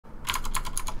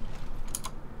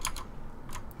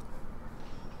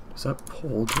Does that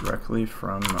pull directly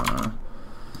from...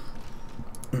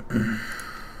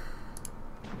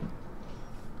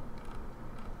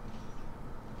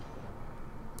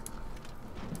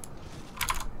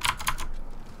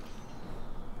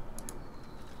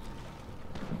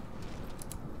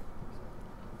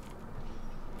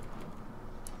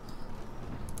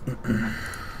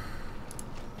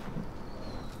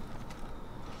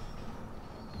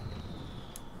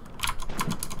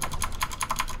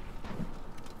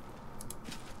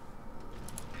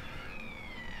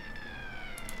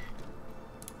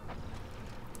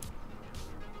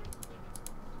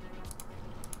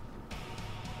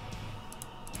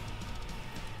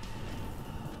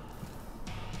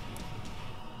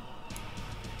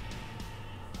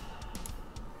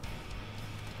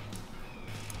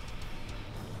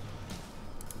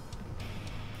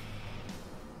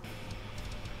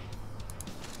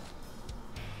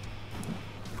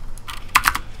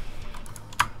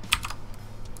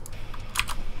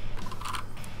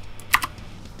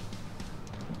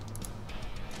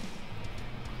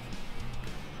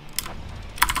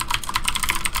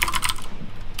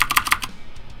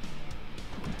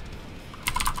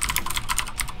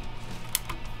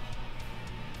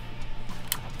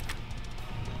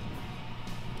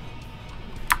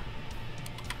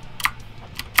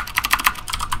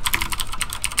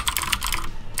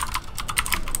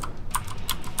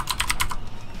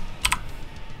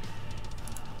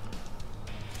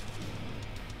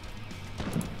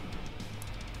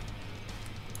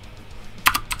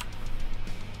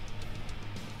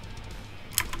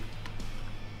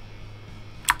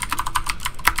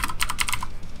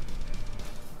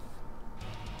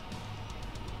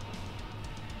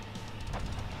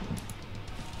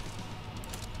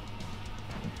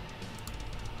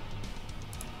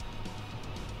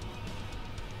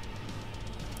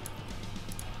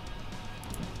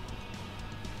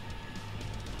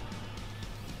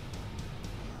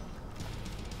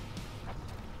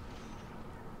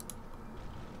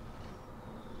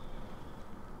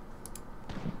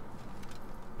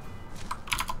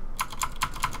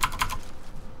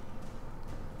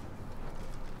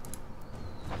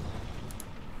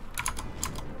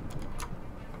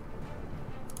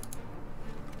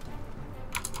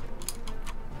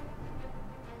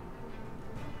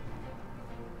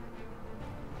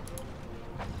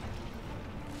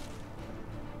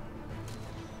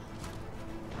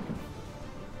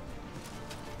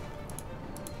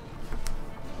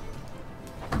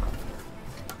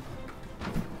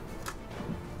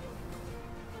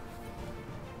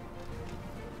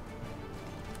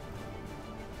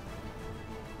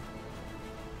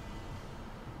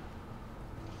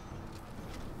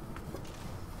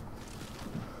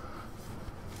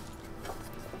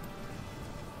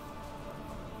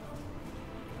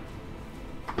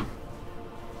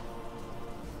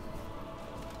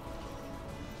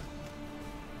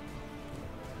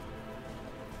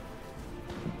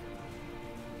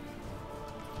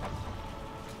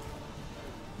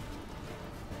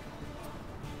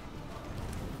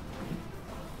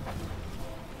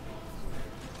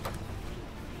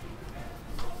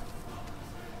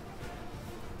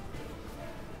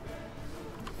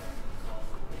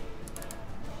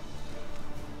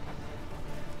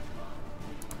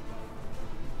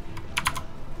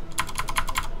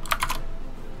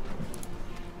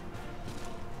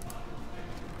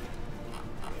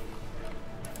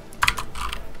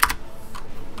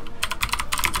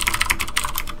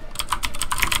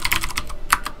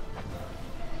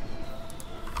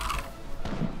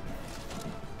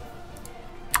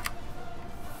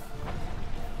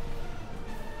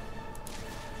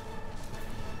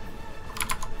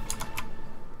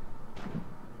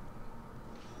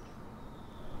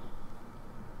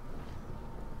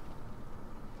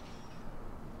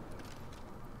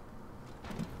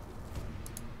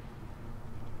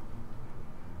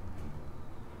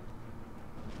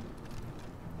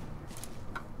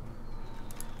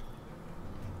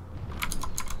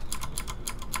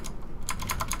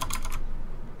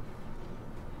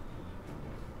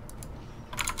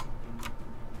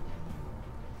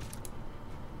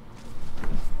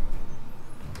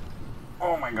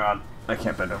 Oh my god. I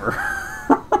can't bend over.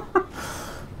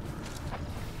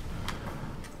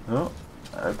 Oh,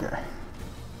 okay.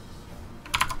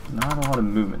 Not a lot of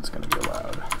movement's going to be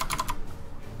allowed.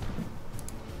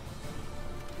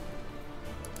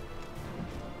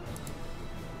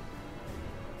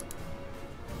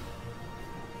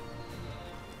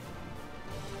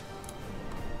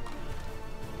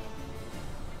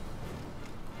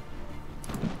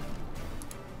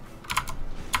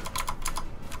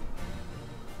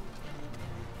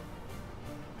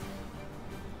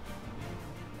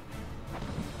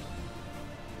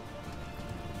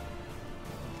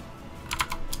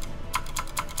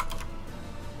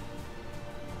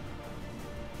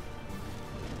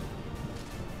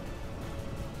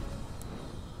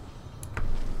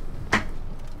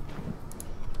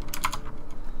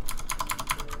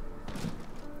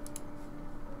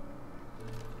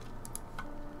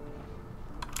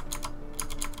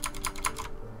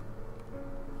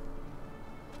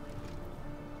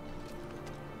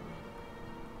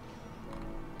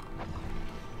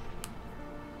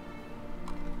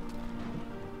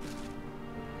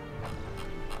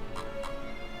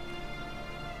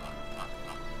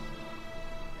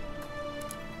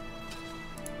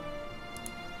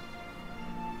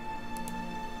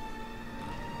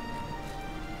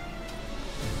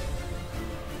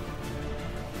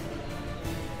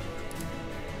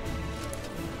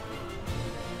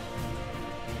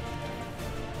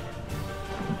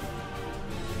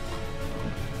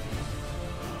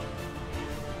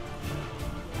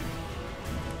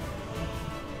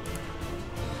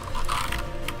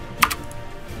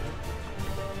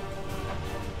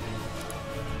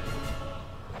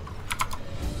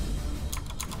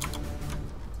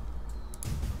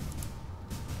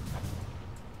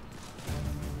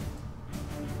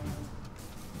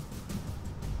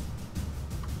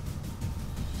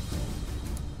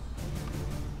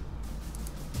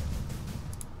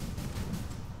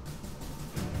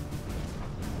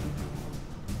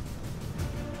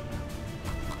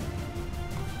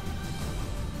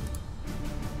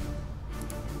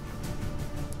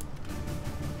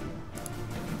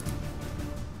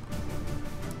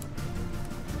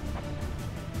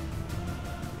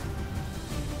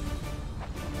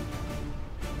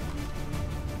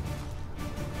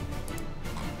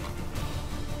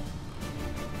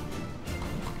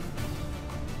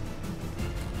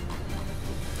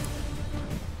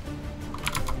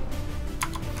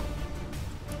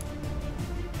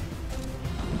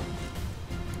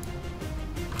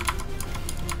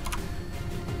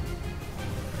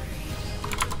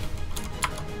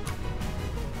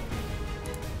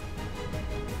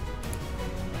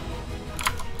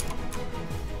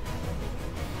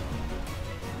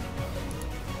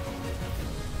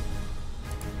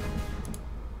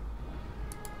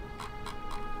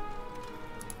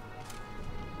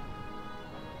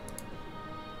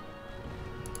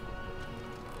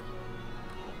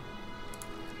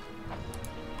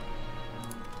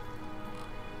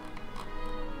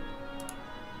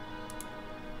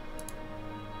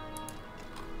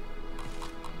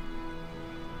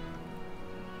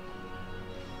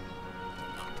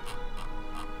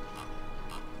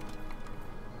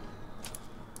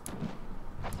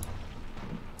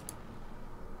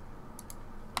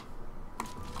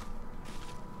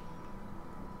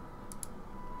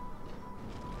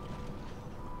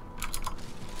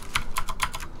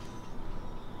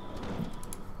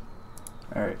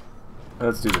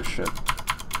 Let's do this shit.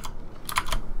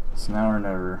 It's now or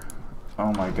never.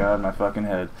 Oh my god, my fucking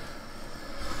head.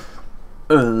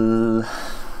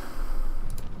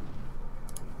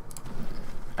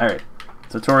 Alright,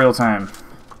 tutorial time.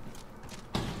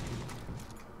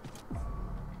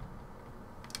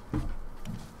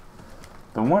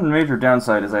 The one major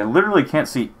downside is I literally can't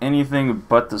see anything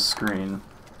but the screen.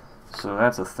 So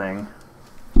that's a thing.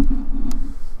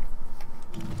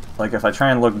 Like if I try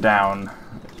and look down,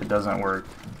 it doesn't work.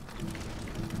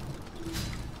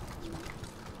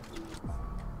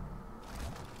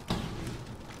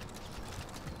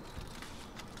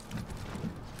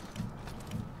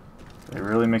 They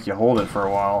really make you hold it for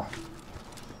a while.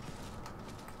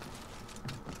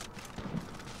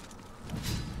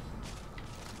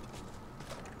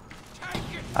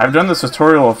 I've done this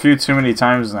tutorial a few too many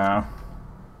times now.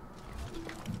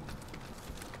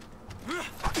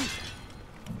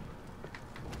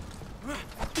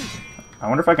 I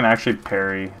wonder if I can actually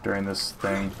parry during this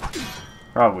thing.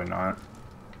 Probably not.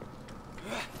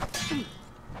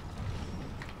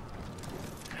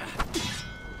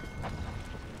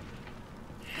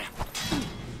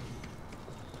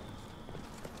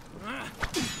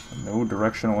 No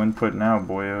directional input now,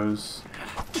 boyos.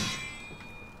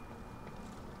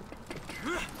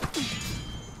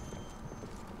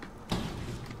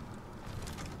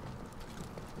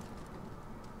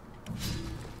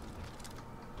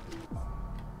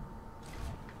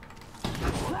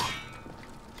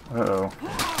 Uh-oh.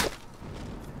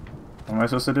 What am I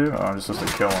supposed to do? Oh, I'm just supposed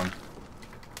to kill him.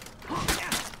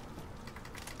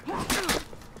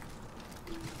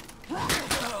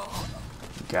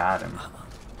 Got him.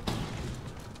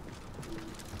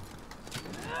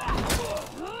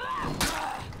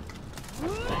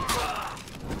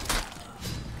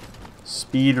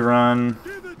 Speed run.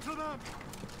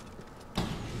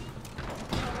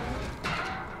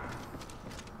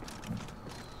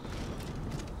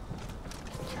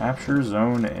 Capture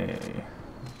Zone A.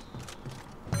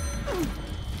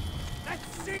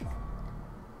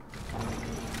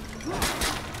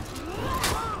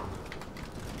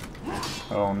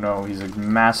 Oh no, he's a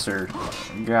master.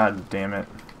 God damn it.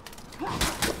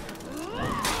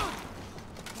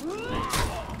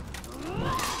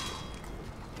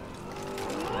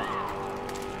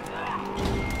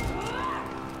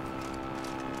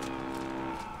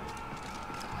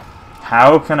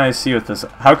 How can I see with this?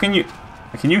 How can you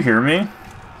hear me?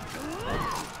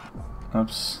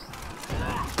 Oops.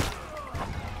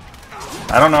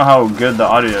 I don't know how good the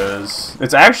audio is.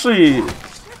 It's actually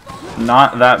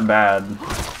not that bad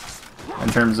in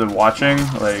terms of watching.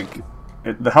 Like,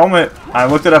 the helmet, I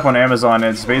looked it up on Amazon,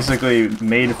 it's basically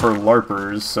made for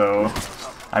LARPers, so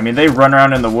I mean, they run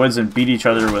around in the woods and beat each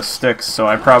other with sticks, so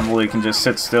I probably can just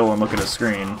sit still and look at a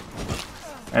screen.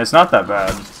 And it's not that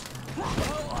bad.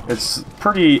 It's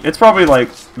probably like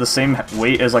the same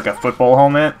weight as like a football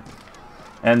helmet,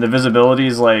 and the visibility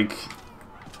is like,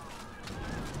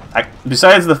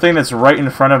 besides the thing that's right in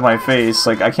front of my face,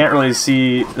 like I can't really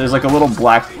see. There's like a little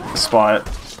black spot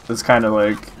that's kind of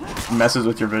like messes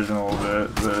with your vision a little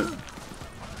bit, but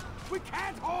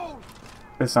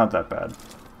it's not that bad.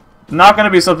 Not gonna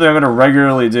be something I'm gonna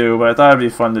regularly do, but I thought it'd be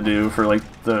fun to do for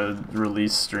like the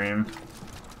release stream.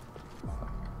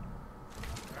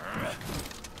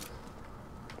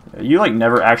 You like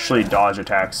never actually dodge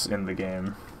attacks in the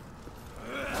game.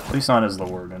 At least not as the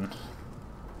Warden.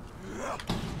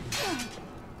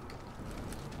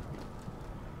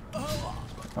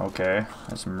 Okay, I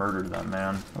just murdered that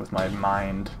man with my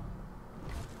mind.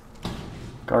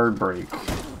 Guard break.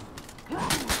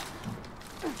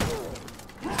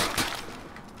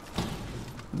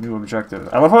 New objective.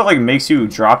 I love how it like makes you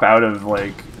drop out of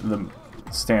like the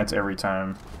stance every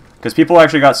time. Because people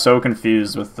actually got so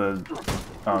confused with the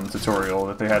tutorial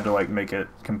that they had to like make it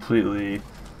completely.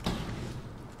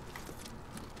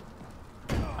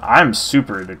 I'm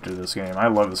super addicted to this game. I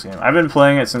love this game. I've been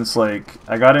playing it since like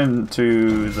I got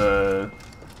into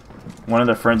one of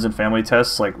the friends and family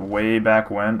tests like way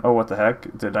back when. Oh, what the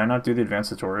heck? Did I not do the advanced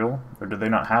tutorial? Or did they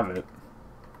not have it?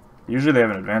 Usually they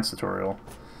have an advanced tutorial.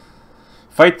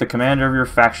 Fight the commander of your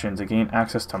faction to gain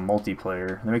access to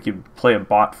multiplayer. They make you play a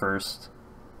bot first.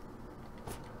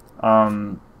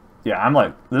 Yeah, I'm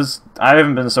like this. I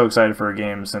haven't been so excited for a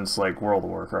game since like World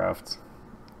of Warcraft.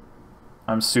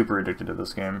 I'm super addicted to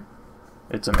this game.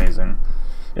 It's amazing.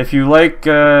 If you like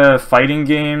fighting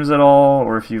games at all,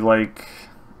 or if you like,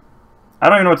 I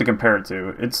don't even know what to compare it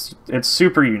to. It's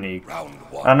super unique. I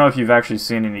don't know if you've actually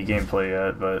seen any gameplay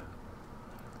yet, but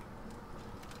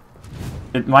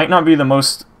it might not be the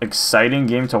most exciting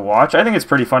game to watch. I think it's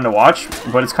pretty fun to watch,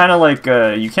 but it's kind of like,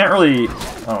 you can't really...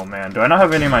 Oh man, do I not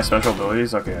have any of my special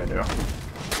abilities? Okay, I do.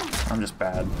 I'm just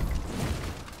bad.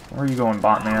 Where are you going,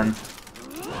 bot man?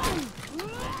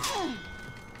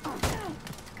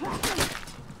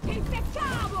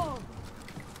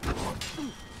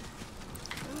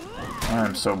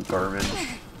 I'm so garbage.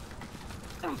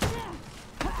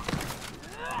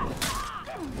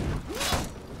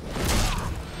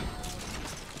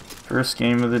 First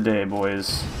game of the day,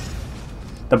 boys.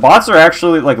 The bots are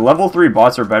actually, like, level 3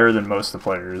 bots are better than most of the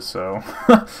players, so...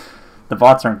 the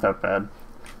bots aren't that bad.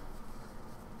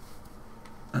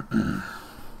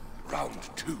 Round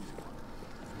 2.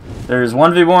 There's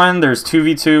 1v1, there's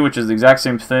 2v2, which is the exact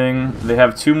same thing. They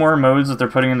have 2 more modes that they're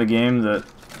putting in the game that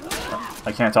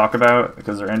I can't talk about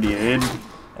because they're NDA'd.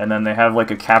 And then they have, like,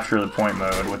 a capture the point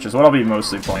mode, which is what I'll be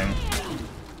mostly playing.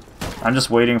 I'm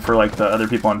just waiting for, like, the other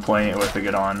people I'm playing it with to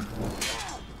get on.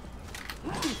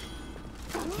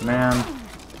 Man.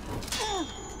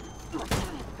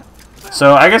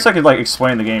 So, I guess I could, like,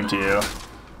 explain the game to you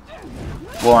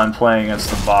while I'm playing against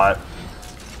the bot.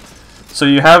 So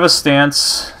you have a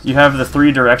stance, you have the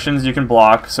 3 directions you can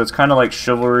block, so it's kind of like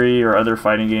Chivalry or other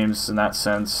fighting games in that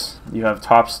sense. You have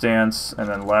top stance, and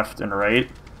then left and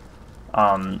right.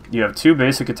 You have 2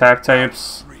 basic attack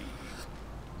types,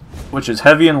 which is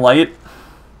heavy and light.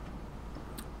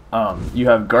 You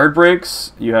have guard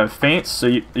breaks, you have feints, so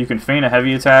you can feint a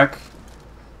heavy attack.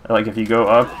 Like if you go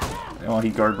up, well, he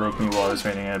guard broke me while I was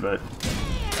feinting it, but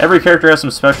every character has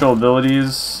some special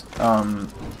abilities.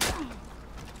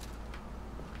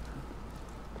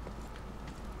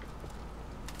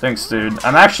 Thanks, dude.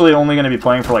 I'm actually only going to be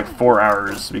playing for like 4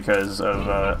 hours because of,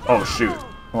 oh shoot.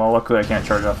 Well, luckily I can't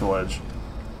charge off the ledge.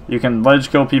 You can ledge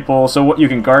kill people, so what you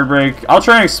can guard break. I'll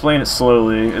try and explain it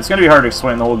slowly. It's going to be hard to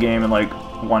explain the whole game in like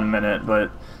 1 minute, but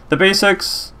the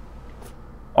basics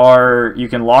are you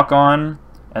can lock on,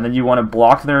 and then you want to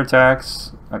block their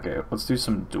attacks. Okay, let's do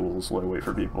some duels while I wait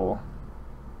for people.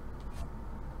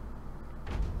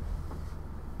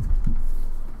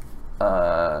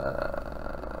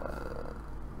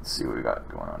 Let's see what we got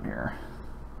going on here.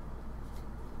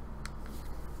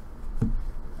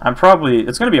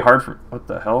 It's gonna be hard for, what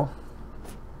the hell?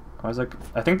 I was like,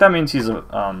 I think that means he's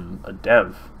a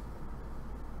dev.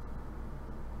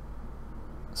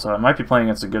 So I might be playing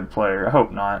against a good player. I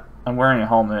hope not. I'm wearing a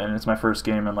helmet and it's my first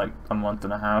game in like a month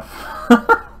and a half.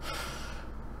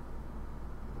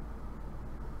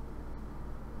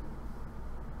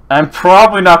 I'm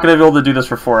probably not going to be able to do this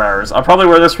for 4 hours. I'll probably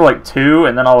wear this for like 2,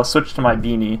 and then I'll switch to my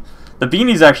beanie. The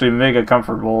beanie's actually mega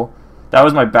comfortable. That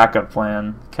was my backup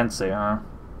plan. Can't say, huh?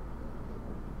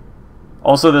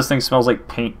 Also, this thing smells like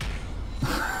paint.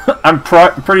 I'm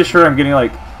pretty sure I'm getting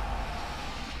like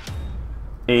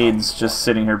AIDS just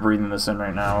sitting here breathing this in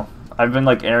right now. I've been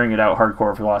like airing it out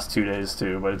hardcore for the last 2 days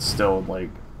too, but it's still like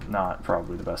not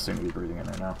probably the best thing to be breathing in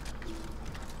right now.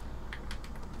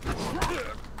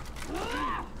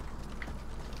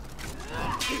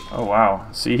 Oh wow,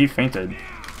 see, he fainted.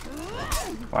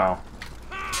 Wow.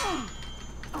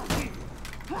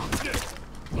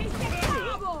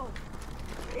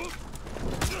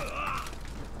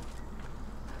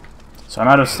 So I'm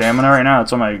out of stamina right now,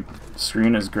 that's why my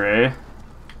screen is gray.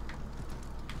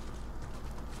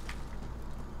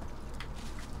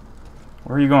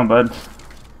 Where are you going, bud?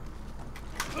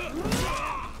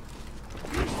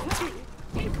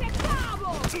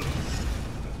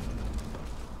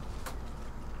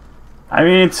 I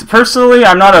mean, personally,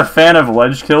 I'm not a fan of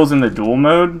ledge kills in the duel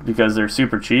mode because they're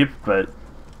super cheap, but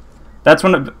that's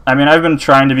when I mean, I've been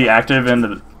trying to be active in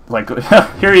the, like,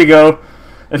 here you go.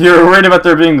 If you're worried about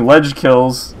there being ledge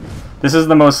kills, this is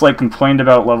the most, like, complained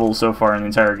about level so far in the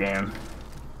entire game.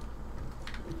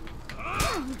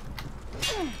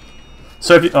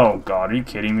 So if you, oh god, are you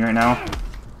kidding me right now?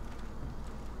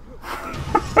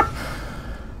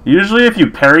 Usually if you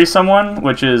parry someone,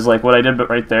 which is like what I did but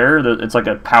right there, it's like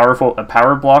a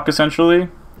power block essentially.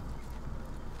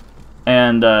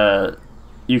 And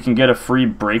you can get a free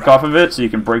break off of it, so you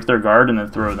can break their guard and then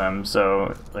throw them,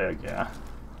 so like, yeah.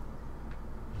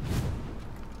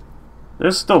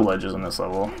 There's still ledges on this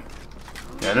level.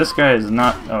 Yeah, this guy is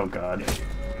not, oh god.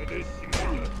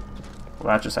 Well,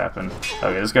 that just happened.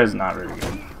 Okay, this guy's not very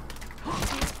good.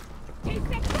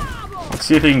 Let's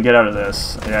see if he can get out of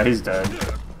this. Yeah, he's dead.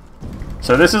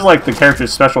 So this is like the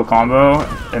character's special combo,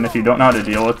 and if you don't know how to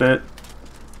deal with it,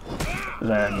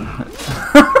 then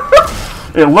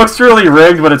it looks really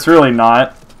rigged, but it's really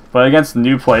not. But against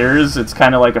new players, it's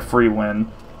kind of like a free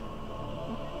win.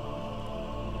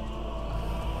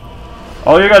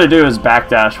 All you gotta do is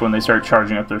backdash when they start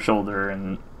charging up their shoulder,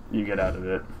 and you get out of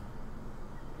it.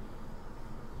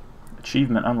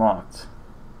 Achievement unlocked.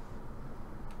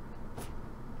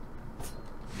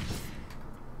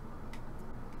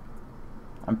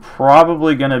 I'm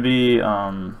probably gonna be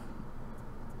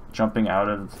jumping out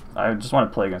of. I just want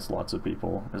to play against lots of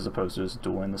people as opposed to just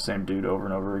dueling the same dude over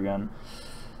and over again.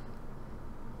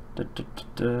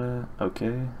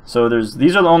 Okay, so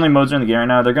these are the only modes in the game right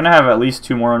now. They're gonna have at least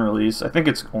 2 more on release. I think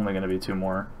it's only gonna be 2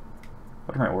 more.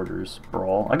 What are my orders?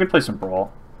 Brawl. I could play some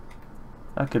Brawl.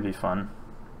 That could be fun.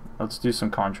 Let's do some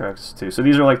contracts too. So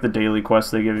these are like the daily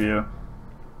quests they give you.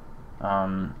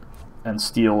 And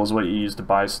steel is what you use to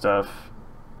buy stuff.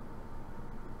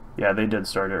 Yeah, they did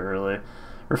start it early.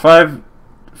 For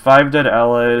 5 dead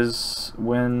allies,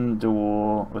 win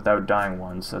duel without dying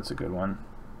once. That's a good one.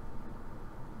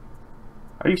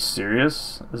 Are you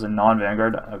serious? As a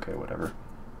non-Vanguard? Okay, whatever.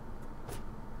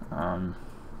 I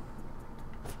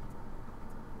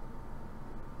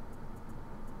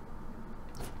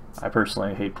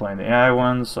personally hate playing the AI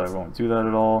ones, so I won't do that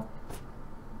at all.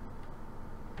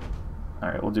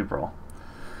 Alright, we'll do Brawl.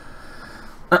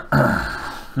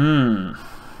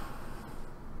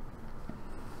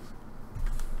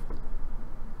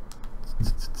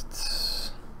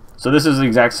 So this is the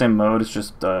exact same mode, it's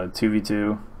just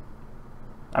 2v2.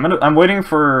 I'm waiting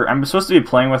for... I'm supposed to be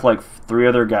playing with like 3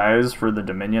 other guys for the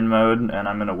Dominion mode, and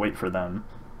I'm gonna wait for them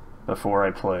before I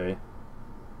play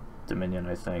Dominion,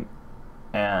 I think.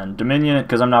 And Dominion,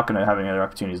 because I'm not gonna have any other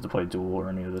opportunities to play Duel or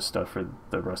any of this stuff for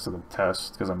the rest of the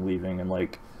test, because I'm leaving, and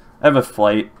like I have a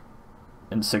flight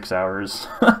in 6 hours.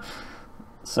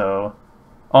 So,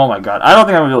 oh my god, I don't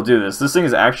think I'm gonna be able to do this. This thing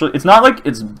is actually... It's not like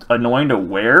it's annoying to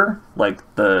wear. Like,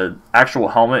 the actual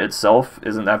helmet itself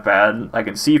isn't that bad. I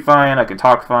can see fine, I can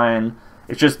talk fine.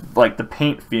 It's just, like, the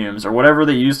paint fumes, or whatever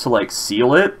they use to, like,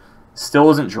 seal it, still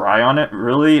isn't dry on it,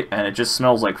 really, and it just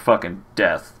smells like fucking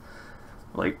death.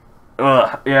 Like,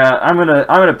 ugh. Yeah, I'm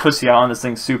gonna pussy out on this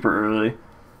thing super early.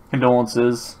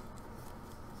 Condolences.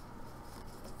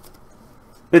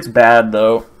 It's bad,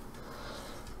 though.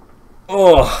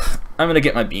 Oh, I'm gonna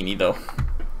get my beanie though.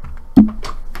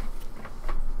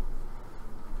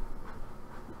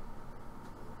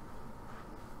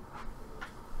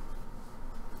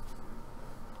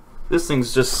 This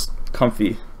thing's just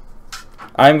comfy.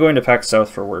 I'm going to pack south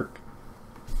for work.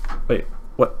 Wait,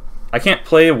 what? I can't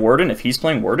play Warden if he's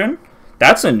playing Warden?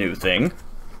 That's a new thing.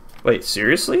 Wait,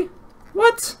 seriously?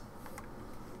 What?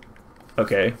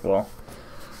 Okay, well.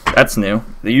 That's new.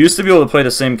 They used to be able to play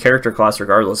the same character class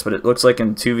regardless, but it looks like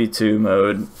in 2v2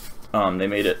 mode, they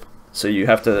made it so you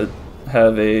have to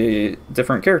have a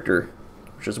different character,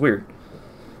 which is weird.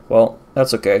 Well,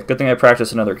 that's okay. Good thing I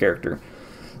practiced another character.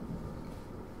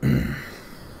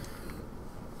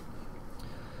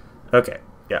 Okay,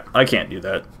 yeah, I can't do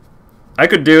that. I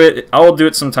could do it. I'll do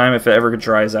it sometime if it ever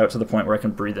dries out to the point where I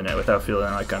can breathe in it without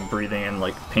feeling like I'm breathing in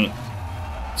like paint,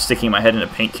 sticking my head in a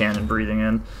paint can and breathing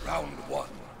in. Round 1.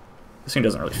 This thing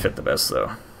doesn't really fit the best,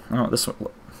 though. Oh, this one...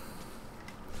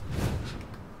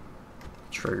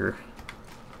 Trigger.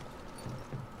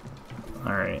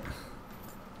 Alright.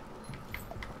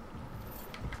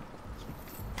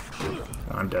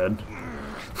 I'm dead.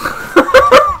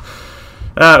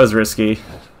 That was risky.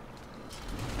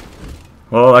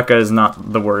 Well, that guy's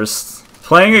not the worst.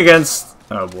 Playing against...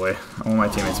 Oh boy. All my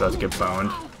teammates about to get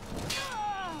boned.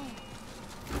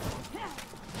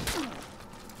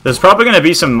 There's probably going to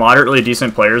be some moderately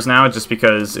decent players now, just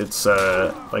because it's,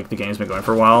 like, the game's been going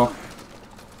for a while.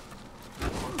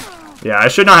 Yeah, I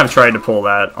should not have tried to pull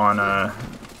that on,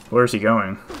 where's he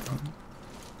going?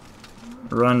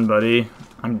 Run, buddy.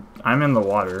 I'm in the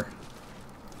water.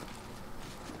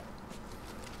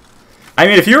 I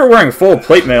mean, if you were wearing full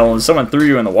plate mail and someone threw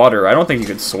you in the water, I don't think you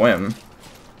could swim.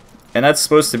 And that's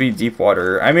supposed to be deep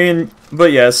water. I mean,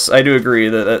 but yes, I do agree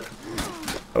that...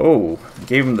 Oh,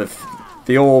 gave him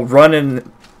the old run and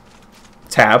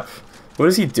tap. What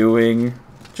is he doing?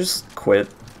 Just quit.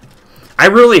 I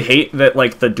really hate that,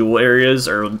 like, the duel areas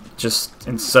are just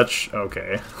in such...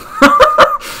 Okay.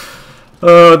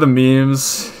 Oh, the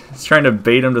memes. He's trying to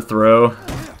bait him to throw.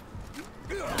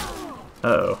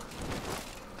 Uh-oh.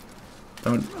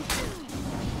 Don't...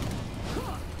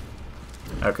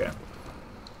 Okay.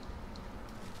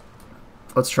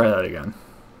 Let's try that again.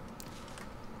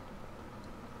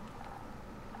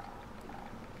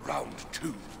 Round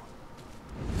 2.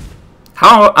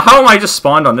 How am I just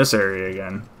spawned on this area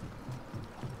again?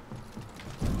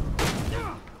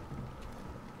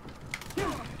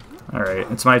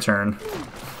 Alright, it's my turn.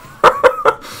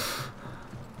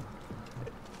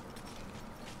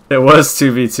 It was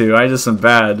 2v2, I just am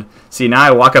bad. See, now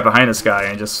I walk up behind this guy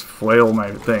and just flail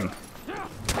my thing.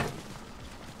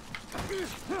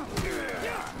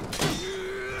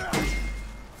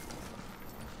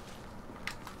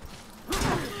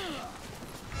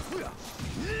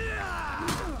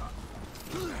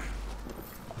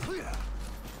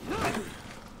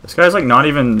 This guy's like not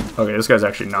even... Okay, this guy's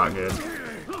actually not good.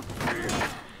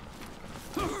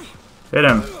 Hit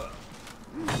him.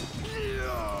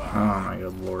 Oh my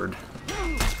good lord.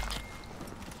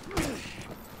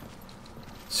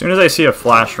 As soon as I see a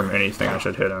flash from anything, I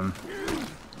should hit him.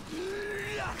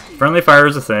 Friendly fire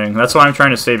is a thing. That's why I'm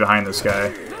trying to stay behind this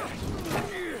guy.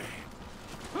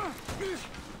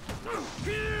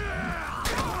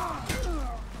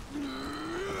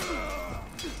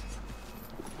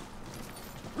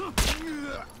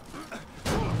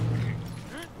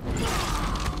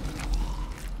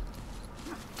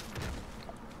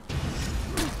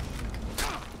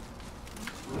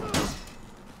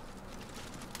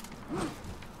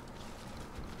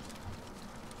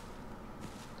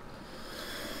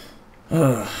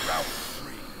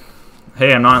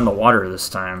 Hey, I'm not in the water this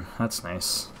time. That's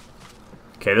nice.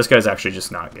 Okay, this guy's actually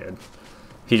just not good.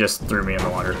 He just threw me in the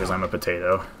water because I'm a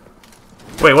potato.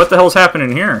 Wait, what the hell's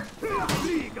happening here?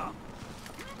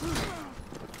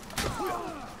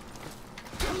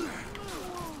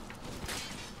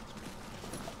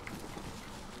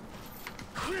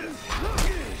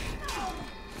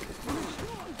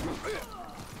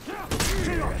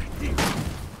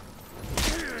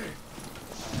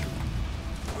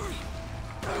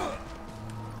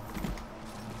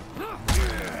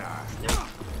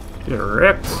 Get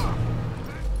ripped.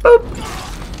 Boop.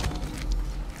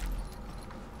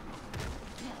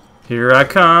 Here I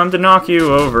come to knock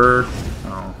you over.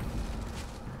 Oh.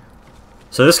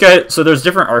 So this guy, so there's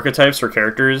different archetypes for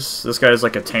characters. This guy's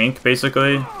like a tank,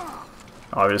 basically.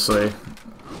 Obviously.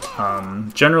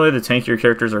 Generally, the tankier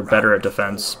characters are better at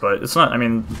defense, but it's not, I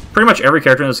mean, pretty much every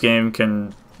character in this game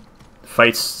can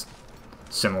fight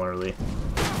similarly.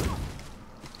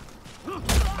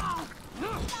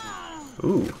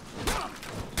 Ooh.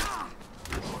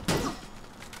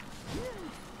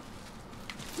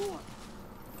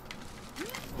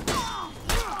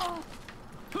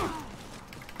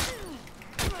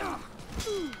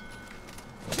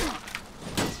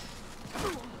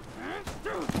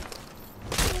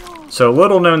 So,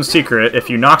 little known secret, if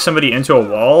you knock somebody into a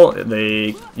wall,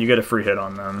 you get a free hit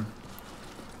on them.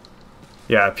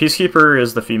 Yeah, Peacekeeper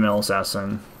is the female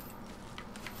assassin.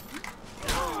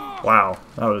 Wow,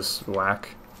 that was whack.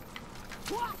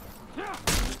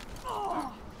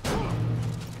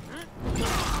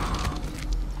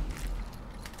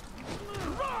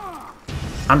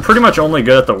 I'm pretty much only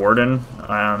good at the Warden.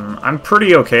 I'm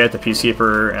pretty okay at the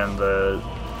Peacekeeper and the...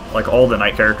 like all the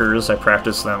knight characters. I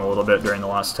practiced them a little bit during the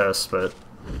last test, but...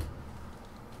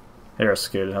 Hey,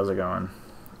 Skid, how's it going?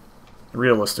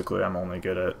 Realistically, I'm only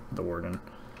good at the Warden.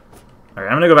 Alright,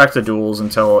 I'm gonna go back to duels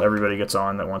until everybody gets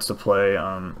on that wants to play.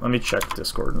 Let me check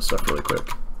Discord and stuff really quick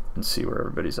and see where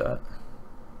everybody's at.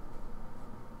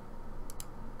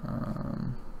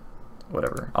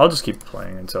 Whatever. I'll just keep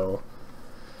playing until...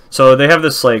 So they have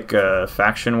this like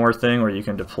faction war thing where you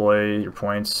can deploy your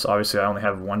points. Obviously I only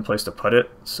have one place to put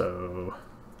it, so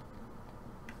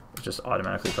it just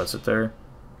automatically puts it there.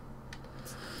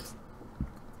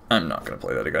 I'm not going to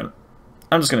play that again.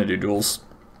 I'm just going to do duels.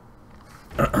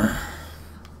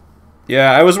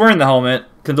 Yeah, I was wearing the helmet.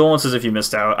 Condolences if you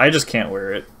missed out. I just can't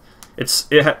wear it.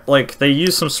 Like they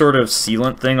use some sort of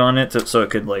sealant thing on it so it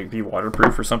could like be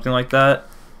waterproof or something like that.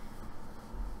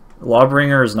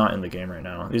 Lawbringer is not in the game right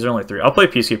now. These are only 3. I'll play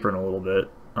Peacekeeper in a little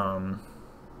bit. I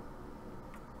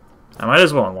might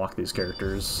as well unlock these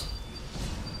characters.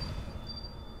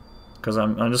 Because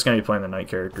I'm just going to be playing the knight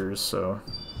characters, so...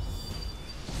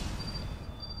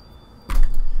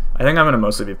 I think I'm going to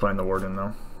mostly be playing the Warden,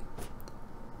 though.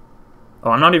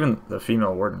 Oh, I'm not even the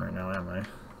female Warden right now, am I?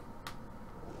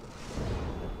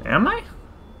 Am I?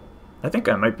 I think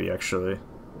I might be, actually.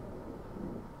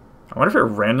 I wonder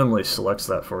if it randomly selects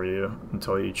that for you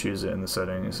until you choose it in the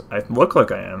settings. I look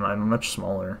like I am. I'm much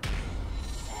smaller.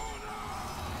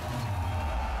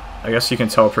 I guess you can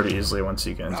tell pretty easily once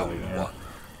you get into the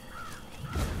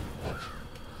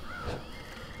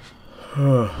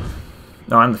game.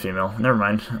 No, I'm the female. Never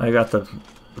mind. I got the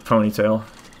ponytail.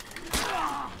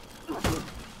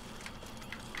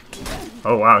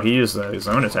 Oh wow, he used his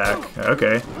own attack.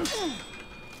 Okay.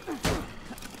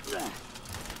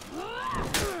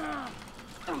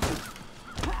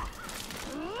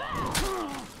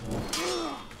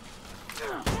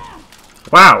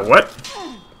 Wow, what?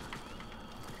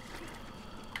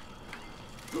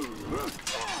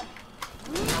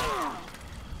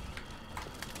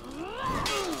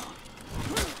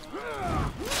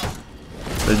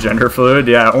 The gender fluid?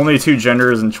 Yeah, only 2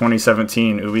 genders in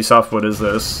 2017. Ubisoft, what is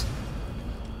this?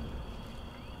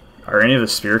 Are any of the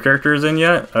spear characters in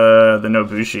yet? The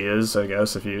Nobushi is, I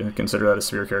guess, if you consider that a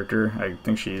spear character. I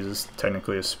think she is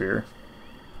technically a spear.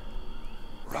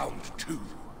 Round 2.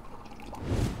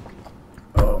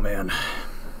 Oh man.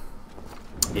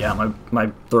 Yeah,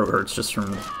 my throat hurts just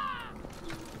from...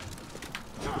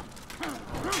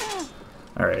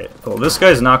 Alright, well this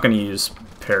guy's not gonna use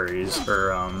parries,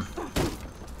 or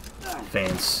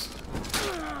feints.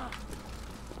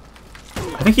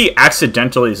 I think he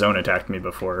accidentally zone attacked me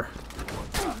before.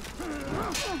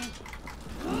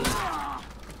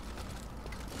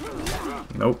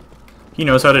 Nope. He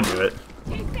knows how to do it.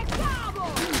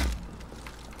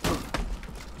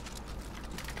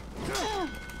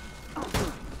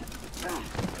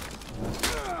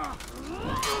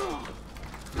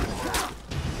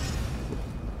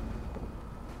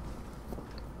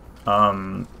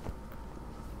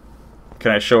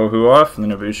 Can I show who off? The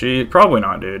Nobushi? Probably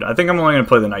not, dude. I think I'm only going to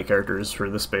play the night characters for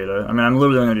this beta. I mean, I'm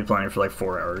literally going to be playing for like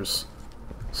 4 hours.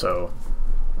 So,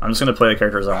 I'm just going to play the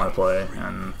characters I want to play,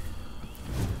 and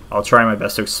I'll try my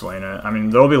best to explain it. I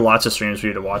mean, there'll be lots of streams for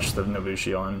you to watch the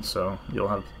Nobushi on, so you'll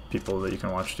have people that you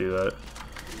can watch do that.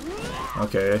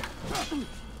 Okay.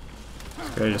 This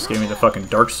guy just gave me the fucking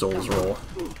Dark Souls roll.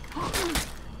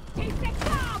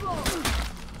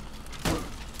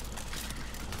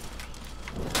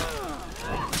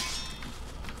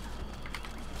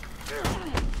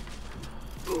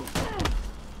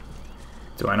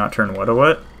 Do I not turn what a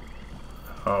what?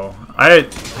 Oh, I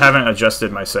haven't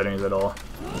adjusted my settings at all.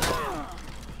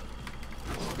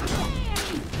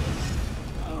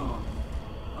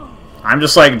 I'm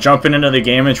just like jumping into the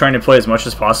game and trying to play as much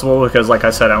as possible because, like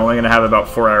I said, I'm only going to have about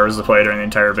 4 hours to play during the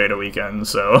entire beta weekend,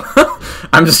 so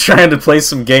I'm just trying to play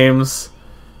some games.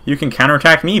 You can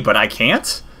counterattack me, but I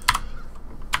can't?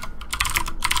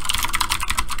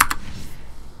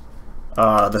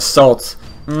 The salt.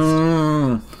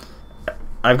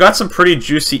 I've got some pretty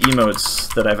juicy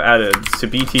emotes that I've added to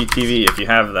BTTV if you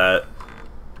have that.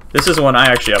 This is one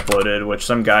I actually uploaded, which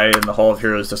some guy in the Hall of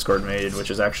Heroes Discord made, which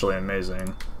is actually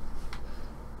amazing.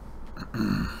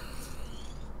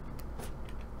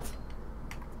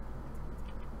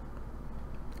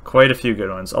 Quite a few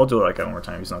good ones. I'll do it like that one more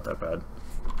time. He's not that bad.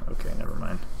 Okay, never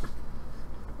mind.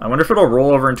 I wonder if it'll roll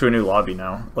over into a new lobby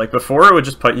now. Like before, it would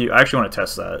just put you... I actually want to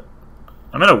test that.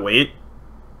 I'm gonna wait.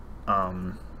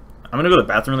 I'm gonna go to the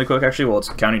bathroom really quick, actually, while it's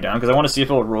counting down, because I want to see if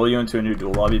it'll roll you into a new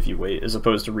duel lobby if you wait, as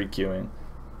opposed to re-queuing.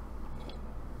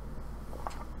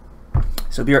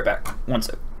 So be right back. One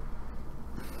sec.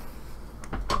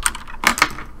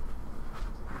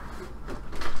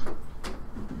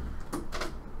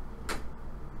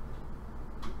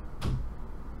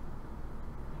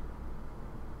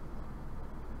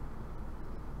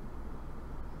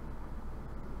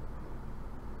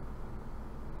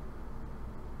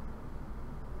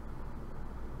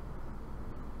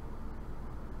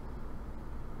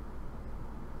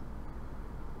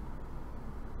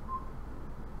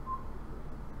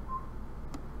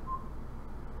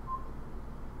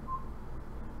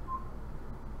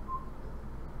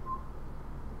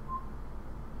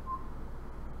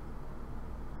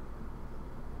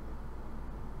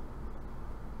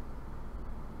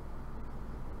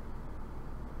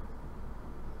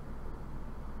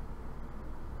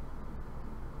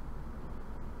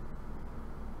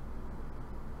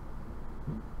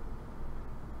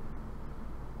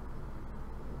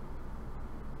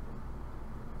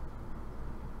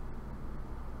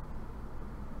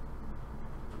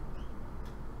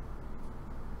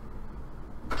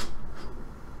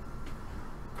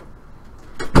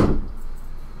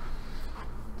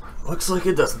 Looks like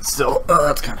it doesn't still. Oh,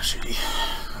 that's kind of shitty.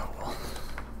 Oh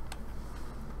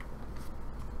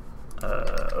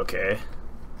well. Okay.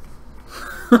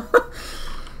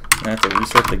 I have to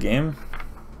restart the game.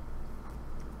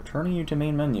 Returning you to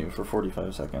main menu for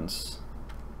 45 seconds.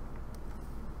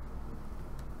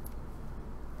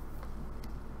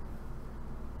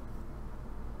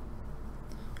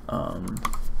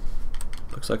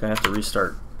 Looks like I have to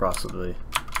restart possibly.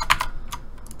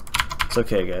 It's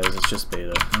okay, guys. It's just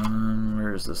beta.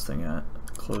 Where is this thing at?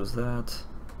 Close that.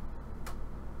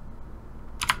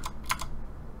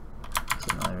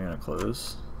 So not even gonna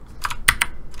close.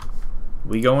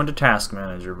 We go into Task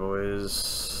Manager,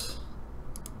 boys.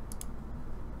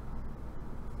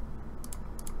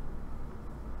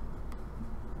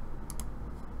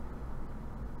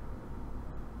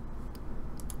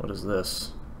 What is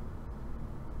this?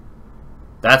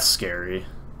 That's scary.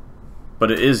 But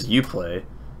it is Uplay.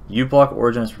 uBlock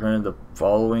Origin has prevented the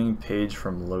following page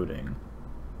from loading.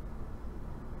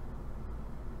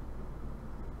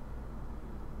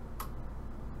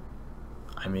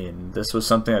 I mean, this was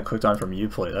something I clicked on from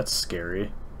Uplay. That's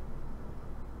scary.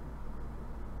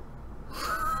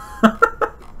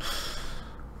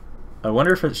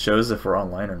 wonder if it shows if we're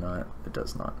online or not. It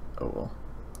does not. Oh well.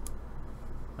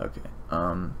 Okay.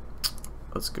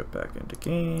 Let's go back into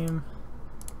game.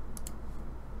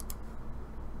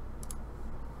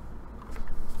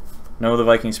 No, the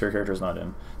Viking Spear character is not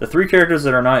in. The 3 characters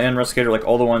that are not in Rusticate are like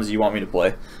all the ones you want me to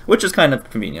play, which is kind of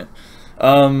convenient.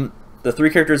 The 3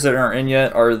 characters that aren't in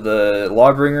yet are the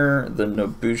Lawbringer, the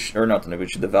Nobushi, or not the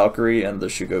Nobushi, the Valkyrie, and the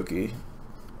Shugoki.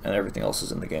 And everything else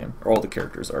is in the game. Or all the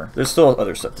characters are. There's still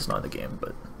other stuff that's not in the game,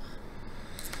 but...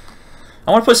 I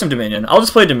want to play some Dominion. I'll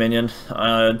just play Dominion.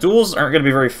 Duels aren't going to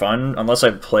be very fun unless I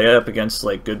play up against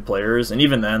like good players. And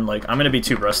even then, like I'm going to be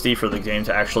too rusty for the game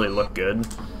to actually look good.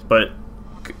 But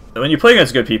when you play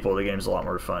against good people, the game's a lot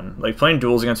more fun. Like playing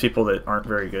duels against people that aren't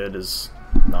very good is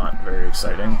not very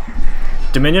exciting.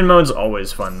 Dominion mode's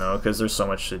always fun though, because there's so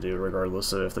much to do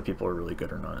regardless of if the people are really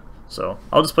good or not. So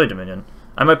I'll just play Dominion.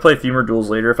 I might play a few more duels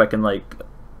later if I can like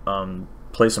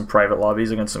play some private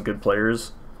lobbies against some good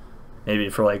players. Maybe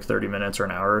for like 30 minutes or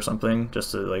an hour or something,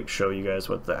 just to like show you guys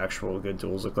what the actual good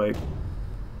duels look like.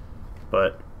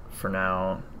 But for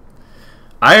now,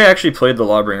 I actually played the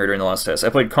Lawbringer during the last test. I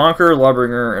played Conqueror,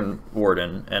 Lawbringer, and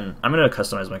Warden, and I'm going to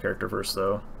customize my character first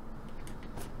though.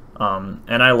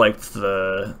 And I liked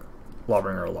the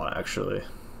Lawbringer a lot actually.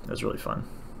 It was really fun.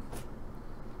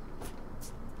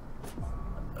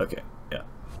 Okay.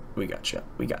 We gotcha.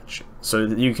 We gotcha. So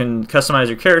you can customize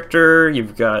your character.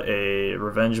 You've got a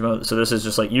revenge mode. So this is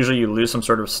just like usually you lose some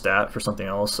sort of stat for something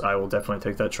else. I will definitely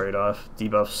take that trade-off.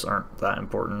 Debuffs aren't that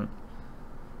important.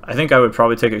 I think I would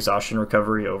probably take exhaustion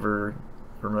recovery over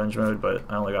revenge mode, but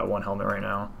I only got 1 helmet right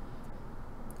now.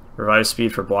 Revive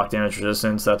speed for block damage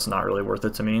resistance. That's not really worth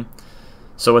it to me.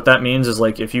 So what that means is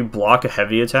like if you block a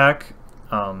heavy attack,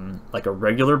 like a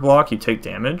regular block, you take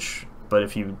damage. But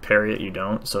if you parry it, you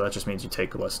don't, so that just means you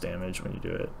take less damage when you do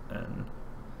it. And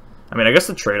I mean, I guess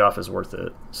the trade-off is worth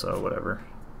it, so whatever.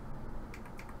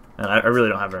 And I really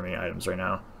don't have very many items right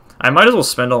now. I might as well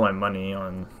spend all my money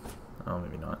on... Oh,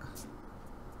 maybe not.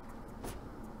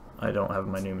 I don't have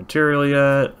my new material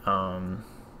yet.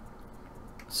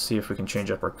 Let's see if we can change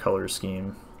up our color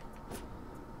scheme.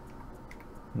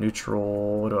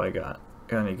 Neutral, what do I got?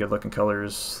 Got any good-looking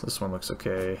colors? This one looks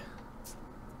okay.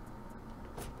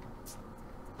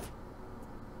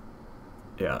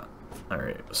 Yeah,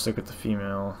 alright, stick with the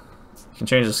female. You can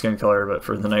change the skin color, but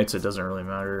for the knights it doesn't really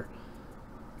matter.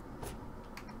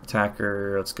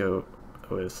 Attacker, let's go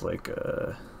with like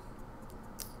a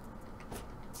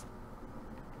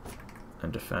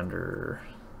defender.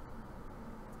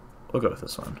 We'll go with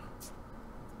this one.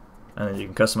 And then you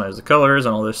can customize the colors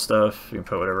and all this stuff. You can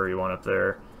put whatever you want up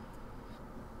there.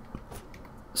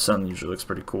 Sun usually looks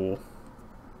pretty cool.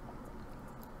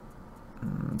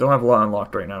 Don't have a lot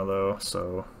unlocked right now though,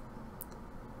 so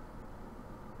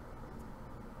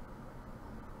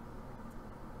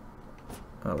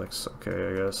that looks okay,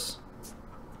 I guess.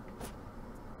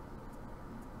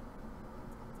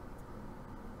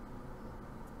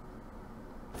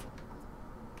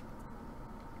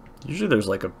 Usually there's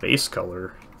like a base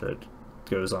color that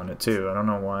goes on it too. I don't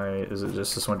know why. Is it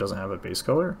just this one doesn't have a base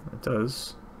color? It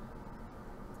does.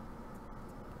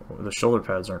 The shoulder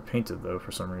pads aren't painted though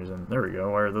for some reason. There we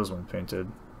go. Why are those ones painted?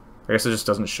 I guess it just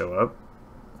doesn't show up.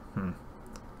 Alright,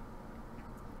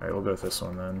 we'll go with this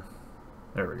one then.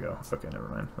 There we go. Okay, never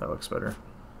mind. That looks better.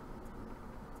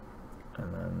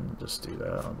 And then just do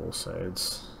that on both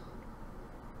sides.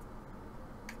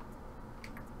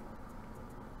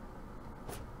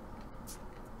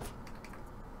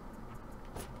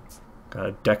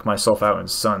 Gotta deck myself out in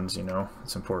suns, you know?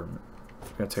 It's important.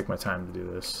 Gotta take my time to do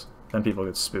this. Then people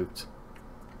get spooked.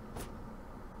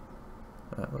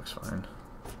 That looks fine.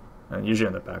 And usually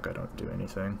in the back I don't do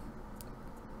anything.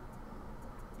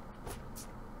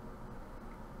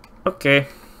 Okay.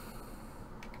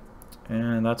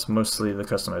 And that's mostly the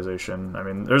customization. I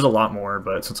mean, there's a lot more,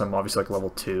 but since I'm obviously like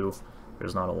level 2,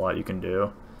 there's not a lot you can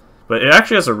do. But it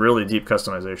actually has a really deep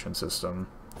customization system.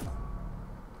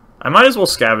 I might as well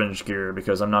scavenge gear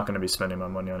because I'm not going to be spending my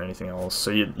money on anything else.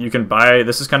 So you can buy,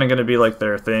 this is kind of going to be like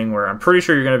their thing where I'm pretty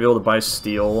sure you're going to be able to buy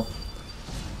steel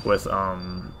with,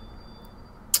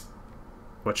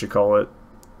 what you call it,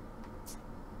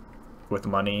 with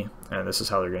money. And this is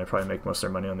how they're going to probably make most of their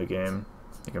money on the game.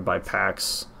 You can buy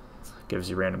packs,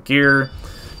 gives you random gear.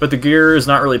 But the gear is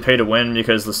not really pay to win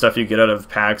because the stuff you get out of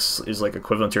packs is like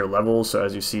equivalent to your level. So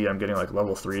as you see, I'm getting like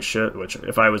level 3 shit, which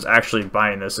if I was actually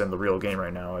buying this in the real game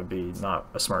right now, I'd be not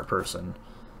a smart person.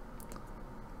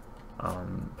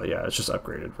 But yeah, it's just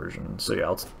upgraded version. So yeah,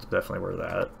 I'll definitely wear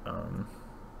that.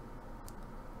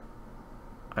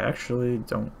 I actually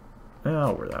don't... Yeah,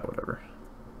 I'll wear that, whatever.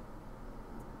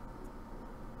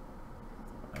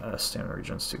 Stamina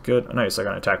regen's too good. Oh, nice, I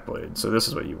got an attack blade. So this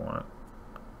is what you want.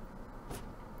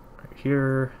 Right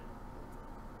here.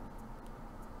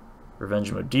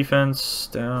 Revenge mode defense,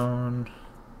 down.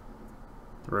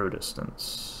 Throw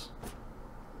distance.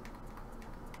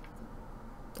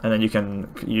 And then you can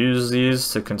use these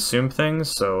to consume things.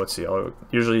 So let's see,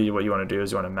 usually what you want to do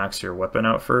is you want to max your weapon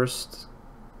out first.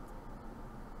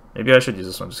 Maybe I should use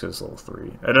this one just because it's level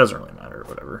 3. It doesn't really matter,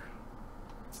 whatever.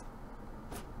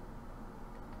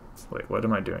 Wait, what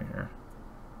am I doing here?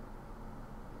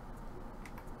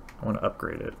 I want to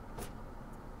upgrade it.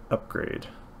 Upgrade.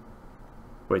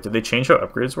 Wait, did they change how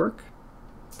upgrades work?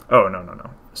 Oh, no, no,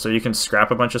 no. So you can scrap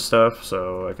a bunch of stuff,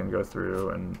 so I can go through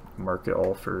and mark it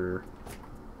all for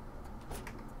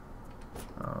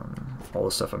all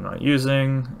the stuff I'm not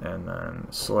using, and then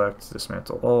select,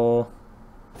 dismantle all.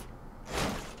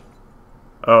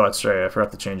 Oh, that's right, I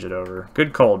forgot to change it over.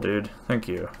 Good call, dude. Thank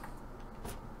you.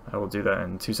 I will do that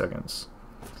in 2 seconds.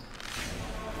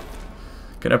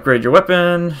 You can upgrade your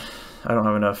weapon. I don't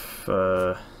have enough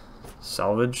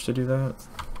salvage to do that.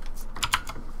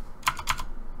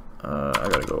 I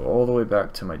gotta go all the way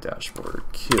back to my dashboard.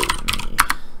 Kill me.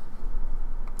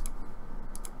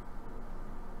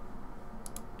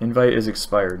 Invite is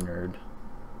expired, nerd.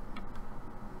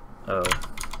 Oh.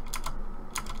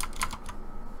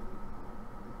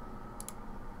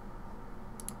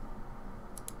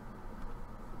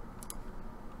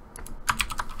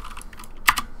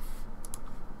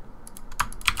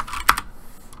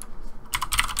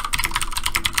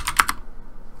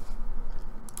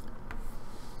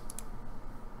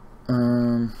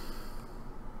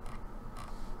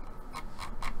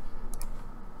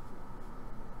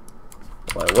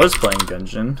 Well, I was playing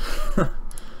Gungeon.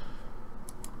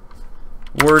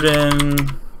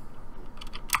 Warden.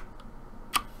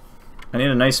 I need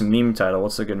a nice meme title.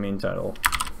 What's a good meme title?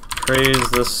 Praise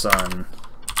the sun.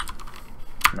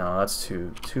 No, that's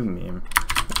too meme.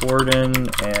 Warden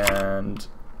and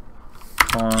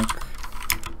Conk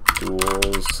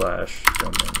duels /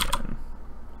 Dominion.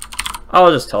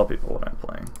 I'll just tell people what I'm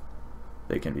playing.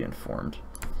 They can be informed.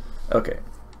 Okay.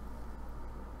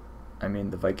 I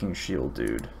mean the Viking shield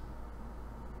dude.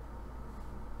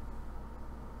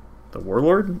 The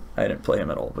Warlord? I didn't play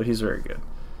him at all, but he's very good.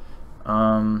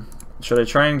 Should I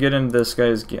try and get into this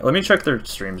guy's game? Let me check their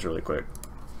streams really quick.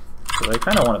 Because I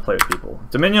kind of want to play with people.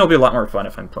 Dominion will be a lot more fun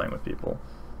if I'm playing with people.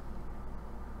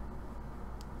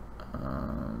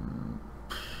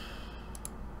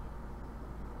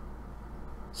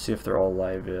 See if they're all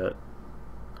live yet.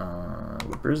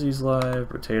 Brizzy's live,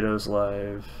 Potato's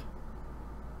live.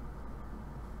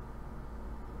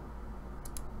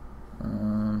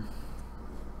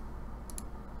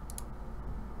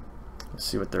 Let's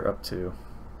see what they're up to.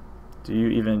 Do you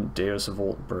even Deus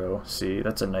Volt, bro? See,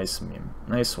 that's a nice meme.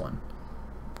 Nice one.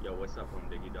 Yo, what's up, Home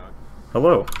Diggy Dog?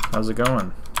 Hello, how's it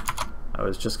going? I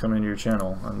was just coming to your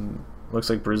channel. Looks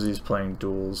like Brizzy's playing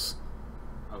duels.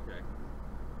 Okay.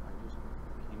 I just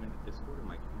came into Discord and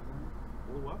my camera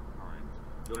blew up. Alright.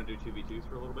 You wanna do 2v2s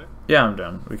for a little bit? Yeah, I'm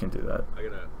down. We can do that. I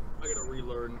gotta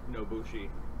relearn Nobushi.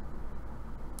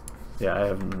 Yeah,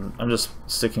 I'm just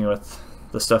sticking with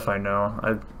the stuff I know.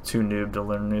 I'm too noob to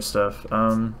learn new stuff.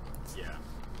 Yeah.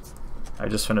 I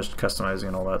just finished customizing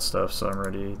and all that stuff, so I'm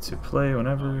ready to play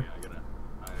whenever. Oh,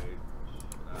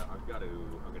 yeah, I've got to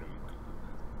mute my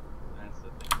content. That's the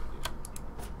thing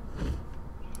to do.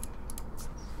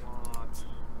 Slot.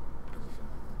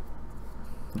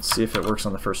 Let's see if it works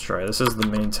on the first try. This is the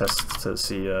main test to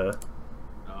see if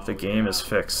the game is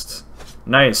fixed.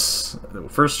 Nice!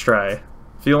 First try.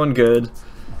 Feeling good.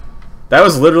 That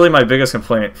was literally my biggest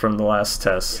complaint from the last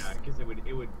test. Yeah, because it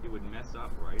would mess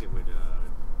up, right? It would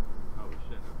oh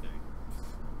shit, okay.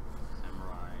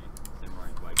 Samurai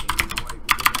Viking. Why we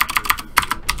didn't actually do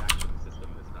the action system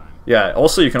this time? Yeah,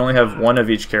 also you can only have one of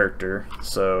each character,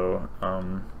 so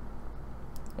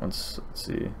let's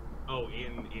see. Oh,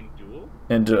 in duel?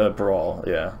 In Brawl,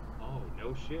 yeah. Oh,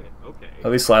 no shit. Okay.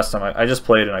 At least last time I just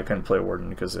played and I couldn't play Warden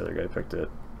because the other guy picked it.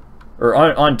 Or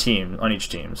on each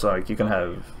team, so like you can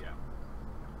have. Yeah.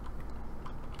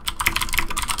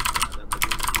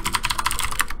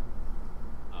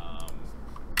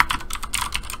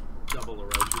 Double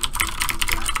Orochi.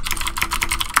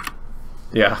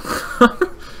 Yeah.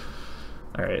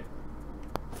 All right.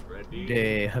 Ready?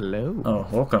 Hey, hello. Oh,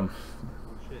 welcome.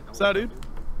 Oh, shit. What's up, dude?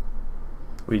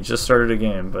 We just started a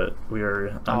game, but we are.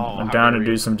 I'm how down to dare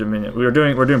do you. some Dominion. We're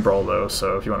doing Brawl though,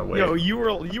 so if you want to wait. Yo, you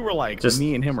were like Just-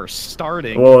 me and him are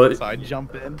starting. Well, so I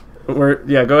jump in.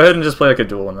 Yeah, go ahead and just play like a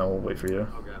duel, and then we'll wait for you.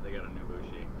 Oh god, they got a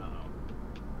Nobushi. Uh-oh.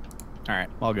 All right,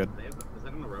 all good. Is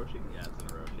that an Orochi? Yeah, it's an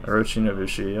Orochi. Orochi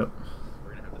Nobushi, yep.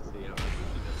 We're gonna have to see how Nobushi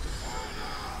does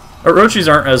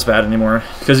Orochis aren't as bad anymore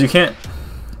because you can't.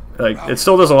 Like, it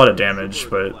still does a lot of damage,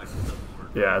 but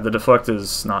yeah, the deflect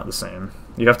is not the same.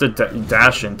 You have to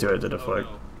dash into it to deflect.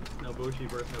 No Bushi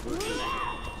versus no Bushi.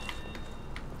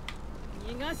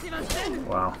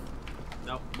 Wow.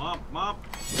 No, mom. Oh,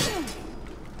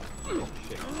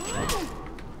 shit.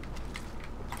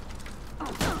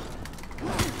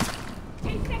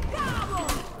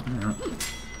 Yeah.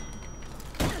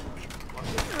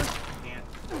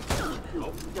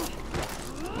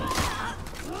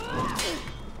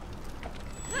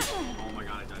 Oh my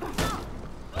god, I died.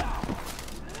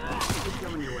 It's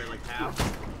coming your way like half.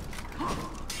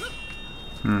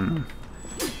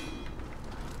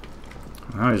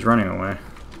 Oh, he's running away.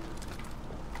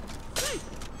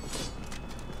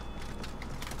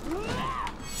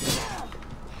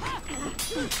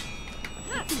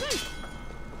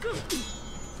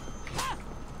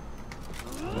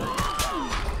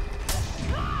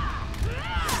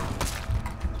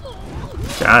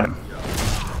 Got him.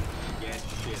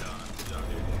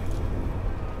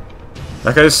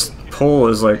 That guy's pole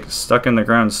is like stuck in the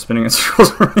ground, spinning in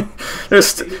circles. They're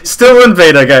still in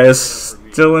beta, guys.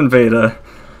 Still in beta.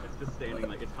 It's just standing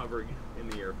like it's hovering in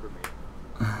the air for me.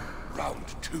 Round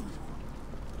 2.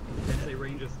 Sensei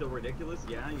range is still ridiculous?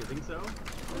 Yeah, you think so?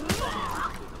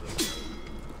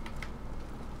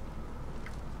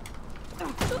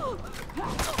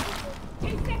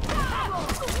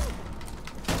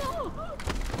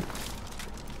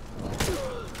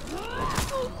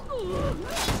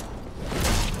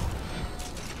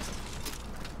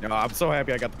 No, I'm so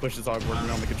happy I got the push this hog working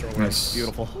on the controller. Nice.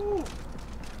 Beautiful.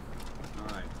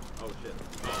 Alright. Oh shit.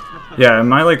 Yeah,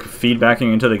 am I like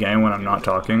feedbacking into the game when I'm not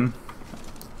talking?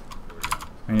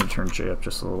 I need to turn J up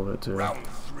just a little bit too. Round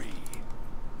 3.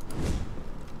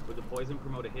 Would the poison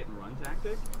promote a hit and run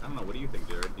tactic? I don't know, what do you think,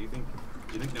 Jared? Do you think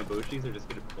Nobushis are just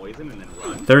gonna poison and then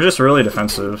run? They're just really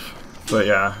defensive. But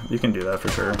yeah, you can do that for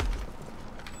sure.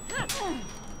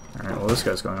 Alright, well this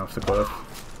guy's going off the cliff.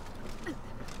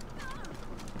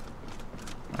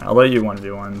 I'll let you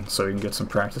 1v1 so you can get some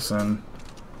practice in.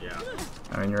 Yeah.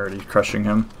 I mean, you're already crushing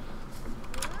him.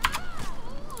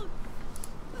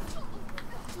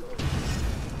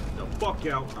 No, fuck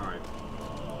you. Alright.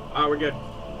 Alright, we're good.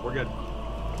 We're good.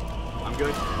 I'm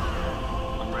good.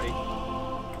 I'm ready.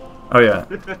 Oh yeah.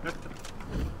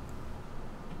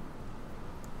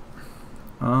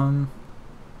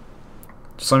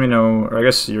 Just let me know, or I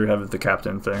guess you have the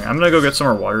captain thing. I'm gonna go get some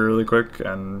more water really quick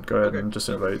and go ahead and just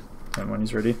invite him when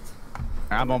he's ready.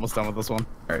 I'm almost done with this one.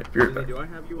 Alright, be right back. Do I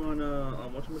have you on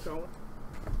whatchamacallit?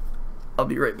 I'll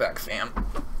be right back, fam.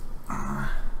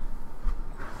 Oh.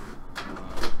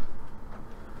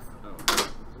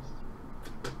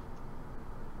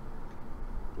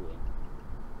 Cool.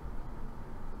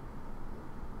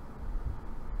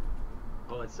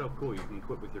 Oh, that's so cool. You can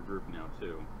quit with your group now,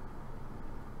 too.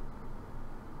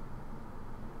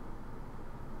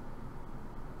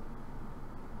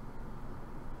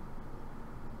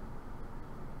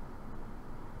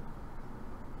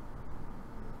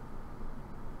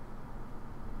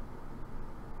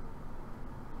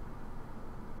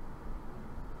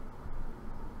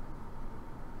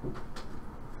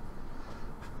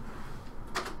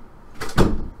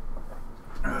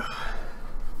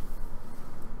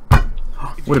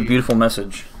 What a beautiful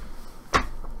message.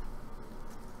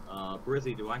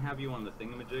 Brizzy, do I have you on the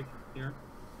thingamajig here?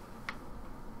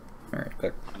 Alright,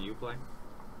 back. On Uplay?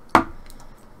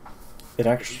 It Did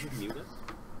actually... you mute us?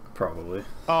 Probably.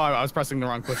 Oh, I was pressing the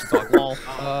wrong push to talk. Lol.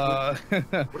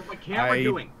 What is my camera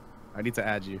doing? I need to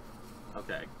add you.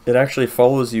 Okay. It actually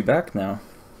follows you back now.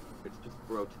 It's just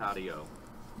Brotadio.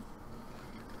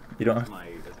 You don't That's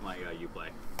have... my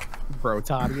Uplay.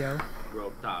 Brotadio.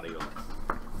 Brotadio.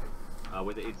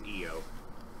 With it's EO.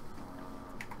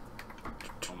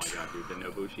 Oh my god, dude, the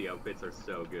Nobushi outfits are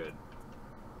so good.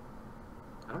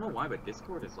 I don't know why, but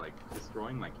Discord is like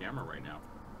destroying my camera right now.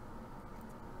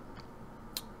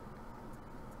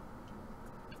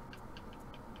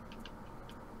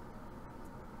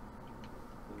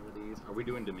 Are we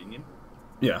doing Dominion?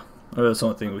 Yeah. That's the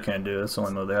only thing we can do. That's the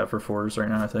only mode they have for 4s right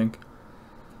now, I think.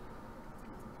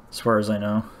 As far as I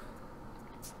know.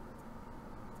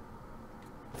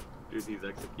 Dude, these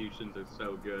executions are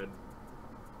so good.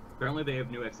 Apparently they have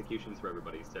new executions for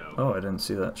everybody, so... Oh, I didn't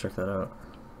see that. Check that out.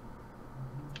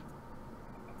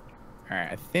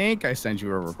 Alright, I think I sent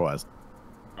you a request.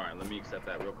 Alright, let me accept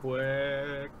that real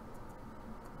quick.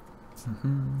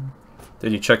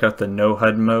 Did you check out the no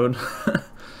HUD mode?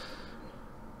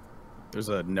 There's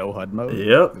a no HUD mode?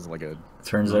 Yep. There's like a...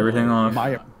 Turns everything off.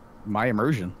 My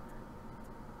immersion.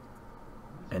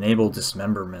 Enable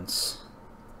dismemberments.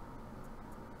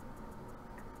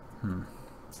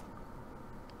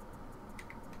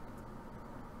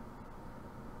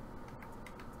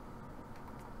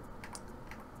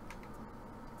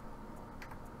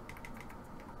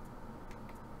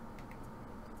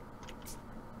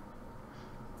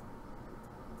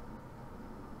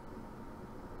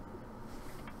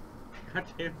 God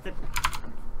damn it.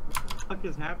 What the fuck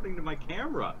is happening to my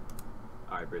camera?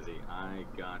 Alright, Brizzy, I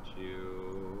got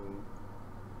you.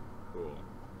 Cool.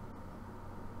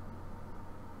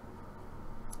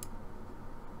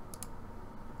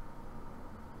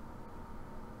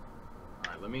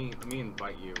 Alright, let me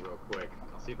invite you real quick.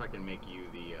 I'll see if I can make you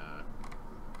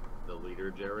the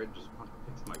leader, Jared. Just want to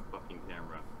fix my fucking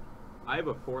camera. I have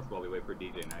a fourth while we wait for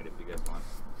DJ Night if you guys want.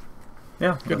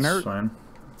 Yeah, Good that's nerd. fine.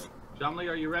 Shamli,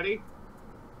 are you ready?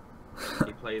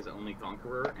 He plays only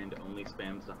Conqueror and only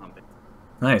spams the humping.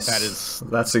 Nice.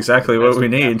 That's exactly what we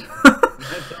need.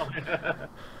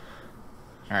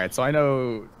 Alright, so I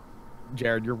know,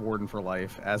 Jared, you're Warden for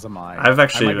life, as am I. I've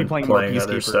actually I might be been playing playing more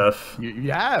other Peacekeeper. stuff.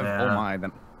 You have? Yeah. Oh my,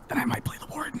 then I might play the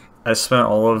Warden. I spent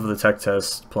all of the tech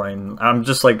test playing. I'm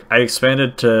just like, I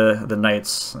expanded to the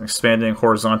Knights, expanding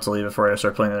horizontally before I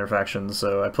started playing other factions.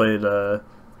 So I played the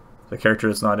character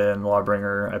that's not in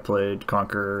Lawbringer. I played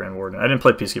Conqueror and Warden. I didn't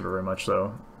play Peacekeeper very much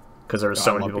though, because there was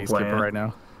so I many love people playing Peacekeeper it. right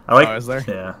now. I like, Oh, is there?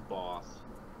 yeah, Boss.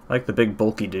 I like the big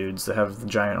bulky dudes that have the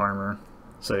giant armor.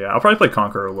 So yeah, I'll probably play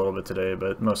Conqueror a little bit today,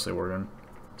 but mostly Warden,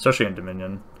 especially in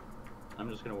Dominion. I'm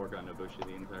just gonna work on Nobushi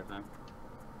the entire time.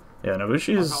 Yeah,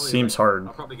 Nobushi I'll probably, seems hard.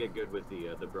 I'll probably get good with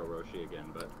the Bro Roshi again,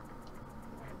 but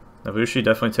Nobushi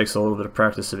definitely takes a little bit of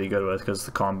practice to be good with because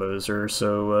the combos are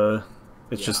so.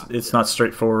 It's not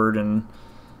straightforward and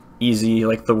easy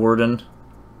like the Warden.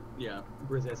 yeah.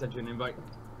 Brizzy, I sent you an invite.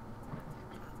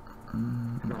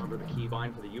 Remember the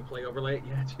keybind for the Uplay overlay?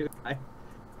 Yeah, dude.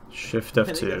 Shift I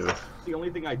think F2. that's the only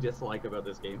thing I dislike about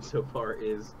this game so far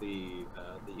is the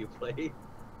Uplay.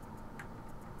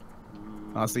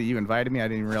 Oh, see, you invited me. I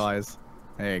didn't even realize.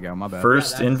 There you go. My bad.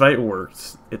 First that's- invite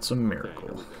worked. It's a Okay, miracle.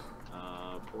 here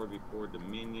we go. 4v4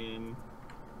 Dominion.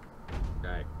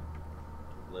 Okay.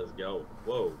 Let's go.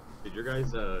 Whoa. Did your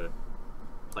guys'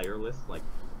 player list like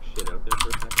shit out there for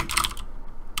a second?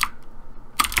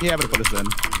 Yeah, but put us in.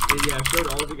 Yeah, I showed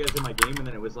all of you guys in my game and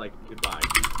then it was like goodbye.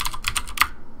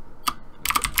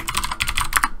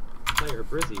 Player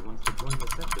Brizzy wants to join the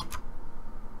session.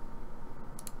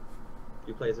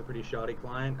 You play as a pretty shoddy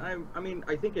client. I mean,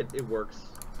 I think it works.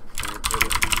 It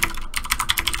works.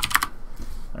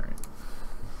 Alright.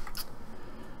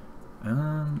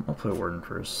 I'll play Warden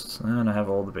first. And I have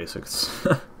all the basics.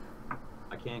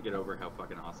 I can't get over how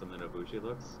fucking awesome the Nobushi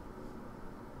looks.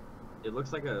 It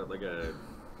looks like it's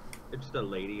just a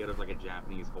lady out of like a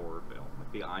Japanese horror film.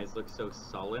 Like the eyes look so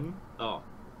sullen. Oh.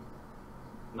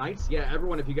 Knights? Yeah,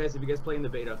 everyone, if you guys play in the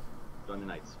beta, join the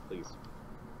Knights, please.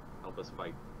 Help us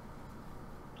fight.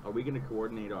 Are we gonna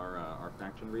coordinate our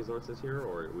faction resources here,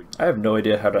 or are we... I have no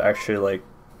idea how to actually, like,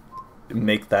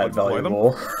 make that Deploy them?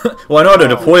 valuable. Well, I know how to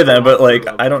deploy them, but, like,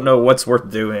 I don't know what's worth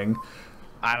doing.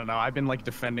 I don't know. I've been like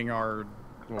defending our,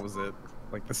 what was it?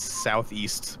 Like the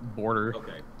southeast border.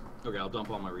 Okay, I'll dump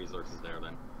all my resources there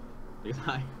then. Because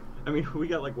I mean, we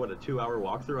got like, what, a 2-hour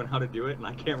walkthrough on how to do it, and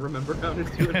I can't remember how to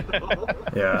do it at all.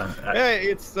 Yeah. Yeah,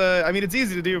 it's. I mean, it's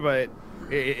easy to do, but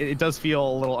it does feel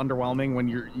a little underwhelming when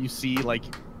you see like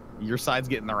your side's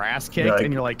getting their ass kicked, like,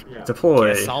 and you're like, Yeah.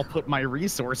 Deploy. guess I'll put my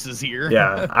resources here.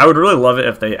 Yeah, I would really love it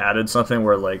if they added something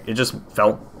where, like, it just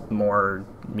felt more...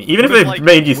 Even if But, it like,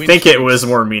 made you win think it was streaks.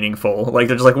 more meaningful. Like,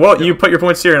 they're just like, well, you put your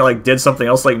points here and, like, did something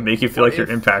else, like, make you feel What like you're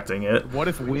if- impacting it. What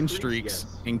if win streaks? streaks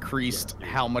Yes. increased Yeah.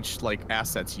 how much like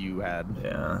assets you had?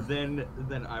 Yeah. Then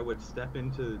I would step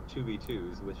into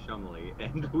 2v2s with Shumley,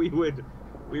 and we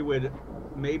would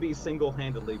maybe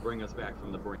single-handedly bring us back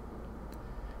from the brink.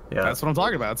 Yeah. That's what I'm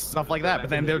talking about. Stuff like that. But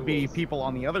then there'd be Individuals. people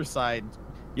on the other side,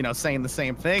 you know, saying the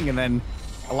same thing, and then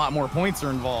a lot more points are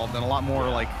involved, and a lot more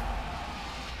like,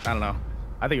 I don't know.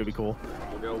 I think it would be cool.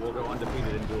 We'll go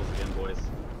undefeated in duels again, boys.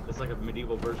 It's like a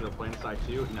medieval version of PlanetSide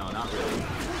 2. No, not really.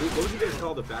 What would you guys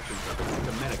call the faction stuff? It's like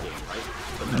a meta game, right?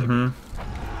 It's a meta game.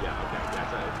 Yeah, okay,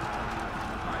 that's it.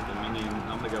 Alright, Dominion,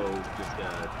 I'm gonna go just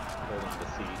hold on to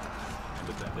C and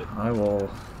defend it. I will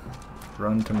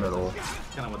run to middle.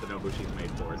 That's kind of what the Nobushi's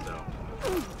made for, so.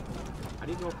 How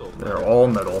do you know if those They're all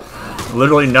middle.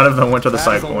 Literally none of them went to the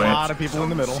side There's a point. lot of people in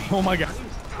the middle. Oh my god.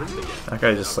 That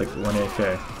guy just, like, went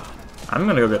AK. I'm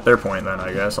gonna go get their point then,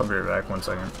 I guess. I'll be right back. 1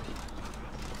 second.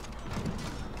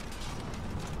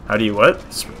 How do you what?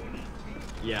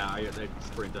 Yeah, I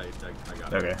sprint, I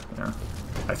got it. Okay, yeah.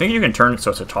 I think you can turn it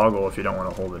so it's a toggle if you don't want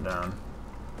to hold it down.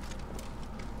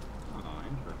 Oh,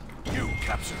 interesting. You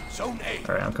capture Zone A.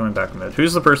 Alright, I'm coming back mid.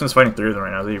 Who's the person who's fighting through them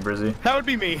right now? Is it you, Brizzy? That would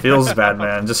be me. Feels bad,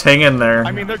 man. Just hang in there.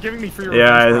 I mean, they're giving me free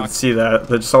Yeah, I revenge procs. see that.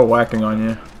 They're just all whacking on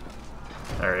you.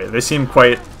 Alright, they seem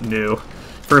quite new.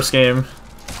 First game.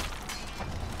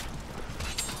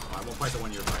 I won't fight the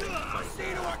one you're fighting. See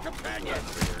to our companion.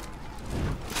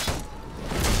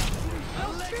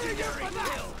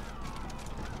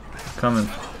 Coming.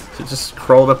 He just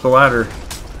crawled up the ladder.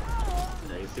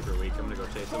 Yeah, he's super weak. I'm gonna go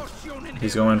chase him.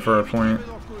 He's going for a point.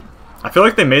 I feel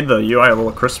like they made the UI a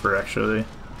little crisper, actually.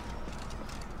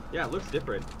 Yeah, it looks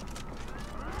different.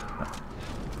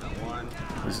 Got one.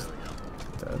 He's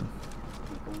dead.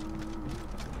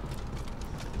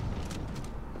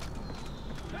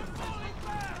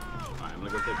 Alright, I'm gonna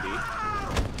go take B.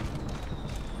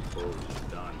 Oh, she's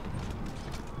done.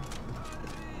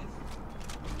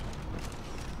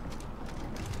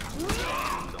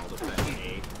 And all defend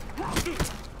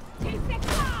A.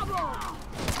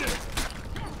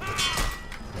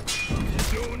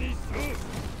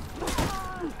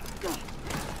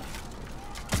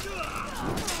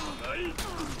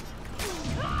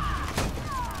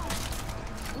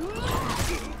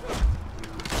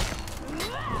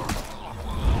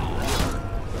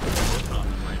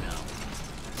 Right now.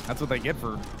 That's what they get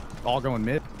for all going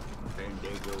mid.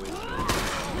 Fandango is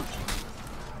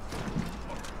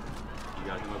You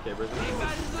got him okay, Brizzy?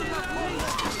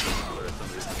 Or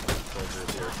somebody's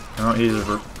soldiers here. Oh, he's in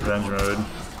revenge mode.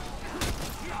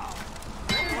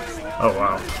 Oh,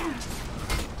 wow.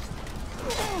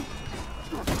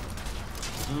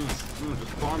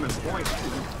 Just farming points.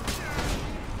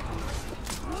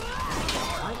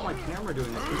 Why is my camera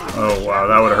doing this? Oh, wow,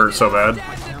 that would have hurt so bad.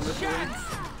 My camera's doing?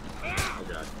 Oh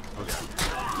god. Oh god.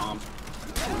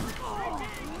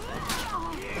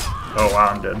 Oh, wow,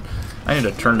 I'm dead. I need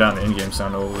to turn down the in-game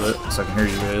sound a little bit so I can hear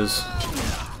you guys.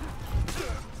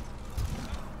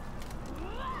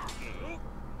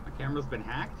 My camera's been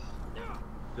hacked?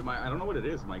 I don't know what it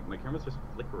is. My camera's just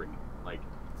flickering. Like,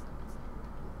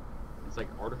 it's like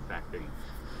artifacting.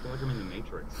 I feel like I'm in the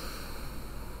Matrix.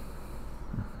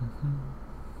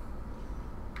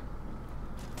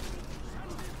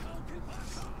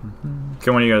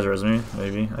 Can one of you guys res me?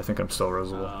 Maybe. I think I'm still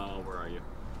resable. Where are you?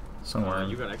 Somewhere.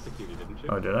 You got executed, didn't you?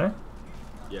 Oh, did I?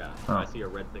 Yeah. Oh. I see a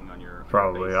red thing on your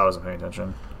Probably. face. I wasn't paying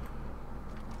attention.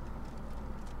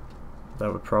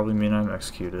 That would probably mean I'm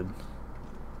executed.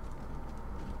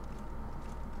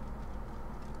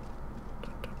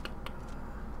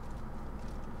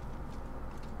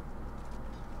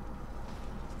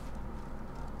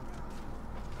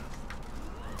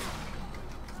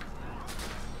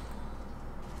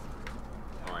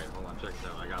 Alright, hold on, check this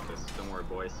out. I got this. Don't worry,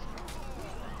 boys.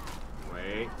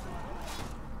 Wait.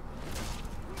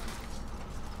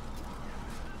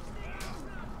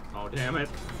 Oh, damn it.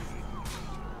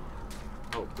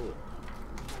 Oh, cool.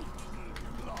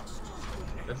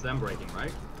 That's them breaking,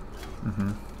 right?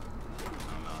 Mm-hmm.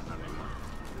 Oh, no, not anymore.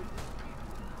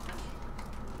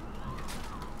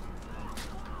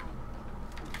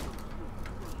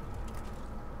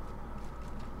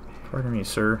 Pardon me,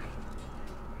 sir.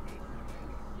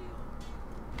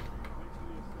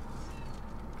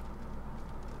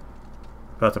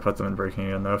 About to put them in breaking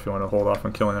again, though, if you want to hold off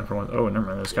on killing them for one. Oh, never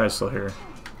mind. This guy's still here.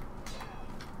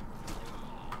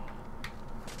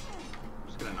 I'm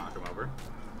just gonna knock him over.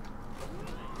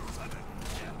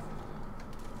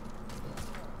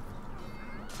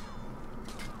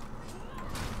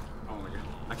 Oh my god.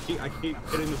 I keep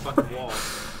hitting the fucking wall.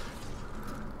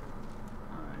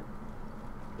 Alright.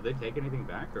 Did they take anything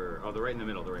back, or... Oh, they're right in the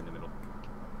middle. They're right in the middle.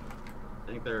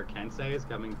 I think their Kensei is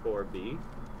coming for B.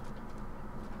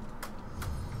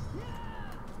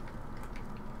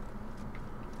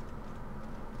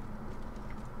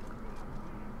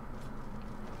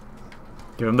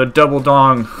 Give him the double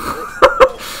dong.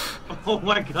 Oh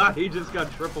my god, he just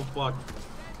got triple fucked.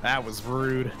 That was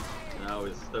rude. That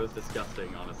was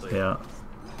disgusting, honestly. Yeah.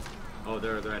 Oh,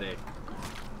 they're at A.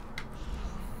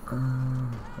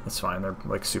 That's fine. They're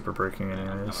like super breaking I'm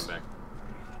anyways. coming back.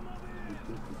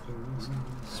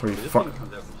 So we This fu- thing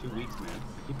comes out in 2 weeks, man.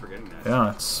 I keep forgetting that.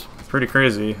 yeah, it's pretty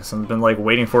crazy. So I've been like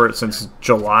waiting for it since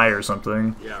July or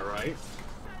something. Yeah, right?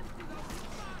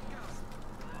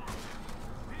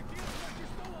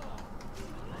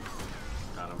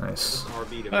 Got him. Nice. Just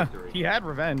RB to Huh, victory. he had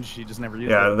revenge, he just never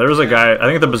used it. Yeah, there was a guy. I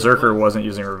think the Berserker wasn't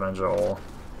using revenge at all.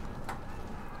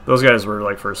 Those guys were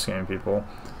like first game people,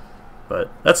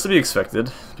 but that's to be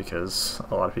expected because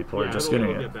a lot of people are just getting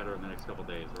it'll it. get better in the next couple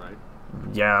days, right?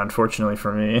 Yeah, unfortunately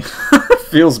for me,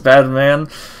 feels bad, man.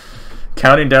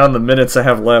 Counting down the minutes I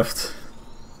have left.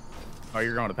 Oh,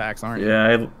 you're going to PAX, aren't you?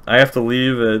 Yeah, I have to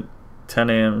leave at 10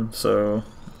 a.m. So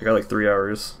I got like 3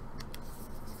 hours.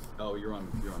 Oh, you're on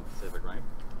Pacific, right?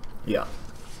 Yeah.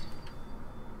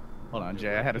 Hold on,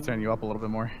 Jay. I had to turn you up a little bit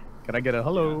more. Could I get a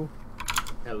hello?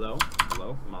 Hello,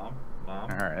 hello, mom. All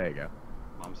right, there you go.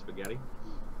 Mom spaghetti.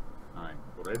 All right,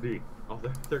 ready. Oh,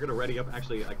 they're gonna ready up.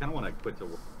 Actually, I kind of want to quit to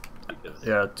work because.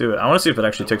 Yeah, do it. I want to see if it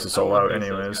actually takes us all out I don't wanna face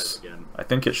those anyways. guys again. I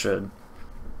think it should.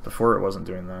 Before it wasn't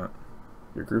doing that.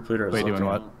 Your group leader is Wait, doing looking-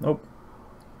 what? Nope.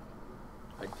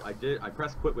 I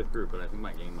pressed quit with group, but I think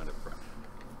my game might have crashed.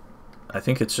 I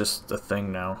think it's just a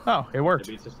thing now. Oh, it worked.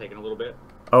 Maybe it's just taking a little bit.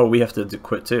 Oh, we have to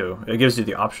quit too. It gives you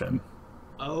the option.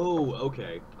 Oh,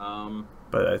 okay.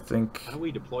 But I think... How do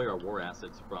we deploy our war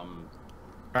assets from?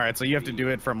 All right, so you have to do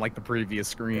it from like the previous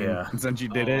screen. Yeah. And since you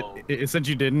did since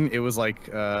you didn't, it was like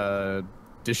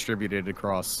distributed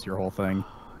across your whole thing.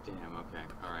 Oh, damn. Okay.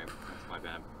 All right. That's my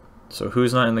bad. So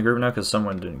who's not in the group now? Because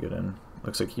someone didn't get in.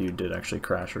 Looks like you did actually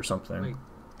crash or something. Wait.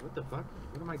 What the fuck?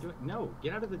 What am I doing? No.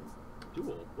 Get out of the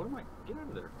duel. What am I? Get out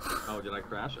of there. Oh, did I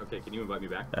crash? Okay. Can you invite me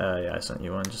back? Yeah, I sent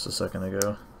you one just a second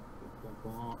ago.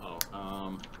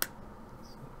 Oh.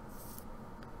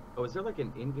 Oh, is there like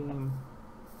an in-game?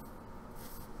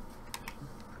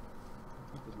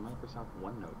 What is Microsoft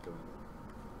OneNote doing?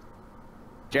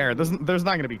 Jared, there's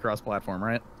not going to be cross-platform,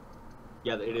 right?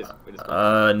 Yeah, it is. It is.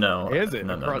 No. Is it?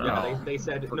 No, no, Cross- no. Yeah, they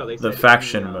said no. They The said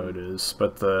faction in, mode is,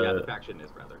 but Yeah, the the faction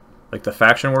is rather. like the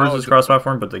faction wars Oh, is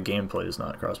cross-platform, but the gameplay is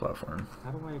not cross-platform.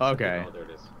 How do I? Okay. Oh, there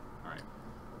it is. All right.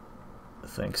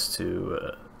 Thanks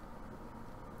to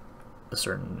a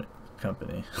certain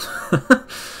company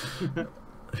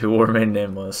who will remain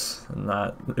nameless,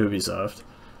 not Ubisoft.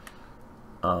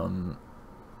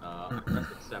 I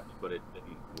pressed accept, but it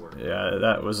didn't work. Yeah,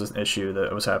 that was an issue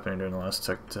that was happening during the last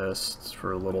tech test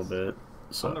for a little bit.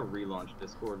 So I'm gonna relaunch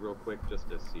Discord real quick just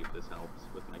to see if this helps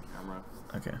with my camera.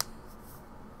 okay.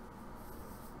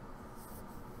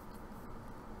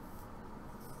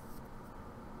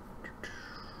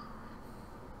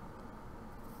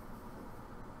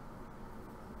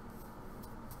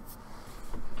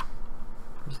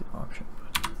 Where's the option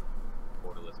button?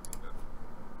 Borderless window.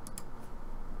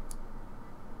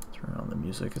 Turn on the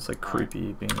music. It's like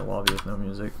creepy being in the lobby with no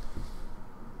music.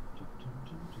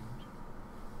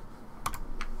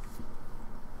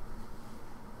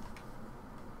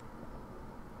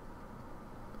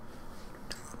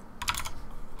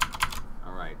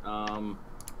 All right.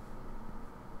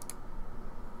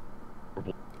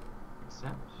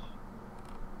 Accept.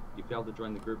 You failed to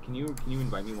join the group. Can you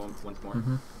invite me once more?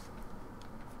 Mm-hmm.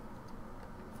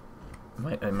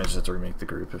 I might just have to remake the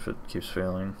group if it keeps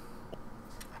failing.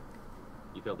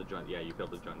 You failed to join. Yeah, you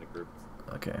failed to join the group.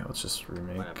 Okay, let's just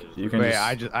remake. Might have to just You can Wait,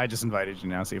 just... I just invited you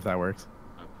now. See if that works.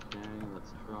 Okay,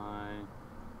 let's try.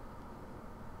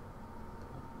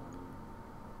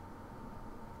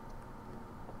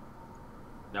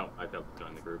 No, I failed to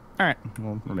join the group. All right,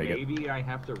 we'll make it. Maybe I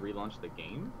have to relaunch the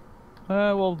game.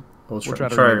 We'll We'll try try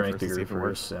to to remake remake it the first to see group if it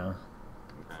works. first, yeah.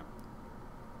 Okay.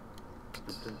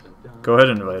 Dun, dun, dun, dun. Go ahead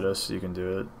and invite us, you can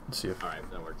do it. See if... Alright,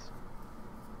 that works.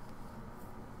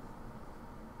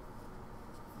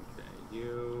 Okay,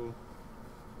 you,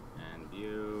 and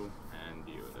you, and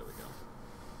you. There we go.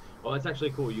 Well, that's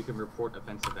actually cool. You can report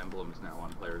offensive emblems now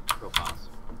on player profiles.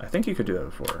 I think you could do that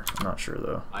before. I'm not sure,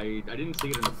 though. I didn't see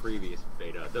it in the previous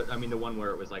beta. I mean, the one where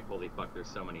it was like, holy fuck, there's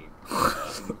so many...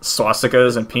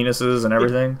 Swastikas and penises and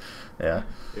everything. Yeah.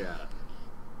 Yeah.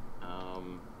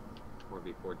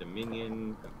 4v4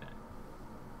 Dominion.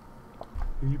 Okay.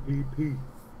 PvP.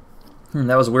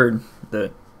 That was weird.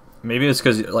 That maybe it's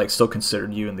because like still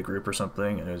considered you in the group or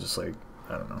something, and it was just like,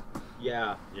 I don't know.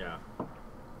 Yeah, yeah.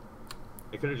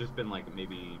 It could have just been like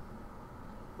maybe,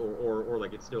 or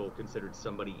like it's still considered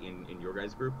somebody in your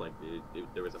guys' group. Like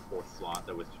there was a fourth slot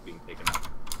that was just being taken up.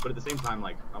 But at the same time,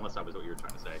 like unless that was what you were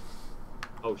trying to say.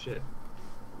 Oh shit,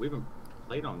 I haven't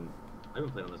played on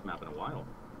this map in a while.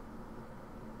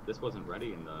 This wasn't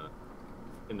ready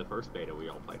in the first beta we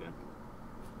all played in.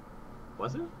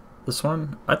 Was it? This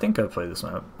one? I think I played this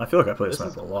map. I feel like I played this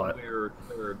map a lot. Where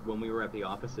when we were at the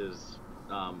offices,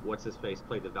 what's his face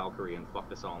played the Valkyrie and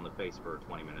fucked us all in the face for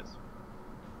 20 minutes.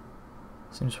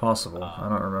 Seems possible. I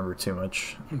don't remember too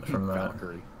much from that.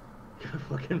 Valkyrie.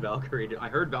 Fucking Valkyrie. I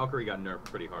heard Valkyrie got nerfed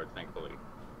pretty hard, thankfully.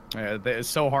 Yeah, it's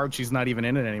so hard she's not even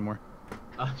in it anymore.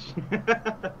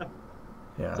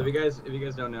 Yeah. So if you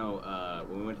guys don't know,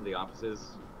 when we went to the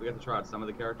offices, we got to try out some of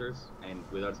the characters, and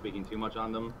without speaking too much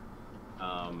on them,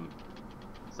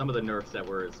 some of the nerfs that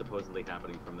were supposedly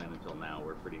happening from then until now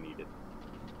were pretty needed.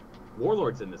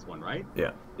 Warlord's in this one, right?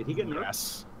 Yeah. Did he get nerfed?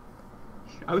 Yes.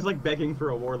 I was like begging for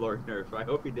a Warlord nerf. I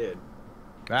hope he did.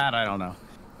 That I don't know.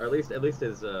 Or at least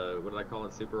his what did I call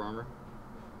it? Super armor.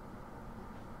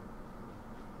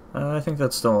 I think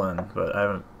that's still in, but I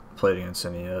haven't played against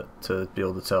any yet to be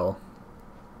able to tell.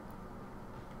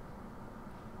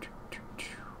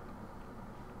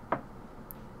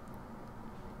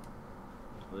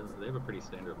 They have a pretty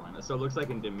standard line. So it looks like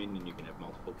in Dominion you can have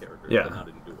multiple characters, Yeah. but not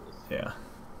in duels. Yeah.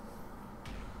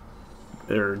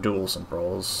 There are duels and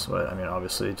brawls, but I mean,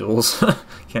 obviously, duels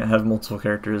can't have multiple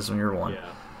characters when you're one. Yeah.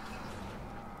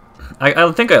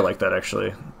 I think I like that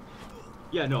actually.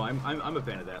 Yeah, no, I'm a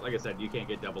fan of that. Like I said, you can't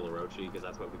get double Orochi because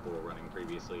that's what people were running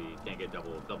previously. You can't get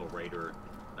double Raider.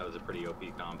 That was a pretty OP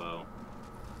combo.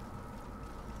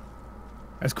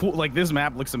 It's cool. Like, this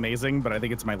map looks amazing, but I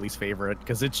think it's my least favorite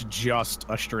because it's just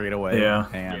a straightaway. Yeah.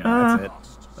 And Yeah.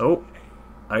 that's it.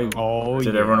 Oh,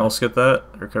 did everyone else get that?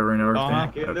 Recovering everything?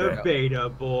 Back in the beta,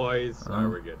 boys. Alright,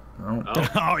 we're good. Oh. Oh,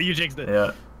 Oh, you jinxed it.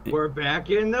 Yeah. we're back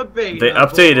in the beta. They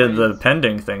updated the boys.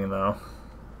 pending thing though.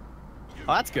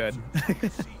 Oh, that's good.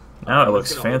 Now it I'm looks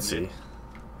just gonna hold fancy. mid.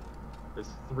 There's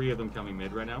 3 of them coming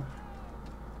mid right now.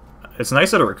 It's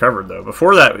nice that it recovered though.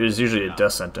 Before that, it was usually a Yeah.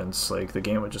 death sentence. Like the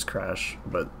game would just crash.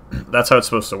 But that's how it's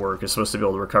supposed to work. It's supposed to be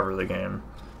able to recover the game.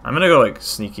 I'm gonna go like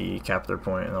sneaky cap their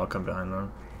point, and I'll come behind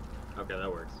them. Okay,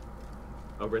 that works.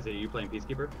 Oh, Brizzy, are you playing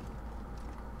Peacekeeper?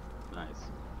 Nice.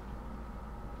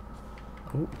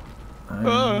 Oh,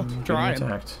 I'm getting trying.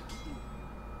 attacked.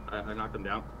 I knocked him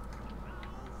down.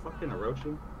 Fucking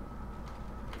Orochi.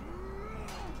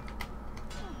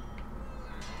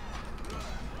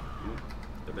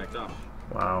 They're back down.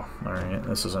 Wow. All right,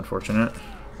 this is unfortunate.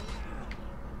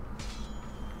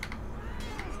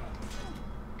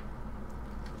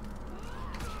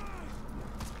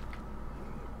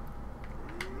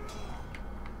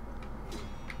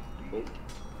 Oh.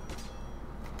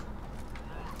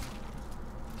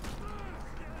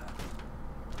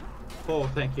 Oh,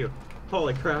 thank you.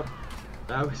 Holy crap.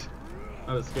 That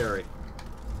was scary.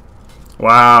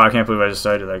 Wow, I can't believe I just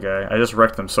died to that guy. I just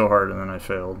wrecked them so hard and then I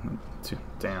failed.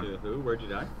 Damn. To who? Where'd you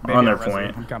die? On their I'll res point.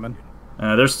 you. I'm coming.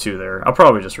 There's 2 there. I'll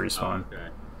probably just Oh, respawn. okay.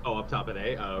 Oh, up top of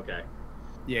A? Oh, okay.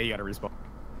 Yeah, you gotta respawn.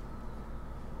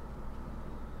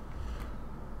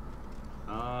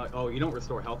 Oh, you don't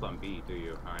restore health on B, do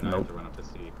you? Alright, I have Nope. to run up to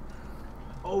C.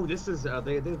 Oh, this is,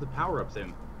 they have the power-ups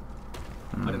in.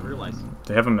 I didn't realize.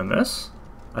 They have them in this?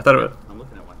 I thought it was... I'm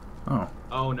looking at one. Oh.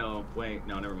 Oh, no. Wait,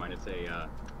 no, never mind. It's a,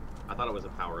 I thought it was a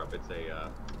power-up. It's a,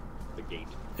 the gate.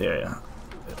 Yeah, yeah.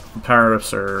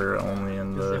 Power-ups are only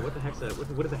in I was gonna say, the... what the heck's that?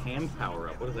 What is a hand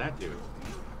power-up? What does that do?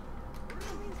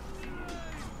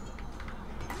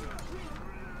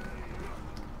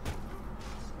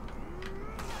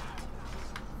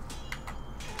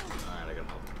 Alright, I got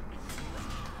help.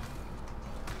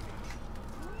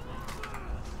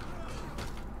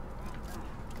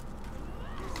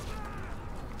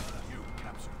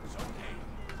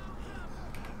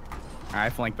 I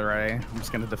flanked the Ray. I'm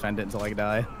just gonna defend it until I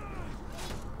die.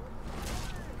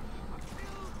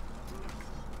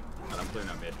 But I'm clearing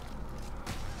out mid.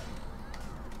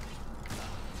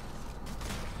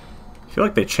 I feel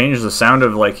like they changed the sound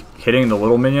of like hitting the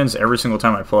little minions every single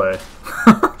time I play.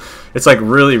 It's like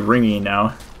really ringy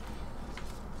now.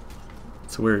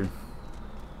 It's weird.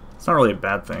 It's not really a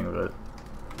bad thing, but...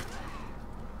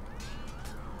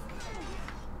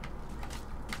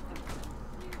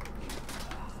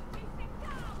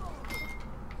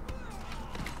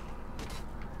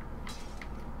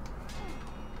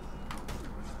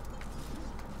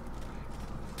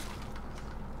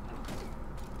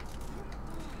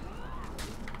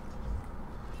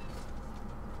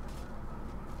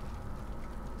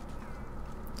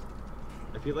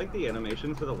 I feel like the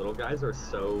animations for the little guys are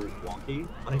so wonky.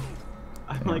 Like,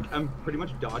 I'm pretty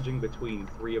much dodging between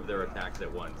 3 of their attacks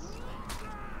at once.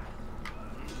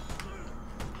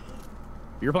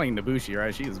 You're playing Nabushi,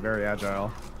 right? She is very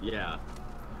agile. Yeah.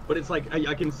 But it's like,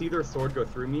 I can see their sword go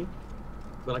through me,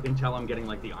 but I can tell I'm getting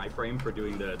like the iframe for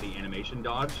doing the animation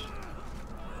dodge.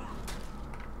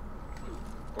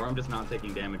 Or I'm just not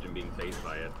taking damage and being phased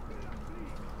by it.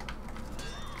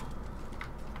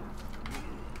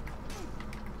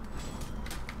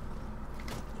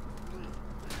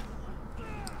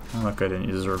 Oh, that guy didn't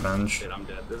use his revenge. Shit, I'm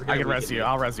dead. There's a guy I can weak res at you. me.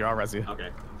 I'll res you. I'll res you. Okay.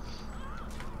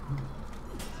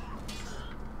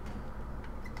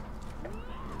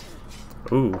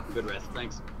 Ooh. Good rest,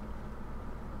 thanks.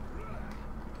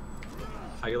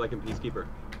 How you liking Peacekeeper?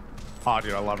 Oh,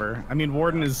 dude, I love her. I mean,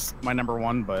 Warden is my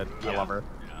 #1, but I love her.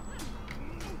 Yeah.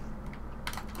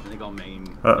 I think I'll main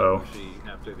Uh-oh. Nabushi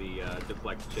after the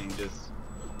deflect changes.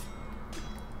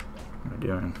 What are you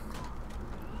doing?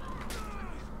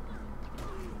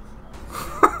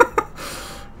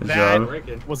 Good That job.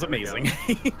 Breaking. was There we go.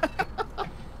 amazing.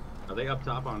 Are they up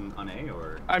top on A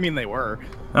or? I mean, they were.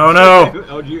 Oh no!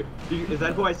 Oh, is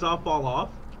that who I saw fall off?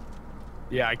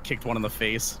 Yeah, I kicked one in the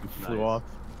face and flew Nice. off.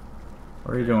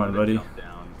 Where are you Okay, I'm going, gonna buddy? jump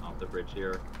down off the bridge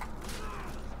here.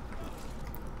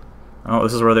 Oh,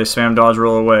 this is where they spam dodge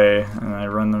roll away, and I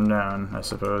run them down, I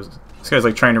suppose. This guy's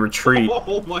like trying to retreat.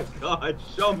 Oh my god,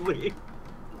 Shumley!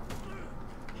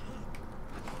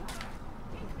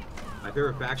 My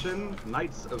favorite faction?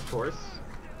 Knights, of course.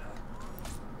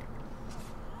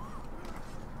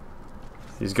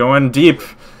 He's going deep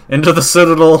into the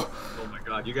citadel. Oh my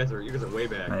god, you guys are way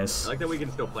back. Nice. I like that we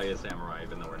can still play as samurai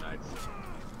even though we're knights.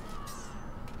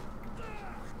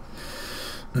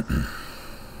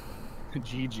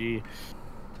 GG.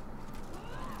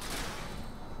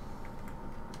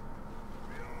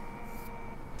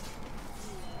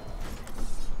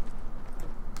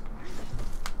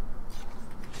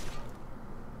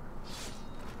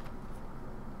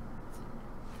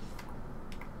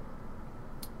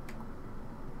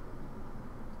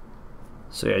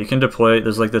 So yeah, you can deploy.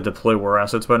 There's like the deploy war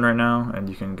assets button right now, and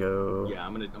you can go. Yeah,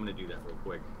 I'm gonna do that real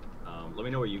quick. Let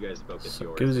me know where you guys focus So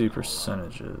yours. it gives you and I'll,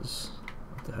 percentages.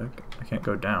 What the heck? I can't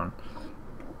go down.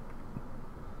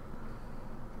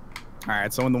 All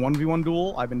right, so in the 1v1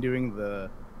 duel, I've been doing the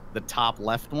top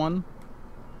left one.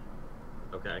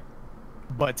 Okay.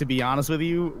 But to be honest with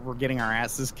you, we're getting our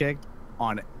asses kicked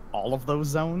on all of those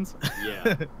zones.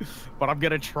 Yeah. But I'm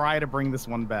gonna try to bring this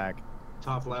one back.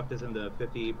 Top left is in the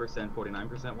 50%,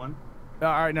 49% one. All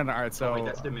right, no, all right. So Oh, wait,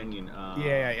 that's Dominion.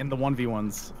 yeah, in the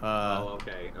 1v1s. Oh,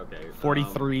 okay, okay.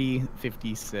 43,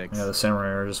 56. Yeah, the samurai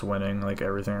are just winning like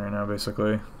everything right now,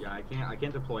 basically. Yeah, I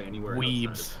can't deploy anywhere.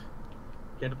 Weebs.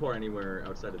 Can't deploy anywhere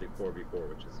outside of the 4v4,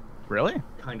 which is Really?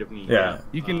 kind of neat. Yeah.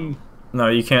 You can. No,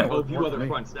 you can't. Oh, view Work other for me.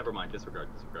 fronts. Never mind. Disregard.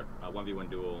 1v1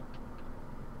 duel.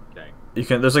 Okay. You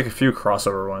can. There's like a few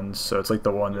crossover ones, so it's like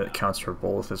the one that counts for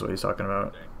both is what he's talking about.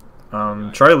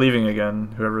 Okay. Try leaving again.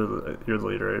 Whoever you're the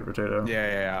leader, right, Potato?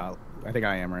 Yeah. I think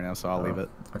I am right now, so I'll leave it.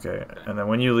 Okay, and then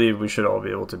when you leave, we should all be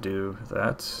able to do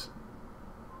that.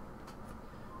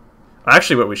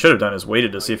 Actually, what we should have done is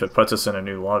waited to see if it puts us in a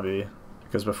new lobby,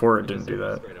 because before it didn't do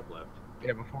that. Straight up left.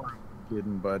 Yeah, before.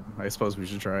 Didn't, but I suppose we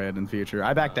should try it in future.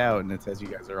 I backed out, and it says you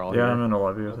guys are all Yeah, here. I'm in a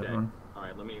lobby with Okay. everyone. All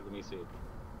right. Let me see.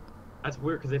 That's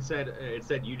weird because it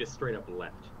said you just straight up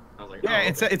left. I was like, Yeah, oh,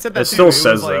 it said that. It too. still was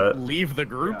says like, that. Leave the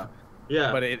group.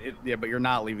 Yeah. But but you're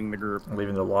not leaving the group.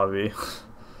 Leaving the lobby.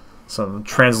 Some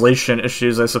translation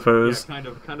issues, I Yeah, suppose. kind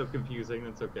of confusing.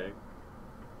 That's okay.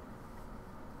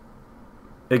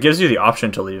 It gives you the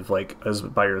option to leave like as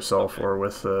by yourself or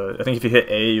with. I think if you hit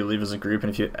A, you leave as a group, and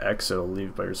if you hit X, it'll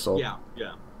leave by yourself.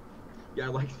 Yeah.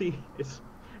 Like it's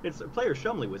player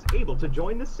Shumley was able to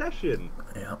join the session.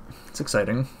 Yeah, it's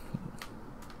exciting.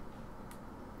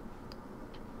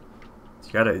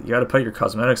 You gotta put your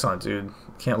cosmetics on, dude. You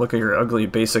can't look at your ugly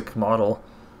basic model.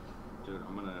 Dude,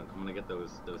 I'm gonna get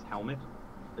those helmet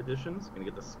editions. Gonna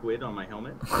get the squid on my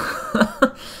helmet.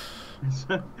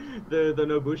 the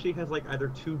Nobushi has like either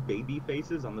two baby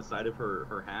faces on the side of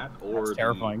her hat or That's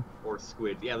terrifying. or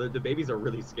squid. Yeah, the babies are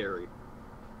really scary.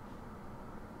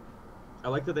 I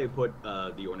like that they put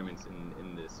the ornaments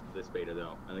in this beta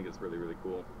though. I think it's really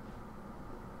cool.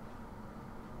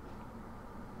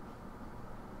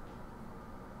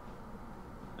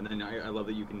 And then I love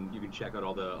that you can check out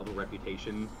all the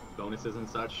reputation bonuses and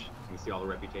such. You can see all the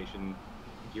reputation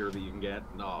gear that you can get.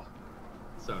 Oh,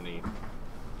 so neat.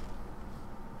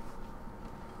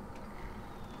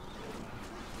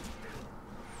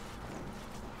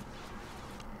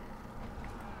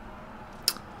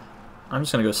 I'm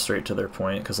just gonna go straight to their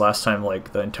point because last time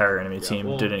like the entire enemy team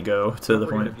well, didn't go to the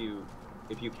point.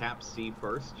 If you cap C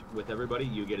first with everybody,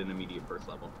 you get an immediate first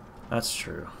level. That's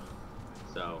true.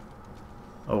 So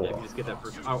Oh yeah, if well. you just get that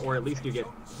first, or at least you get.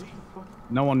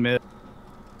 No one mid.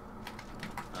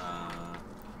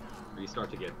 Or you start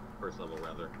to get first level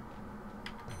rather.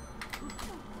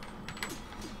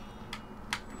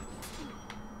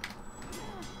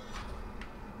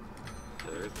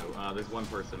 There's one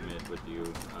person mid with you,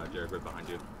 Jared, right behind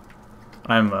you.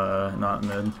 I'm not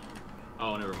mid.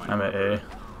 Oh, never mind. I'm at A. Are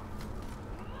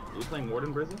you playing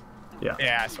Warden, Brizzy? Yeah.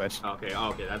 Yeah, I switched. Okay, oh,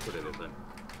 okay, that's what it is then.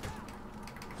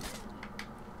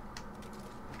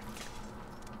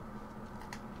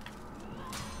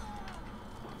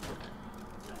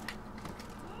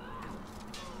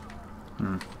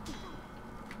 Hmm.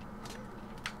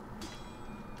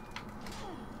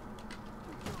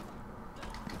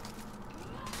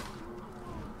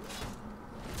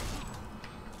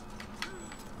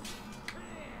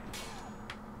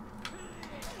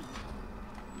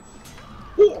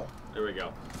 There we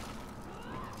go.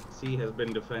 C has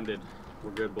been defended.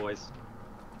 We're good, boys.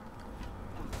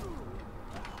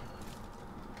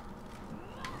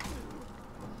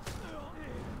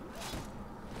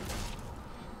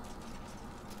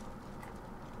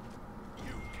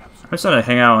 I'm just gonna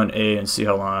hang out on A and see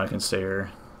how long I can stay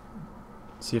here.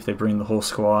 See if they bring the whole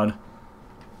squad.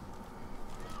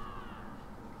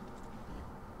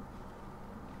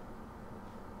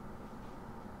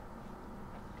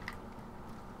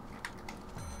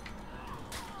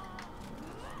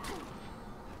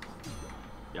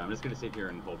 Yeah, I'm just gonna sit here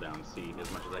and hold down C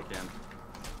as much as I can.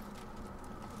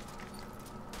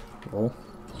 Roll.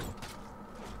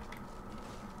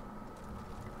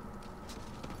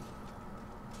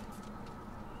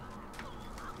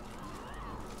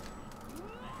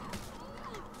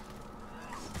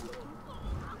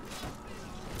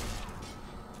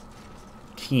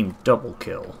 Team double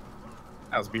kill.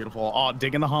 That was beautiful. Oh,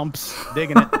 digging the humps.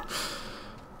 Digging it.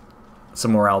 It's a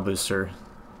morale booster.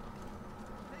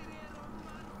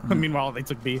 Meanwhile, they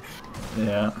took B.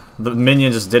 Yeah. The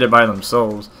minions just did it by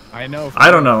themselves. I know. I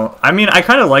don't know. I mean, I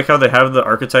kind of like how they have the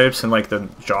archetypes and like the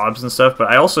jobs and stuff, but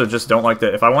I also just don't like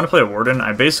that. If I want to play a Warden,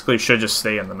 I basically should just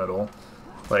stay in the middle.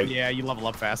 Like, Yeah, you level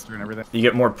up faster and everything. you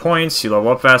get more points, you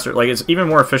level up faster. Like, it's even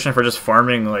more efficient for just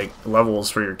farming, like, levels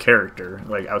for your character,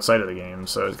 like, outside of the game.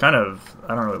 So it's kind of,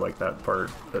 I don't really like that part.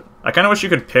 But I kind of wish you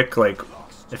could pick, like,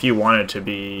 if you wanted to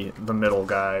be the middle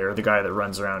guy or the guy that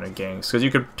runs around and ganks. Because you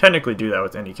could technically do that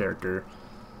with any character.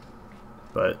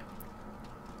 But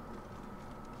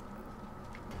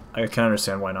I can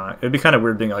understand why not. It'd be kind of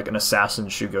weird being, like, an assassin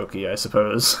Shugoki, I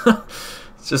suppose.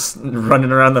 Just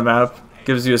running around the map.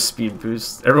 Gives you a speed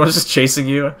boost. Everyone's just chasing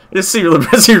you. You just see you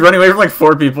running away from like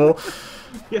 4 people.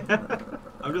 Yeah,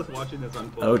 I'm just watching this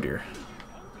unfold. Oh dear.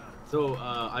 So,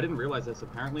 I didn't realize this.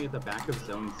 Apparently at the back of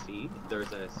Zone C,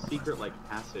 there's a secret, like,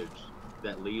 passage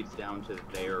that leads down to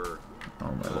their...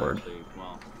 Oh my lord. Actually,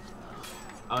 well...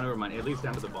 Oh, never mind. It leads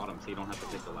down to the bottom, so you don't have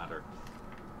to take the ladder.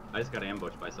 I just got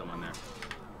ambushed by someone there.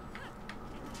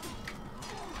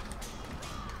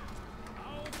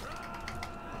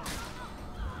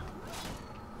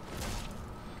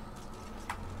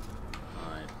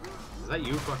 Is that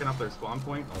you fucking up their spawn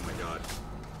point? Oh my god.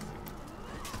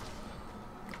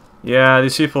 Yeah,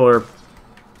 these people are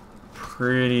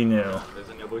pretty new. There's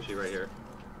a Nobushi right here.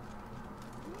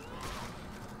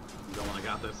 I'm going, I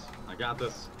got this. I got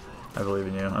this. I believe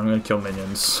in you. I'm gonna kill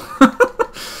minions.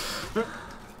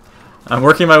 I'm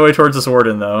working my way towards this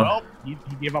Warden though. Well, you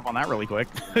gave up on that really quick.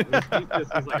 He's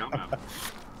like, I'm out. I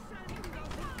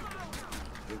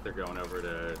think they're going over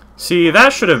to... See,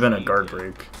 that should have been a guard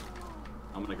break.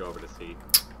 I'm gonna go over to C.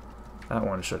 That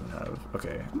one shouldn't have.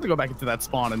 Okay. I'm gonna go back into that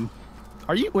spawn and...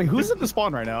 Are you... Wait, who's in the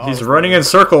spawn right now? He's running in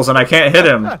circles and I can't hit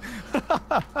him.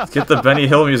 Get the Benny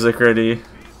Hill music ready.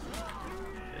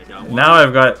 Now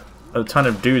I've got a ton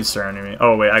of dudes surrounding me.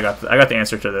 Oh wait, I got the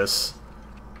answer to this.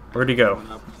 Where'd he go?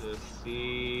 Going up to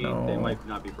C. No. They might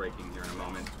not be breaking here in a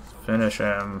moment. Finish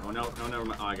him. Oh no, never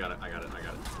mind. Oh, I got it.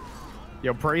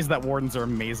 Yo, praise that Wardens are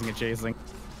amazing at chasing.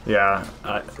 Yeah.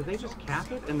 Did they just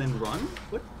cap it and then run?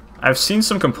 What? I've seen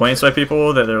some complaints by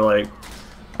people that they're like,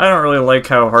 I don't really like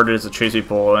how hard it is to chase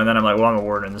people, and then I'm like, well, I'm a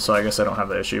Warden, so I guess I don't have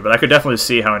that issue. But I could definitely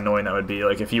see how annoying that would be.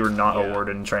 Like, if you were not a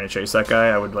Warden trying to chase that guy,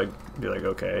 I would, like, be like,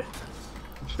 okay.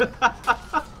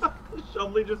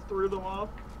 Shumley just threw them off.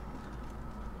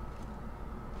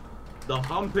 The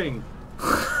humping.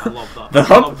 I love that. The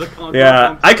hump?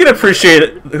 Yeah, I can appreciate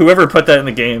it. Whoever put that in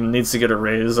the game needs to get a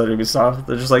raise at Ubisoft.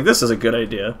 They're just like, this is a good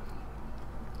idea.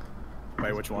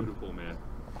 Wait, which one? Beautiful, man.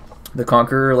 The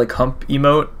Conqueror, like, hump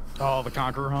emote. Oh, the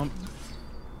Conqueror hump?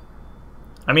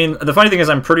 I mean, the funny thing is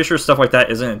I'm pretty sure stuff like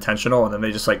that isn't intentional, and then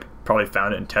they just, like, probably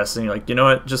found it in testing. You're like, you know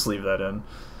what? Just leave that in.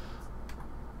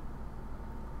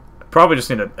 Probably just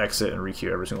need to exit and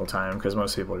requeue every single time, because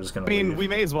most people are just going to leave. We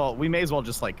may as well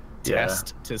just, like,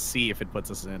 test to see if it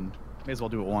puts us in. May as well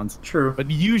do it once. True.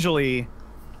 But usually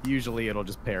it'll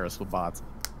just pair us with bots.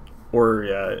 Or,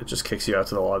 yeah, it just kicks you out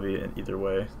to the lobby in either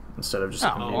way, instead of just... Oh,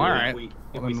 alright.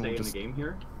 If we stay in the game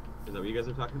here? Is that what you guys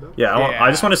are talking about? Yeah, I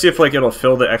just want to see if, like, it'll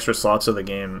fill the extra slots of the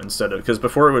game instead of... Because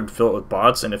before it would fill it with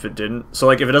bots, and if it didn't... So,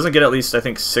 like, if it doesn't get at least, I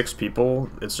think, 6 people,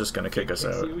 it's just going to kick us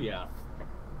out. Yeah.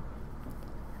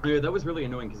 Yeah, that was really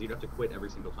annoying, because you'd have to quit every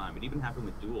single time. It even happened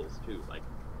with duels, too. Like,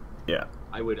 yeah.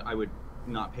 I would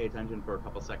not pay attention for a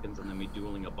couple seconds, and then be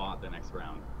dueling a bot the next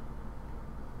round.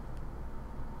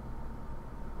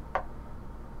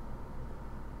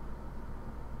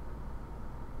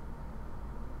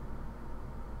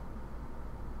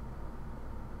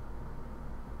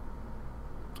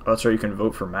 Oh, that's right, you can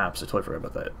vote for maps. I totally forgot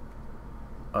about that.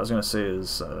 I was gonna say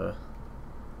is, Oh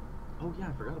yeah,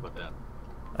 I forgot about that.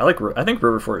 I think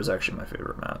Riverfort is actually my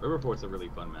favorite map. Riverfort's a really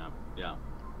fun map, yeah.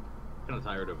 Kind of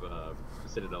tired of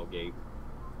Citadel Gate.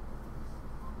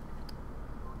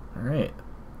 Alright.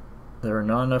 There are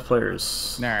not enough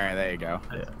players. Alright, there you go.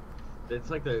 Yeah. it's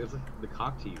like the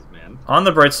cock tease, man. On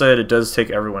the bright side, it does take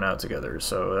everyone out together,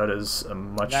 so that is a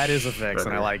much. That is a fix, and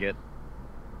I better. like it.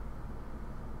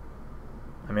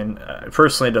 I mean,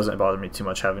 personally, it doesn't bother me too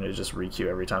much having to just requeue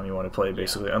every time you want to play,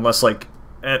 basically, unless like.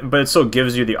 But it still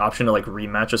gives you the option to like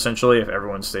rematch essentially if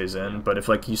everyone stays in. Yeah. But if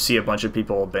like you see a bunch of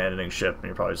people abandoning ship, and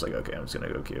you're probably just like, okay, I'm just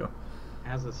gonna go queue.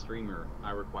 As a streamer,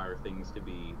 I require things to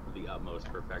be the utmost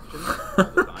perfection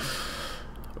all the time.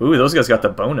 Ooh, those guys got the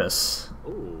bonus.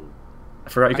 Ooh, I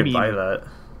forgot you I could mean, buy that.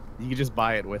 You could just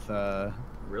buy it with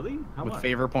really? How with much?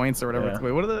 favor points or whatever. Yeah.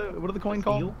 Wait, what are the coin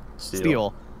called?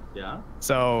 Steel. Yeah.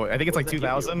 So I think it's What like does that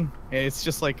give 2,000. It's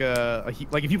just like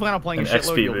like if you plan on playing An a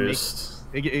shitload, XP you'll boost.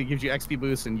 it gives you XP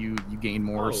boost and you gain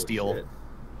more Oh, steel, shit.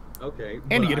 Okay. and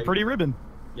but you get a pretty ribbon.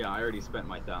 Yeah, I already spent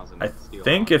my 1,000 I steel.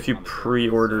 think on- if you on the server,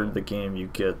 pre-ordered so- the game, you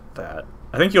get that.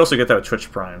 I think you also get that with Twitch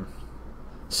Prime.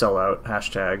 Sellout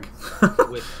hashtag.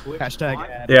 With Twitch Hashtag Prime?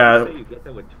 ad. Yeah. You say you get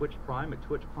that with Twitch Prime at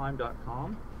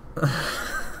twitchprime.com?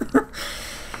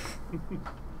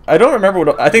 I don't remember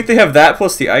what. I think they have that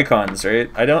plus the icons, right?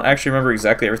 I don't actually remember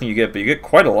exactly everything you get, but you get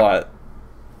quite a lot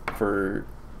for.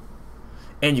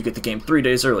 And you get the game 3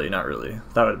 days early. Not really.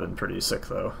 That would have been pretty sick,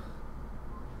 though.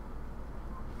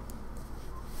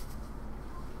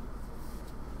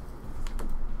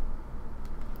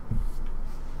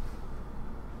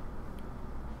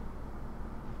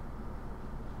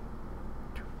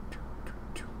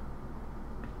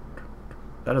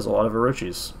 That is a lot of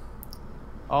Orochis.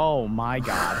 Oh my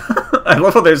god. I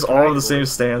love how there's all of the Right, same Dude,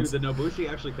 stands. the Nobushi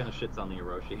actually kind of shits on the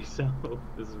Orochi, so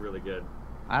this is really good.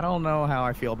 I don't know how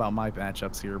I feel about my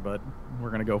matchups here, but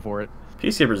we're gonna go for it.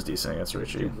 Peacekeeper's decent against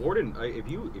Orochi. Dude, Warden, if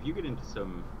you get into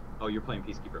some, oh, you're playing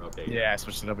Peacekeeper, okay. Yeah, I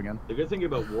switched it up again. The good thing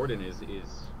about Warden is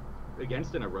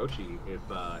against an Orochi,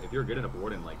 if you're good enough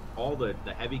Warden, like all the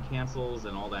heavy cancels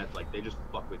and all that, like they just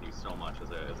fuck with you so much as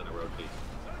an Orochi.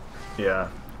 Yeah.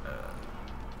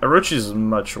 Orochi's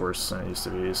much worse than it used to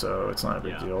be, so it's not a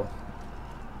big Yeah. deal.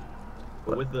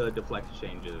 But with the deflect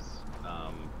changes,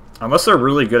 Unless they're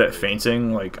really good at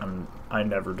feinting, like I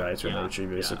never die to an yeah, Orochi, yeah,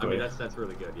 basically. I mean that's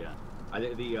really good, yeah.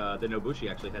 The Nobushi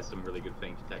actually has some really good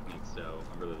feint techniques, so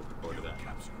I'm really looking forward to that.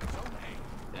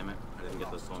 Damn it, I didn't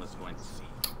get those bonus points.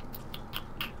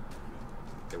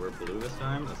 They were blue this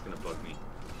time? That's gonna bug me.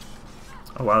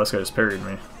 Oh wow, this guy just parried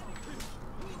me.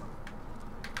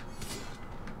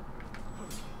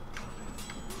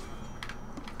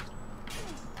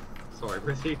 Sorry,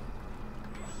 Prissy.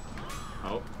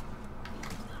 Oh.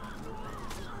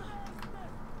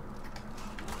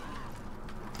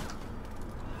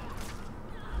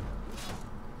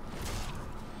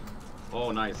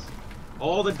 Oh, nice.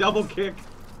 Oh, the double kick.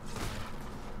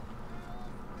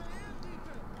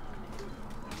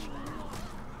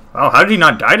 Oh, how did he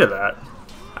not die to that?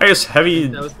 I guess heavy.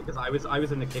 That was because I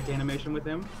was in the kick animation with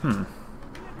him. Hmm.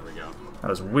 There we go. That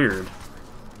was weird.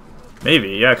 Maybe,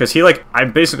 yeah, because he like I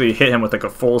basically hit him with like a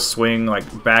full swing,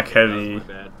 like back heavy. That was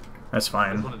my bad. That's I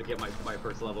fine. just wanted to get my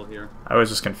first level here. I was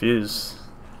just confused.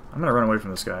 I'm gonna run away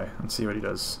from this guy and see what he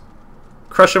does.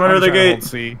 Crush him under the I'm trying to gate. hold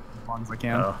C as long as I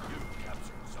can. Oh.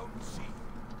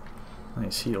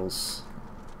 Nice heals.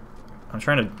 I'm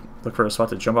trying to look for a spot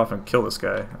to jump off and kill this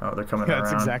guy. Oh, they're coming That's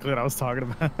around. exactly what I was talking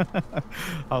about.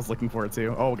 I was looking for it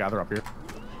too. Oh god, they're up here.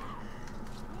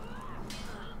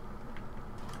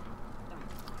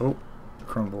 Oh,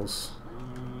 crumbles.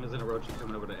 There's an Orochi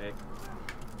coming over to A.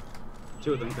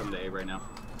 Two of them coming to A right now.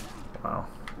 Wow.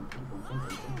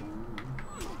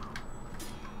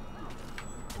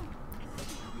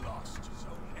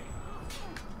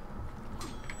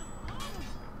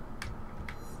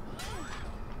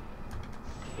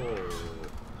 Oh.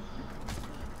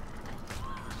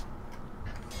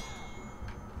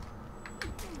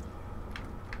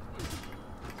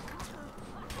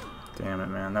 Damn it,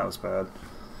 man. That was bad.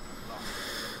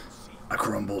 I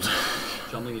crumbled.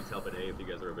 Chumley needs help at A if you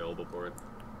guys are available for it.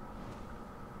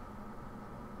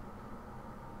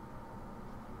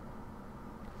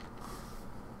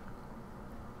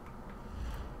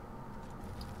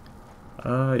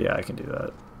 Yeah, I can do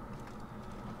that.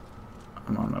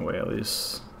 I'm on my way at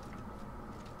least.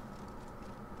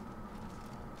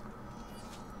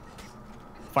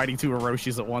 Fighting two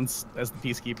Orochis at once as the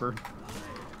Peacekeeper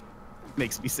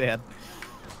makes me sad.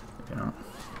 Yeah.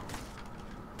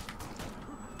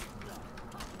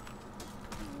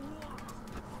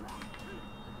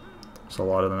 There's a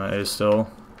lot of them at A still.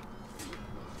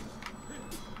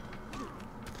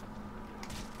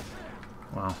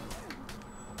 Wow.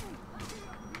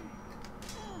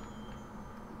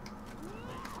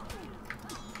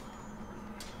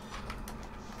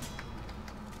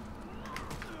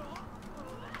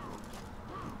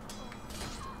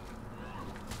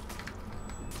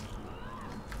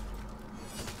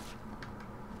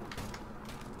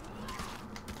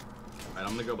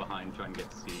 I'm gonna go behind and try and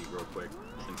get C real quick,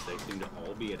 since they seem to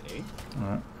all be at A.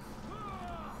 Alright.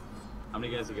 How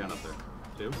many guys you got up there?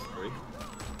 2? 3?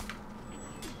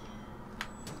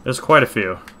 There's quite a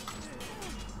few.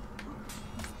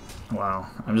 Wow,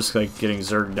 I'm just like getting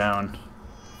zerged down.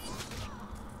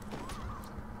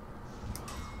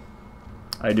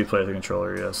 I do play with the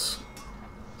controller, yes.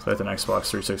 Play with an Xbox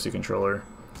 360 controller.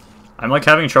 I'm like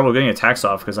having trouble getting attacks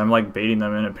off because I'm like baiting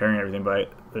them in and parrying everything,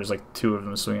 but there's like 2 of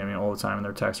them swinging at me all the time and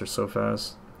their attacks are so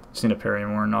fast. Just need to parry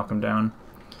more and knock them down.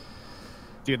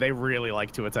 Dude, they really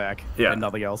like to attack. Yeah. And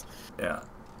nothing else. Yeah.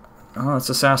 Oh, it's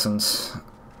Assassins.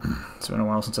 It's been a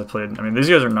while since I played. I mean, these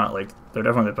guys are not like, they're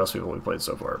definitely the best people we've played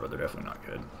so far, but they're definitely not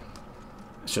good.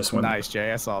 It's just when... Nice,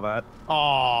 Jay. I saw that.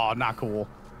 Oh, not cool.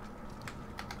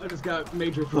 I just got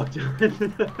major fucked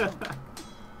up.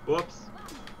 Whoops.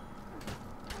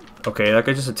 Okay, that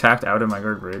guy just attacked out of my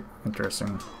guard break.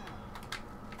 Interesting.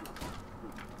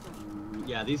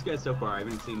 Yeah, these guys so far, I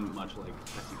haven't seen much like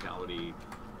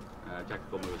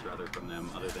technical moves rather from them,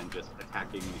 other than just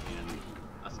attacking in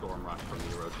a storm rush from the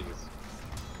Orochis.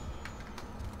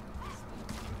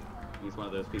 He's one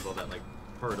of those people that like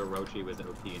heard Orochi was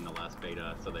OP in the last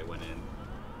beta, so they went in.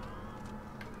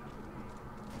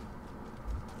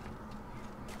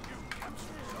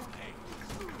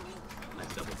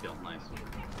 Nice double kill, nice.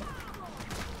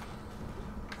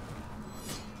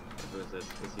 Who is this?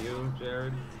 Is you,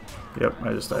 Jared? Yep,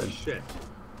 I just died. Oh, shit.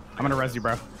 I'm gonna res you,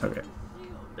 bro. Okay.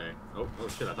 Okay. Oh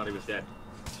shit, I thought he was dead.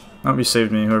 Oh, you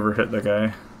saved me, whoever hit the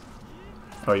guy.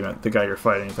 Oh, you meant the guy you're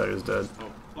fighting, you thought he was dead.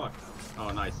 Oh, fuck. Oh,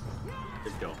 nice.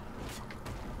 Good kill.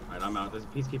 Alright, I'm out. There's a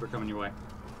peacekeeper coming your way.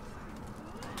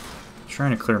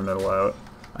 Trying to clear middle out.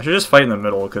 I should just fight in the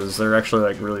middle, because they're actually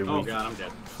like really weak. Oh god, I'm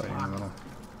dead. Fighting in the middle.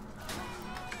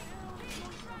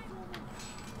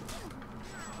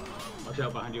 Watch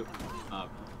out behind you.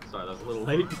 Sorry, that was a little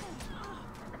late.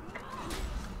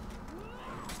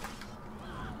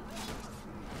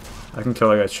 I can kill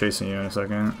that guy chasing you in a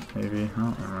second, maybe.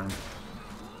 Oh, never mind.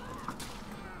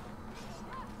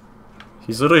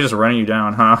 He's literally just running you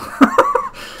down, huh?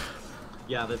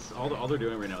 Yeah, that's all they're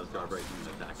doing right now is guard breaking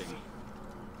and attacking.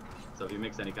 So if you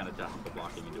mix any kind of technical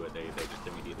blocking into it, they just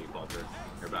immediately falter.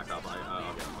 Here, back off.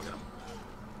 I'll get him. I'll get him.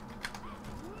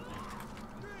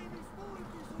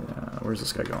 Yeah, where's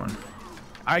this guy going?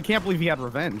 I can't believe he had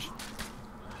revenge.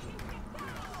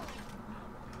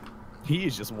 He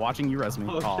is just watching you res me.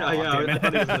 Oh, Aw, yeah, damn I it.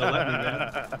 thought he was gonna let me,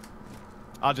 man.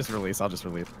 I'll just release.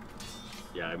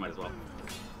 Yeah, I might as well.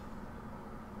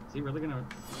 Is he really gonna...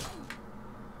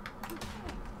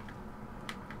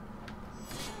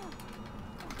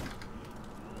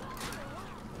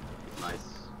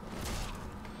 Nice.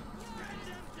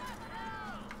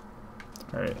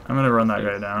 Alright, I'm gonna run that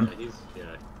guy down. Yeah,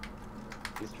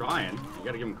 he's trying. You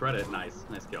gotta give him credit. Nice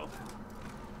kill.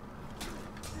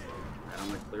 Alright, I'm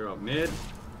gonna clear up mid.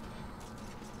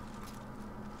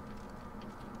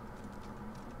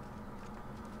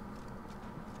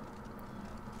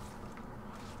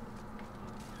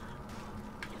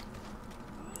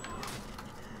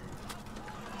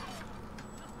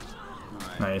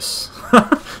 Nice.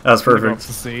 That was perfect.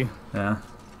 To see. Yeah.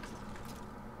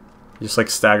 You just like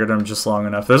staggered him just long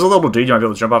enough. There's a little dude you might be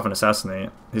able to jump off and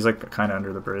assassinate. He's like kind of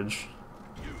under the bridge.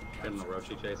 Getting the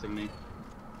Orochi chasing me.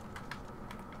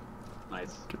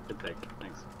 Nice. Good pick.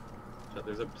 Thanks. So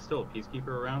there's still a peacekeeper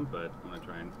around, but I'm gonna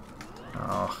try and...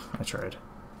 Oh, I tried.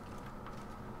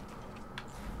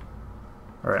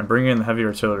 Alright, I'm bringing in the heavy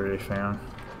artillery, fam.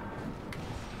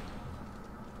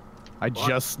 I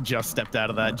just stepped out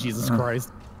of that. Jesus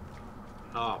Christ.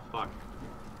 Oh, fuck.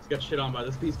 He's got shit on by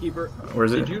this peacekeeper.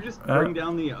 Where's it? Did you just bring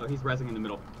down the... Oh, he's resing in the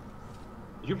middle.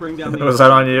 Did you bring down the... Was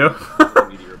that on you? The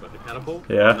meteor, but the catapult?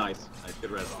 Yeah. Oh, nice. Nice.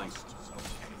 Good res. Thanks.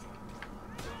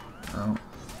 Oh.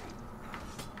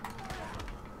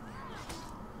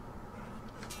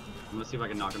 I'm gonna see if I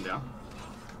can knock him down.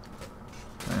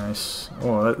 Nice.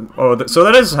 Oh, so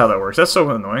that is how that works. That's so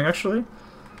annoying, actually.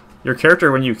 Your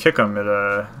character, when you kick them,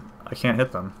 I can't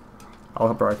hit them.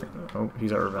 I'll probably... Oh,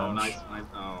 he's at revenge. Oh, nice.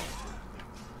 Oh.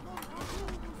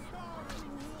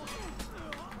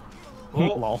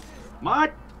 Oh, Lol.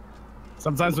 Mike!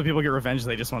 Sometimes when people get revenge,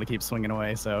 they just want to keep swinging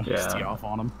away, so just Yeah. tee off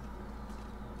on them.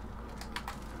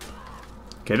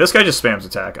 Okay, this guy just spams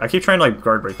attack. I keep trying to like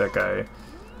guard break that guy.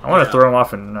 I want to throw him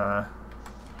off and...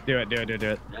 Do it.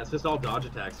 Yeah, it's just all dodge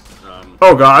attacks.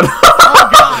 Oh god!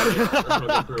 That's gonna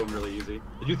go through him really easy.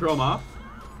 Did you throw him off?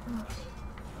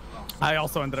 I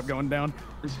also ended up going down.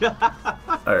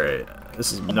 Alright,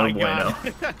 this is Oh no my bueno.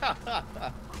 God.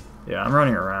 Yeah, I'm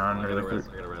running around really quick.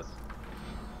 I gotta rest.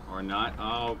 Or not.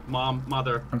 Oh,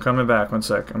 mother. I'm coming back, one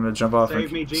sec. I'm gonna jump off Save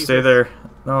and me, Jesus. stay there.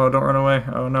 No, don't run away.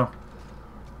 Oh no.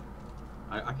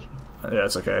 I can't. Yeah,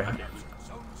 it's okay. I can't.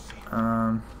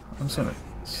 I'm just gonna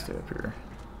stay up here.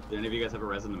 Do any of you guys have a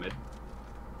res in the mid?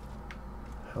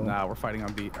 Hell. Nah, we're fighting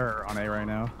on B or on A right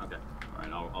now. Okay.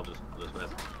 Alright, I'll just res.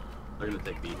 They're gonna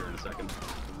take B here in a second.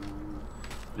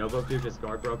 Novoku just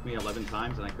guard broke me 11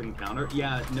 times and I couldn't counter.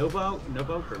 Yeah, Novok,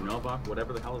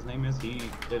 whatever the hell his name is,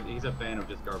 he's a fan of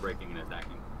just guard breaking and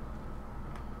attacking.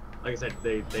 Like I said,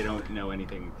 they don't know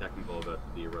anything technical about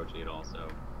the Orochi at all, so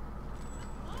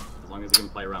as long as you can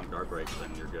play around guard breaks,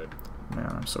 then you're good.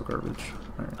 Man, I'm so garbage.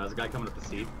 Right. There's a guy coming up the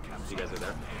seat. You guys are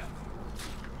there.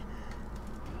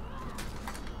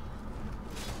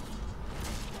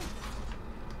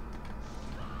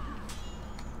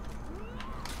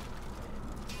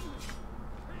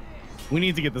 We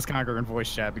need to get this Conqueror in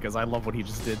voice chat because I love what he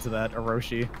just did to that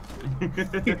Orochi.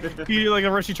 Like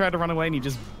Orochi tried to run away and he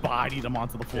just bodied him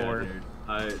onto the floor.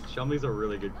 Yeah, Shumley's a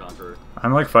really good Conqueror.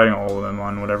 I'm like fighting all of them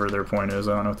on whatever their point is.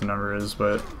 I don't know what the number is,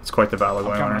 but it's quite the battle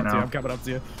going on right now. I'm coming up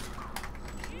to you.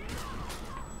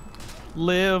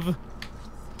 Live. Oh,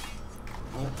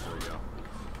 there we go.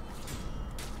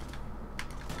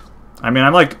 I mean,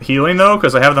 I'm like healing though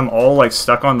because I have them all like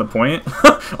stuck on the point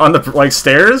on the like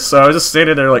stairs. So I was just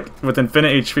standing there like with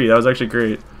infinite HP. That was actually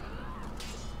great.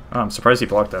 Oh, I'm surprised he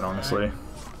blocked that. Honestly,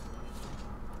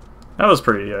 that was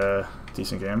pretty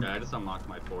decent game. Yeah, I just unlocked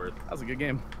my 4th. That was a good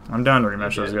game. I'm down to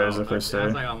rematch those guys if they stay.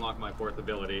 As I unlocked my 4th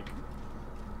ability.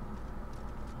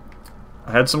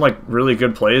 I had some like really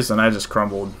good plays and I just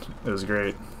crumbled. It was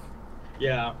great.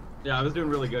 Yeah, I was doing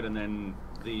really good, and then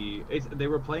they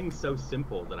were playing so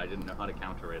simple that I didn't know how to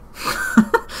counter it.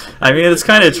 I mean, it's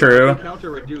kind of true.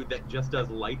 Counter a dude that just does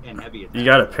light and heavy attacks. You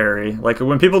gotta parry. Like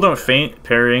when people don't faint,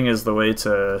 parrying is the way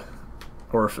to.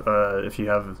 Or if you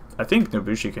have, I think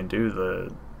Nobushi can do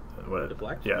the what?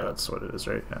 Deflect? Yeah, that's what it is,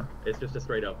 right? Yeah. It's just a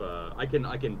straight up. I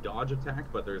can dodge attack,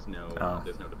 but there's no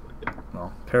deflecting.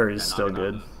 Well, parry's Yeah, still not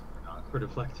good. not for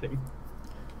deflecting.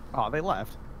 Oh, they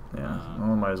left. Yeah,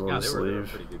 well, might as well Yeah, just they were a leave.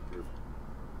 pretty good group.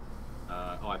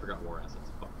 Oh, I forgot war assets.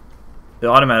 Fuck. It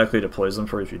automatically deploys them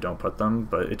for you if you don't put them,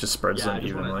 but it just spreads Yeah, them I just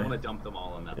evenly. want to dump them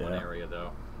all in that one area,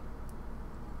 though.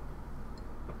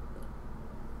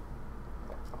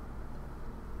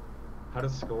 How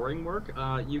does scoring work?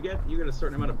 You get a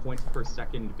certain amount of points per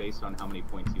second based on how many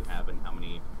points you have and how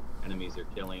many enemies you're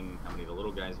killing, how many the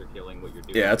little guys are killing, what you're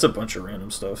doing. Yeah, it's a bunch of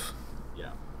random stuff.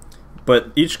 Yeah.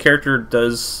 But each character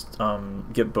does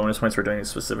get bonus points for doing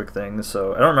specific things,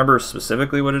 so I don't remember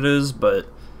specifically what it is, but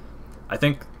I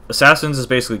think Assassins is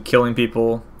basically killing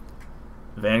people,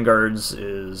 Vanguards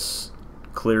is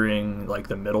clearing like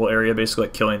the middle area, basically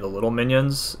like killing the little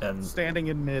minions, and Standing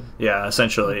in mid. yeah,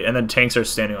 essentially, and then tanks are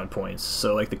standing on points,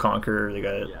 so like the Conqueror, they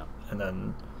got it, and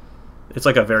then it's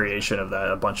like a variation of that,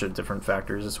 a bunch of different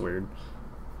factors. It's weird.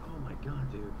 Oh my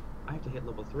god, dude. I have to hit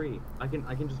level 3. I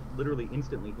can just literally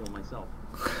instantly heal myself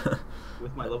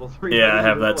with my level 3. Yeah, I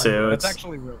have that too. That's It's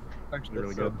actually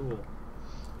really so good. Cool.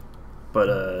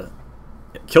 But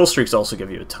kill streaks also give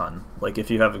you a ton. Like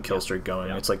if you have a kill streak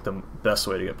going, it's like the best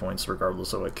way to get points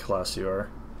regardless of what class you are.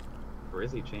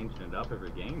 Brizzy changing it up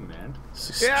every game, man.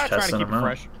 Yeah, trying to keep it out.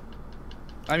 fresh.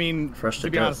 I mean, Fresh to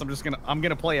be honest, I'm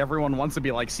gonna play everyone once and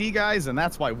be like, see guys, and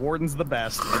that's why Warden's the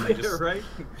best. And they just, right?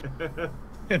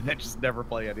 and then just never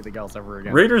play anything else ever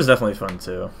again. Raider is definitely fun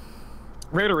too.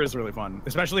 Raider is really fun,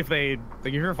 especially if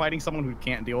like you're fighting someone who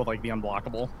can't deal with like the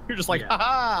unblockable. You're just like,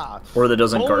 haha! Or that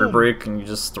doesn't guard Boom! break and you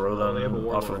just throw they have a them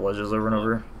off of warlord. ledges over and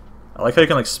over. I like how you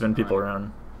can like spin people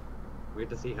around. We have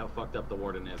to see how fucked up the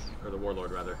Warden is, or the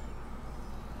Warlord rather.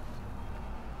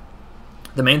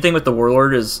 The main thing with the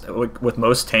Warlord is, like, with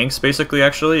most tanks basically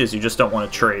actually, is you just don't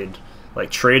want to trade. Like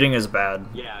trading is bad.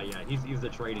 Yeah, he's the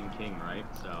trading king, right?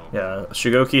 So Yeah,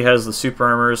 Shigoki has the super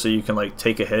armor, so you can like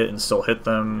take a hit and still hit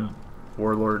them.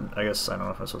 Warlord, I guess I don't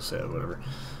know if I'm supposed to say it, whatever.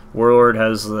 Warlord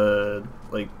has the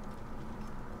like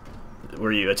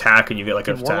where you attack and you get like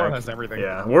an attack. Warlord has everything.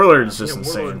 Yeah, Warlord's just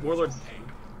insane. Warlord's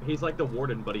he's like the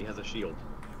Warden, but he has a shield.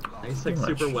 He's like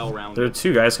super well rounded. There are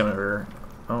two guys coming over.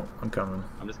 Oh, I'm coming.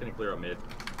 I'm just gonna clear up mid.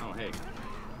 Oh hey,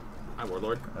 hi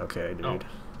Warlord. Okay, dude. Oh.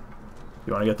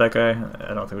 You want to get that guy?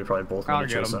 I don't think we probably both want I'll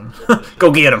to get chase him. him.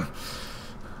 Go get him!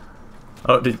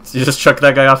 Oh, did you just chuck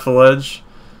that guy off the ledge?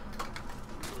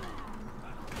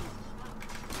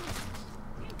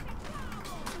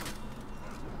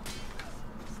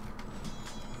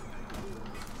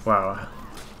 Wow.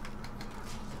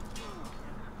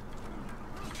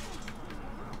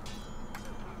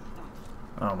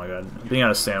 Oh my god. Being out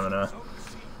of stamina.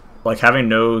 Like having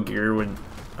no gear would...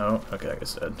 Oh, okay, I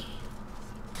guess dead.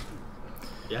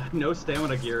 Yeah, no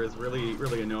stamina gear is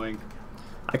really annoying.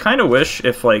 I kind of wish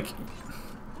if like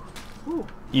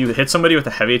you hit somebody with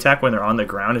a heavy attack when they're on the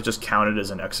ground, it just counted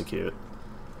as an execute.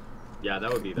 Yeah,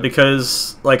 that would be.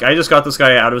 Because, like, I just got this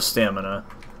guy out of stamina,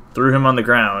 threw him on the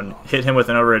ground, hit him with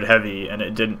an overhead heavy, and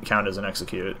it didn't count as an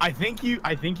execute. I think you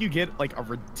get like a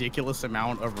ridiculous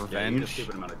amount of revenge. Yeah, you get a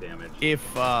stupid amount of damage.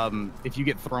 If you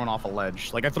get thrown off a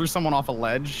ledge. Like I threw someone off a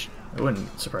ledge. It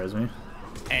wouldn't surprise me.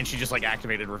 And she just like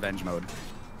activated revenge mode.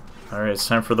 Alright, it's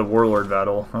time for the Warlord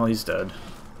battle. Well, he's dead.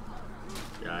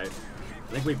 Yeah, I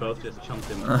think we both just chunked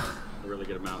him a really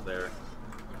good amount there.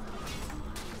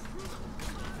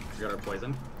 We got our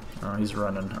poison. Oh, he's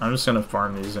running. I'm just gonna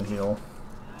farm these and heal.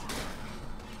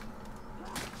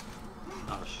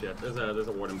 Oh shit, there's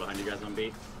a warden behind you guys on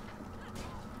B.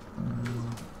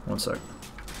 1 sec.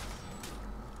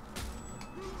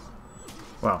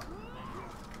 Wow.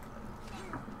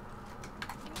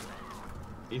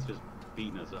 He's just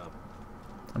beating us up.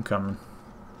 I'm coming.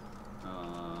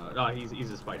 No, he's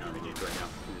just fighting our minions right now.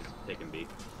 He's just taking B.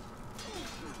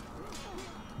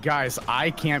 Guys,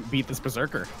 I can't beat this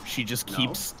berserker. She just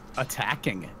keeps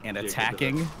attacking and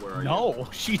attacking. No,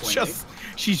 she's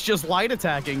just light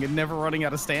attacking and never running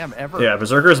out of stam ever. Yeah,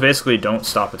 berserkers basically don't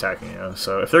stop attacking you.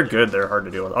 So if they're good, they're hard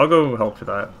to deal with. I'll go help with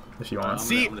that if you want.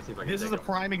 See, this is a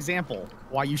prime example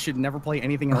why you should never play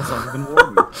anything else other than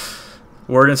Warden.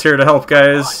 Warden's here to help,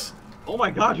 guys. Oh my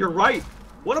god, you're right.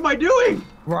 What am I doing?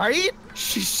 Right?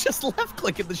 She's just left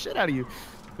clicking the shit out of you.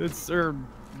 It's her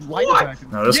light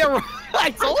attacking. No, this yeah, right. I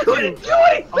told you. Couldn't do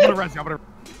anything. I'm gonna rest you. I'm gonna.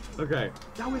 Okay.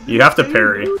 That was you have to insane,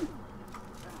 parry.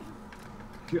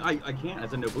 Dude, I can't.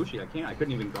 As a Nobushi, I can't. I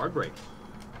couldn't even guard break.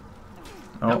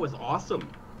 Oh. That was awesome.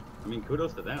 I mean,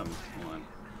 kudos to them. Hold on.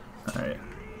 Alright.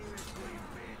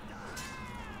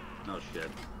 Oh shit.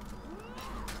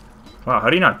 Wow,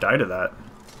 how do you not die to that?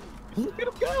 Look at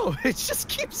him go. It just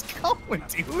keeps going,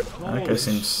 dude. That guy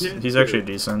seems... he's actually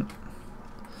decent.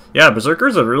 Yeah,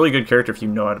 Berserker's a really good character if you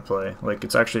know how to play. Like,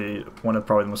 it's actually one of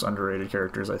probably the most underrated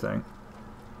characters, I think.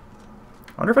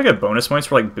 I wonder if I get bonus points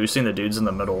for, like, boosting the dudes in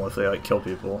the middle if they, like, kill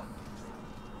people.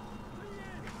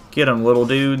 Get them, little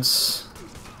dudes.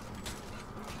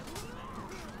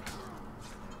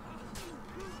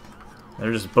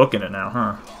 They're just booking it now,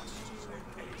 huh?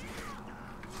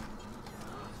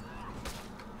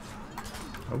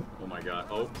 Oh my god.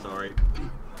 Oh, sorry.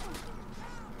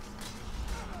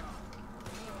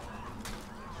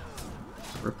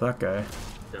 Rip that guy.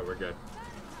 Yeah, we're good.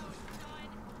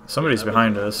 Somebody's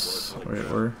behind us. Wait,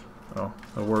 where? Oh,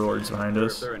 the Warlord's behind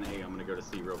us. If they're in A, I'm gonna go to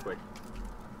C real quick.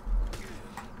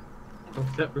 Oh,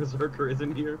 that Berserker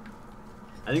isn't here.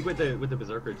 I think with the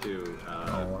Berserker too,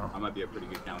 wow. I might be a pretty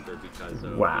good counter because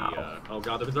of wow. the, oh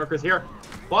god, the Berserker's here!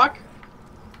 Fuck!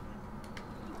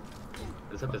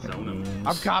 I just have to zone him.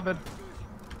 I'm coming.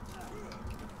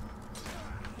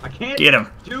 I can't get him.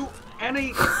 Do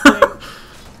anything.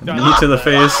 Knee to the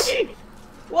face.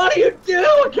 What do you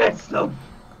do against them?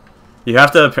 You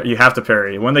have to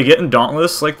parry. When they get in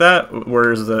Dauntless like that,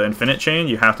 where's the infinite chain,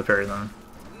 you have to parry them.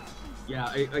 Yeah,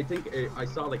 I think I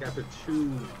saw like after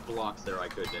 2 blocks there I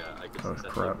could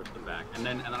successfully push them back, and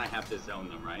then I have to zone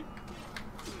them, right?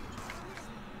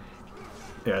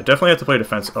 Yeah, definitely have to play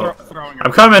defense. Oh, Throwing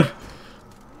I'm coming.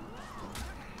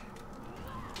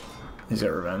 He's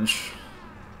got revenge.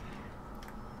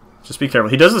 Just be careful.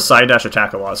 He does the side dash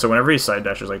attack a lot, so whenever he side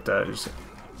dashes like that, just...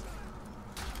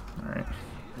 Alright.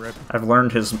 I've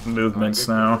learned his movements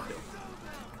now.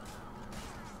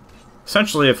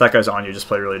 Essentially, if that guy's on you, just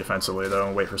play really defensively, though,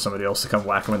 and wait for somebody else to come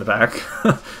whack him in the back.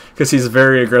 Because he's a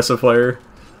very aggressive player.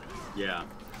 Yeah.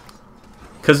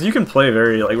 Because you can play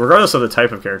very, like, regardless of the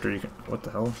type of character, you can... What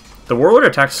the hell? The Warlord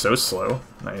attacks so slow.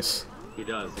 Nice. He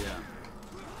does, yeah.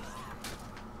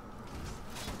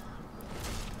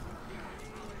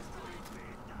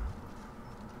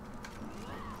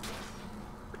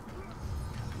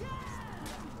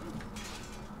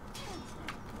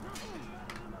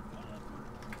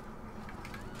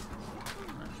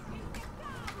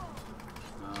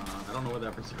 I don't know what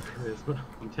that Berserker is, but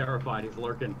I'm terrified. He's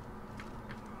lurking.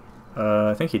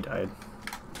 I think he died.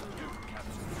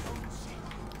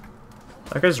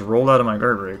 That guy's rolled out of my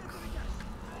guard break.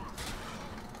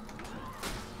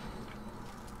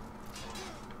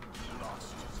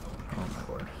 Oh my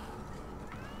lord.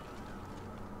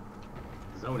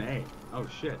 Zone A. Oh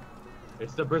shit.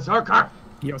 It's the Berserker!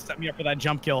 Yo, set me up for that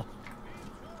jump kill.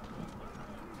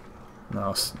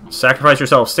 No, sacrifice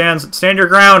yourself. Stand your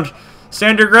ground!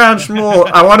 Stand your ground,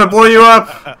 Shmuel! I want to blow you up!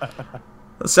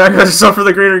 Sacrifice yourself for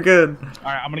the greater good.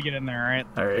 Alright, I'm gonna get in there, alright?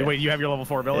 Alright. Wait, you have your level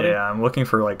 4 ability? Yeah, I'm looking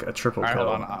for like a triple kill.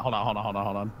 Alright, hold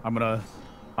on. I'm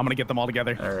gonna get them all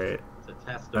together. Alright. It's a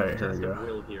test Alright, here we go.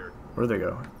 will here. Where'd they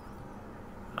go?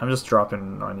 I'm just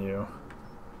dropping on you.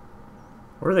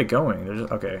 Where are they going? They're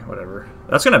just okay. Whatever.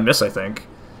 That's gonna miss, I think.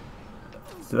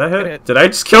 Did I hit? Hit. Did I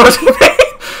just kill a teammate?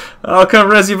 I'll come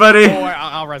res you, buddy. Oh,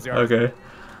 I'll res you. Okay.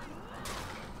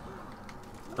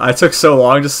 I took so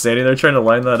long just standing there trying to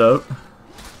line that up.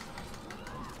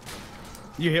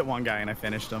 You hit one guy and I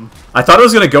finished him. I thought it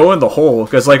was gonna go in the hole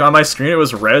because like on my screen it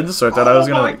was red, so I thought I was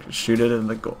gonna like shoot it in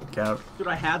the goal gap. Dude,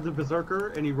 I had the berserker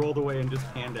and he rolled away and just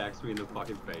hand axed me in the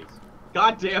fucking face.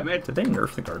 God damn it! Did they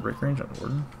nerf the guard break range on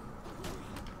Warden?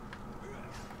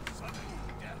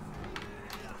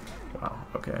 Wow.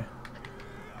 Okay.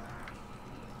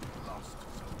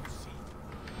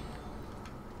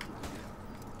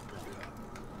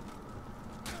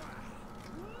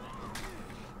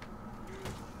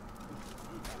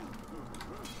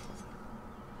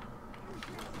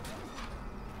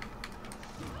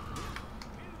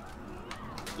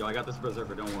 Yo, I got this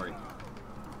berserker, don't worry.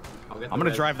 I'm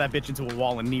gonna drive that bitch into a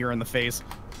wall and knee her in the face.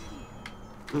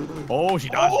 Oh, she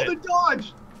dodged oh, it. the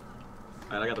dodge!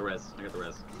 Alright, I got the res.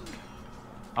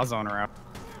 I'll zone her out.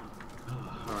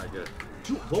 Alright, good.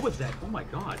 Dude, what was that? Oh my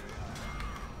god.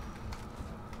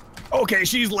 Okay,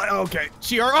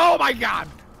 okay. Oh my god!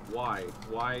 Why?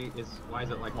 Why is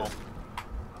it like this?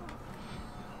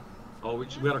 Oh, we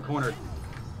got a corner.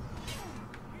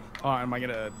 Oh, am I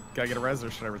gotta get a res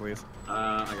or should I release?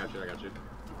 I got you.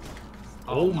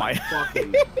 Oh my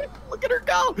fucking. Look at her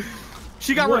go!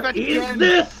 She got What revenge is again.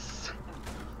 this?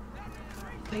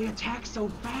 They attack so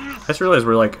fast. I just realized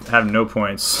we're like have no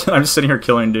points. I'm just sitting here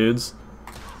killing dudes.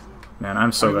 Man,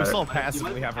 I'm so We bad. still At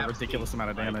passively have a ridiculous amount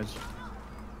of damage.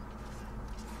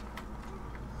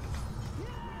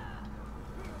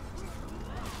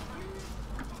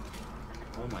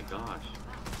 Oh my gosh.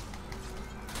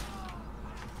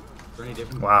 Is there any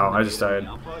difference Wow, between the I just beta and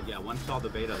died. the alpha? Yeah, one saw the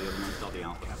beta, the other one saw the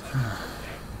alpha.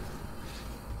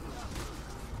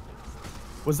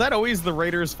 Was that always the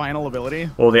Raider's final ability?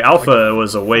 Well, the alpha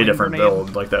was a way flame different grenade?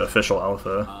 build, like the official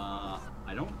alpha. I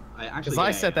actually. Because I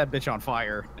set that bitch on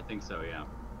fire. I think so, yeah.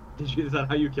 Did you? Is that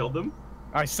how you killed them?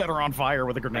 I set her on fire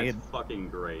with a grenade. That's fucking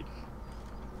great.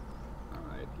 All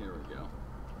right, here we go.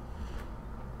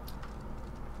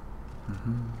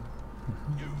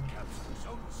 You capture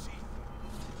Zone C.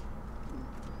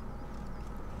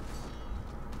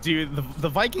 Dude, the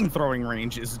Viking throwing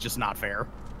range is just not fair.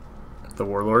 The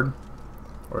Warlord?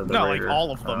 Or the No, Raider? like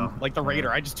all of them. Oh, Like the Raider.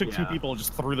 yeah. I just took two Yeah. people and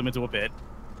just threw them into a pit.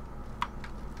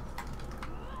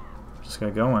 Just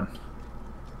got going.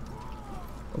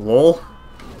 Lol.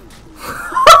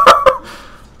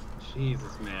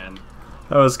 Jesus, man.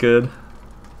 That was good.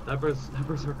 That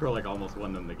berserker like almost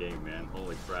won them the game, man.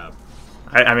 Holy crap.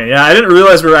 I mean, yeah, I didn't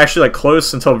realize we were actually like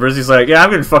close until Brizzy's like, yeah, I'm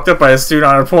getting fucked up by a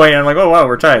student on a point. And I'm like, oh wow,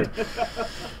 we're tied.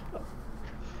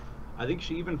 I think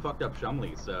she even fucked up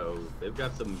Shumley, so they've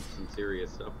got some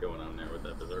serious stuff going on there with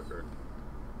that berserker.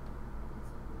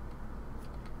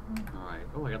 Alright.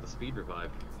 Oh, I got the speed revive.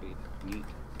 Speed. Neat.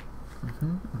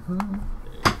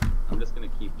 Okay. I'm just gonna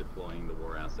keep deploying the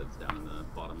war assets down in the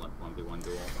bottom left 1v1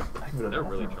 duel. They're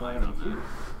really trying on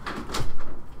that.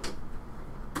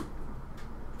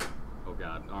 Oh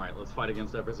god. Alright, let's fight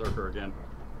against that berserker again.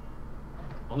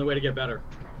 Only way to get better.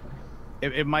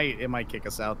 It might kick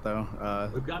us out though.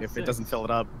 We've got if 6. it doesn't fill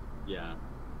it up. Yeah.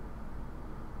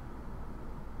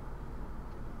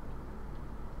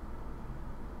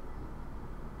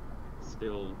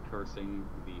 Still cursing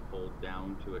the hold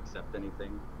down to accept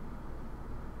anything.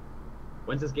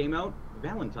 When's this game out?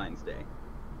 Valentine's Day.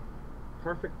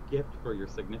 Perfect gift for your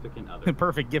significant other.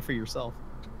 Perfect gift for yourself.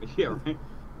 Yeah, right?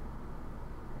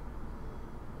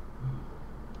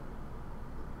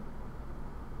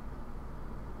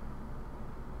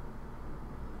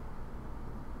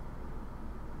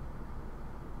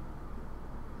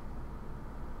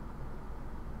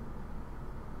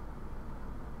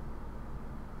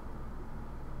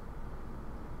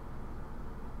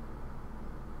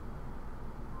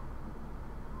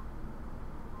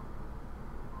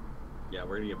 Yeah,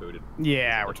 we're gonna get booted.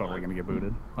 Yeah, we're totally gonna get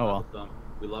booted. Oh well.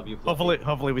 We love you. Fluffy.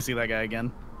 Hopefully we see that guy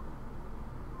again.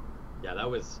 Yeah, that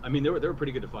was. I mean, they were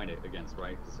pretty good to find it against,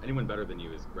 right? 'Cause anyone better than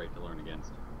you is great to learn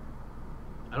against.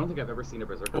 I don't think I've ever seen a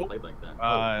berserker played like that.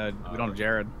 We don't have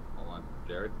Jared. Hold on,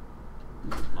 Jared.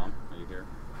 Mom, are you here?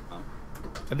 Mom.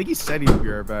 I think he said he'd be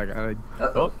right back.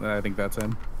 I think that's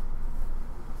him.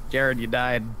 Jared, you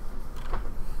died.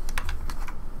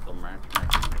 The match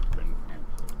has been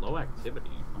canceled. Low activity.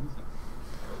 What is it?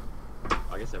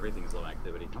 I guess everything's low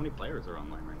activity. How many players are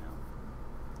online right now?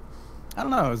 I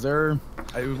don't know. Is there?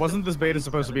 Wasn't this beta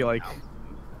supposed to be like? 7,000.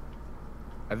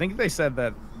 I think they said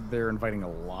that they're inviting a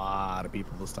lot of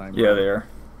people this time. Yeah, they are.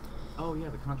 Oh yeah,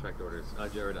 the contract orders.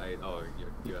 Jared,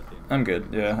 you have to. I'm good.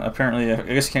 Yeah. Apparently,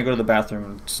 I guess you can't go to the bathroom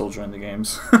and still join the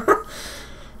games.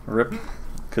 Rip.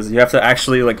 Because you have to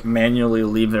actually like manually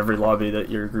leave every lobby that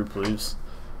your group leaves.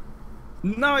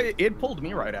 No, it pulled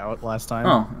me right out last time.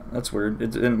 Oh, that's weird.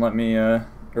 It didn't let me,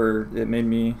 or it made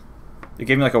me. It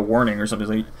gave me like a warning or something.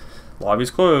 Like, lobby's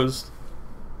closed.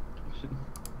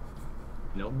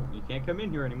 No, you can't come in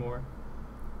here anymore.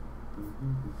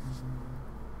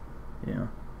 Yeah.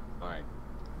 Alright.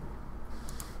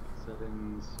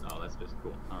 Settings. Oh, that's just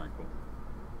cool. Alright, cool.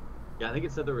 Yeah, I think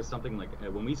it said there was something like,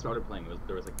 when we started playing,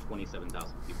 there was like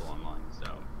 27,000 people online,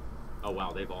 so. Oh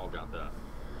wow, they've all got the.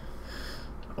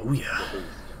 Oh yeah. the boost.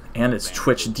 And it's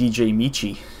Twitch DJ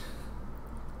Michi.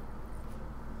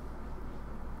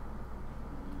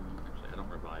 Actually, I don't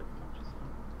revive much, so.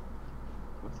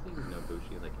 What's the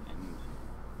Nobushi, like, end?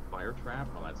 Fire trap?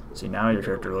 Oh, that's cool. See, now your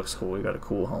character looks cool. You got a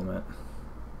cool helmet.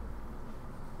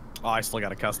 Oh, I still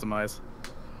gotta customize.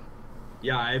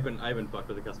 Yeah, I haven't fucked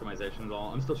with the customization at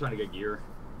all. I'm still trying to get gear.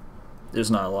 There's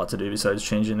not a lot to do besides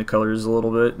changing the colors a little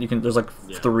bit. You can there's like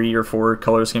Yeah. 3 or 4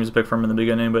 color schemes to pick from in the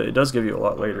beginning, but it does give you a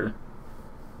lot later.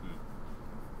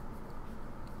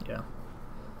 Yeah.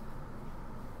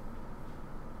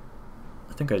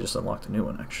 I think I just unlocked a new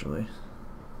one actually.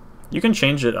 You can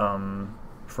change it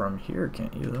from here,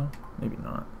 can't you though? Maybe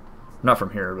not. Not from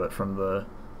here, but from the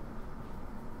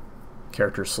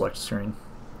character select screen.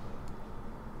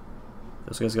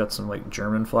 Those guys got some like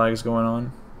German flags going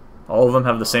on. All of them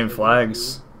have the same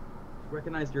flags.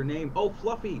 Recognized your name. Oh,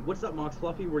 Fluffy. What's up, Mox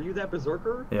Fluffy? Were you that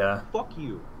berserker? Yeah. Fuck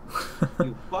you.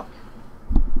 You fuck.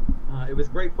 It was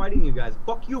great fighting you guys.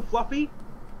 Fuck you, Fluffy.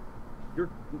 You're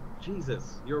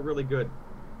Jesus. You're really good,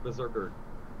 berserker.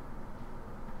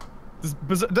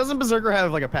 Doesn't Berserker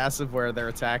have like a passive where their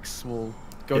attacks will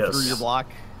go Yes. through your block?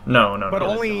 No, no, But no.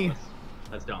 only.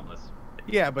 That's dauntless.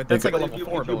 Yeah, but that's like a But level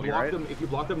 4 ability, right? if you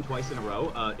block them twice in a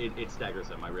row, it staggers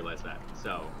them. I realize that.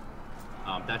 So,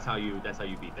 that's how you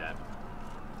beat that.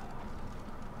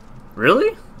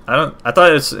 Really? I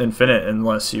thought it's infinite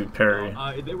unless you parry.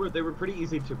 They were pretty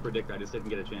easy to predict. I just didn't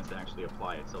get a chance to actually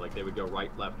apply it. So like they would go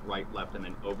right, left, and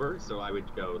then over. So I would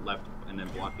go left and then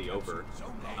block the over.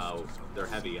 They're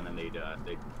heavy, and then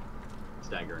they'd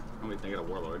stagger. Oh wait, they got a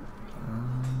warlord.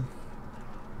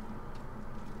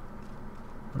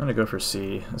 I'm gonna go for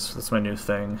C. That's my new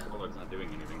thing. Warlord's not doing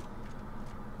anything.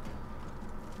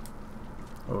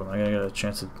 Oh, am I gonna get a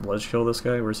chance to ledge kill this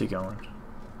guy? Where's he going?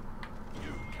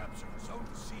 You capture zone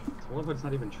C. Warlord's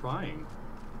not even trying.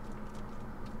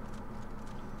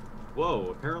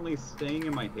 Whoa! Apparently, staying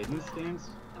in my hidden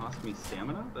stance cost me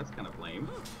stamina. That's kind of lame.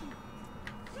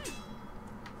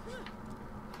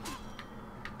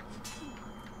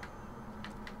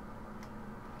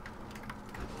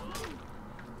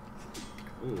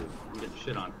 Ooh, I'm getting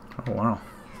shit on. Oh wow.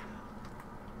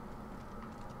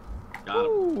 Got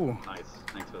him. Ooh. Nice.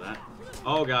 Thanks for that.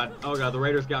 Oh god. Oh god. The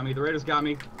Raiders got me. The Raiders got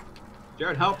me.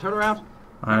 Jared, help. Turn around.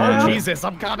 I- Oh, Jesus,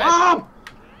 I'm coming! Mom!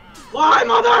 Why,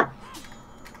 mother?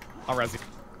 I'll res you.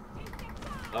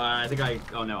 I think I...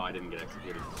 Oh no, I didn't get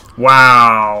executed.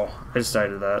 Wow. I just died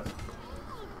to that.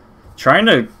 Trying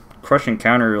to crush and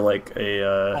counter like a...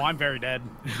 Oh, I'm very dead.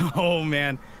 Oh,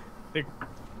 man. You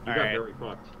got Alright. very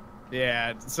fucked.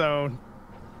 Yeah, so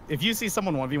if you see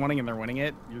someone 1v1ing and they're winning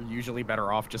it, you're usually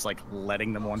better off just like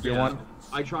letting them 1v1. Yeah,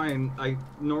 I try and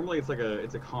normally it's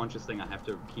a conscious thing I have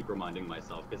to keep reminding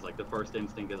myself because like the first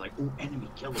instinct is like, ooh, enemy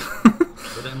killer.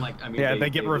 But then like I mean Yeah, they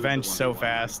get lose the revenge so 1v1,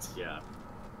 fast. Yeah.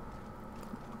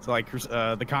 So like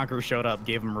the Conqueror showed up,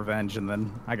 gave him revenge, and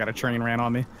then I got a train ran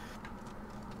on me.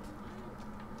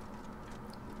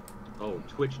 Oh,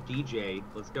 Twitch DJ.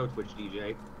 Let's go, Twitch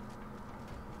DJ.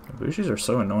 Bushis are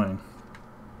so annoying.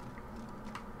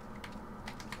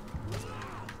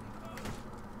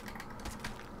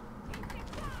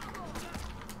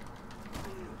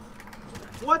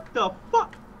 What the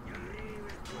fuck?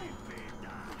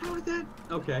 How is that?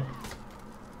 Okay.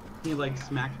 He like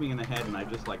smacked me in the head and I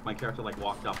just like, my character like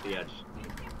walked off the edge.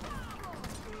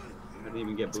 I didn't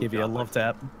even get Let's booped give you a off. love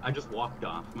tap. I just walked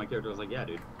off. My character was like, yeah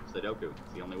dude, Sudoku,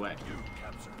 it's the only way. You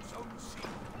capture zone C.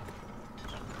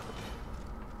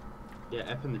 Yeah,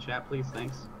 F in the chat please,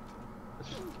 thanks.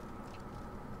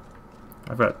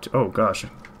 I've got... Oh gosh.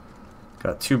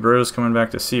 Got 2 bros coming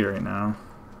back to C right now.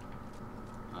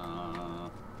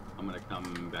 I'm gonna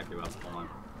come back to us, hold on.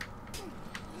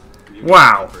 You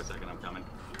Wow. For a second, I'm coming.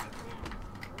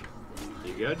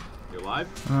 You good? You alive?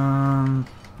 Not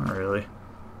really.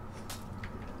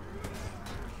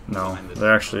 No,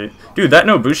 they're actually... Dude, that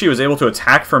Nobushi was able to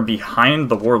attack from behind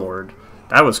the Warlord.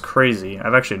 That was crazy.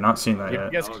 I've actually not seen that You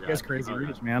yet. guys, Oh, you guys God. crazy Oh, God.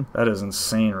 reach, man. That is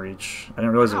insane reach. I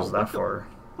didn't realize it Wow, was that what the- far.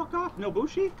 Fuck off,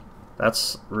 Nobushi.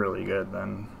 That's really good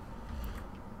then.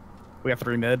 We have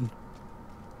 3 mid.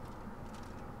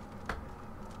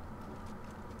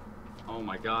 Oh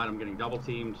my god, I'm getting double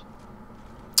teamed.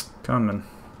 Coming.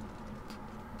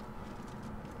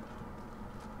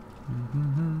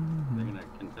 Are they gonna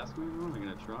contest me? Are they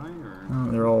gonna try or?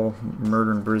 Oh, they're all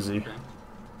murdering Brizzy. Okay.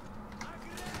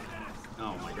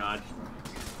 Oh my god.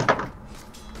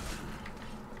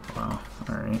 Wow.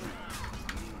 Alright.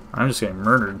 I'm just getting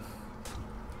murdered.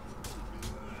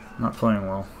 Not playing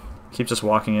well. Keep just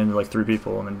walking into like 3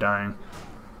 people and then dying.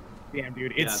 Damn,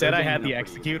 dude. Yeah, It said they're I had ganging the up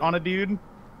pretty execute easy. on a dude,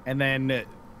 and then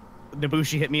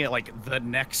Nobushi hit me at like the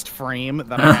next frame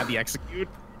that I had the execute,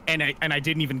 and I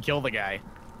didn't even kill the guy.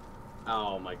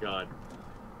 Oh my god.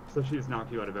 So she just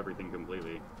knocked you out of everything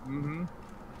completely. Mm-hmm.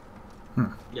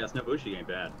 Yes, Nobushi ain't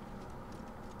bad.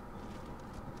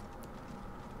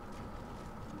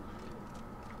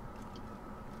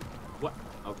 What?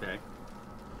 Okay.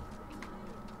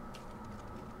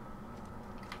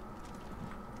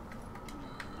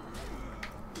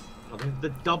 Oh, there's the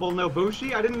double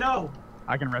Nobushi? I didn't know!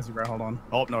 I can res you, bro. Hold on.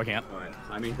 Oh, no, I can't. Alright,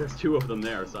 I mean, there's 2 of them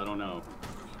there, so I don't know.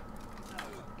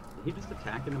 Did he just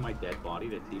attack into my dead body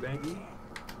to teabag me?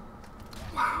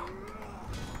 Wow.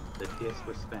 The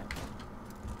disrespect.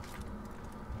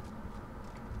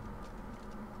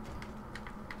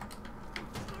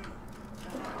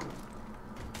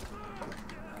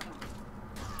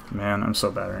 Man, I'm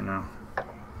so bad right now.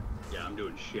 Yeah, I'm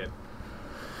doing shit.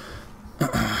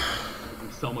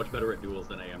 I'm so much better at duels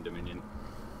than I am Dominion.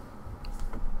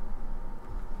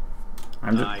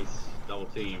 I'm just, Nice. Double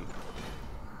team.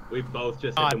 We both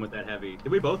just hit them with that heavy.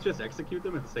 Did we both just execute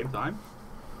them at the same time?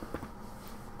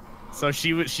 So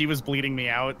she was bleeding me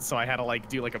out, so I had to like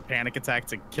do like a panic attack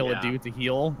to kill Yeah. a dude to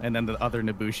heal, and then the other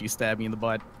Nobushi stabbed me in the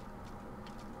butt.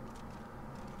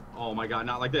 Oh my god,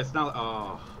 not like this. Not.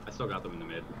 Oh, I still got them in the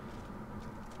mid.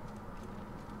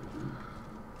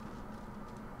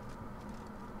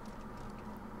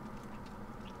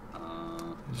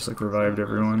 just like revived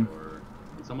everyone.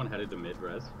 Someone headed to mid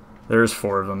res. There's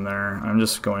 4 of them there. I'm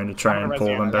just going to try I'm and gonna pull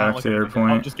res you. them I'm back to looking their at them. I'm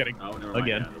point. just getting Oh, never mind.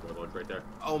 again. Yeah, the warlord's right there.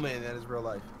 Oh man, that is real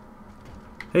life.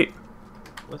 Hey,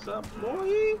 What's up,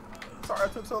 boy? Sorry I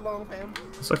took so long, fam.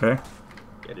 it's okay.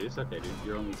 Yeah, dude, it's okay, dude.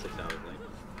 You're only 6 hours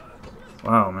late.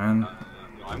 Wow, man.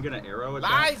 I'm gonna arrow attack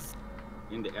Nice!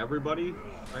 into everybody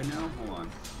right now. Hold on.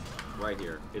 Right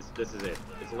here. This is it.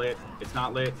 It's lit. It's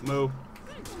not lit. Move.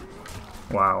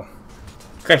 Wow.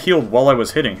 I healed while I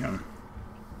was hitting him.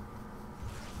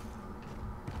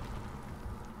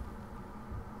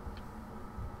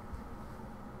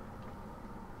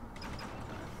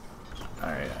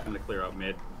 Alright. I'm gonna clear out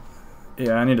mid.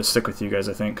 Yeah, I need to stick with you guys,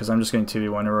 I think, because I'm just getting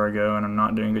 2v1 everywhere I go, and I'm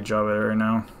not doing a good job at it right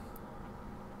now.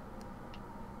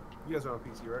 You guys are on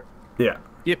PC, right? Yeah.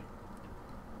 Yep.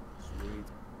 Sweet.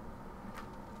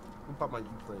 I'll pop my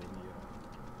Uplay in the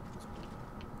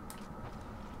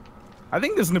I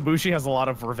think this Nobushi has a lot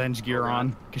of revenge gear Oh, God.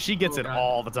 on, because she gets Oh, it God.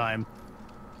 all the time.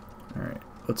 Alright,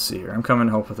 let's see here. I'm coming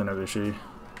to help with the Nobushi.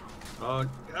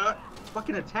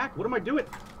 Fucking attack. What am I doing?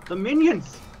 The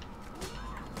minions.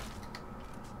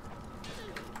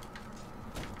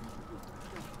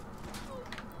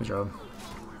 Good job.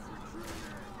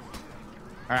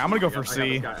 Alright, I'm gonna go for I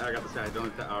C. got this guy.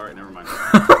 Don't. Alright, never mind.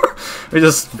 We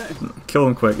just kill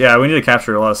him quick. Yeah, we need to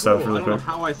capture a lot of stuff Whoa, I really don't know quick.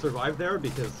 how I survived there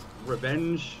because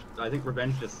revenge. I think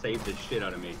revenge just saved the shit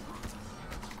out of me.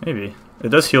 Maybe. It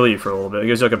does heal you for a little bit. It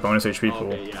gives you like a bonus HP pool.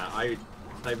 Okay, yeah. I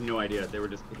have no idea. They were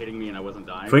just hitting me and I wasn't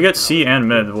dying. If we get C and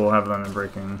mid, we'll have them in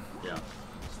breaking. Yeah.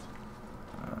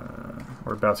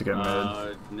 We're about to get mid.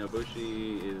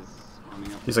 Nobushi is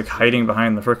coming up. He's like hiding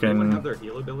behind the Anyone have frickin'... their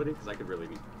heal ability? Because I could really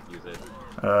use it.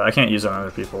 I can't use it on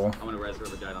other people. I'm gonna res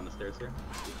whoever died on the stairs here.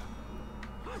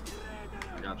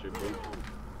 I got you, boo.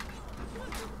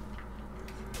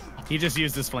 He just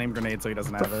used his flame grenade, so he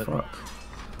doesn't What have the it. fuck?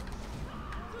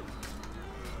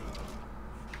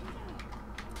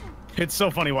 It's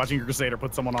so funny watching a Crusader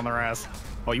put someone on their ass.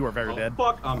 Oh, you are very Oh, dead.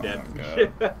 fuck, I'm dead.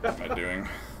 What am I doing?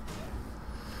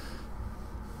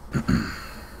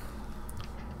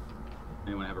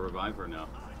 Anyone have a revive or no?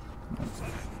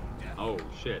 Oh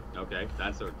shit. Okay,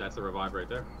 that's a revive right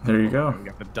there. There you go. We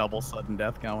got the double sudden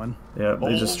death going. Yeah, they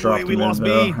Oh, just dropped wait, we mid lost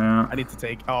though. B. Yeah. I need to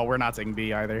take. Oh, we're not taking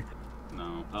B either.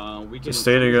 No. We can Just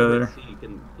stay together.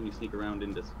 Can you sneak around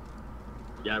into?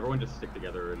 Yeah, everyone just stick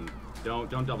together and don't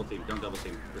double team. Don't double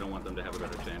team. We don't want them to have a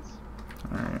better chance.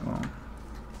 Alright, well.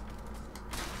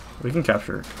 We can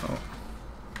capture. Oh.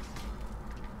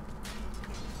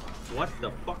 What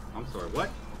the fuck? I'm sorry. What?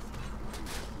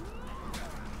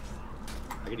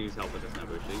 could use help with this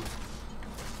Nobushi.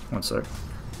 One sec.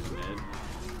 Mid.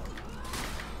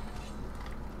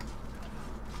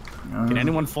 Can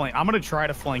anyone flank? I'm gonna try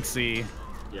to flank C.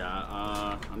 Yeah,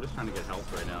 I'm just trying to get help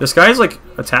right now. This guy's like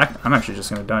attack. I'm actually just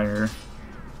gonna die here.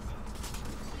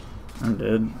 I'm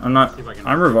dead. I'm not.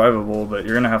 I'm revivable, but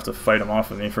you're gonna have to fight him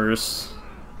off of me first.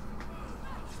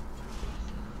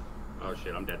 Oh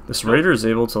shit, I'm dead. This raider is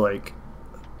able to like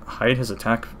hide his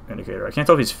attack indicator. I can't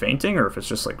tell if he's fainting or if it's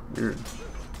just like weird.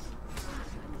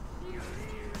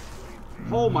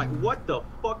 Oh my, what the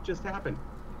fuck just happened?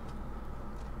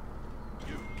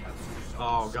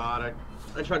 Oh god,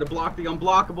 I tried to block the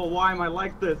unblockable. Why am I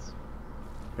like this?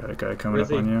 Got a guy coming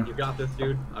Rizzy, up on you. You got this,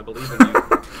 dude. I believe in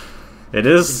you. It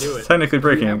is You can do it. technically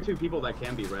breaking. We have 2 people that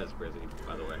can be res, Rizzy,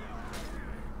 by the way.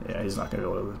 Yeah, he's not gonna be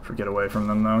able to get away from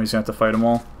them though. He's gonna have to fight them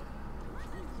all.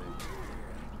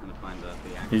 Trying to find the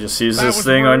He just sees That this was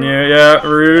thing on rude. you. Yeah,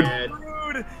 rude. Dead.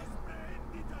 Rude.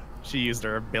 She used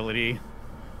her ability.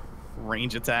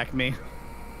 Range attack me.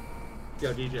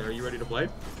 Yo, DJ, are you ready to play?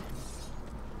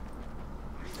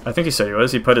 I think he said he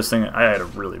was. He put his thing. I had a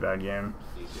really bad game.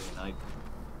 DJ Knight.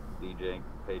 DJ.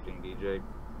 Paging DJ.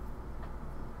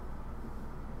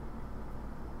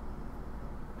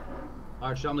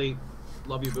 Alright, Shumley.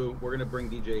 Love you, boo. We're gonna bring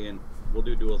DJ in. We'll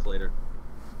do duels later.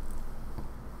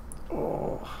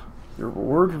 Oh, your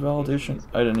reward validation.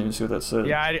 I didn't even see what that said.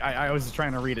 Yeah, I was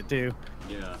trying to read it too.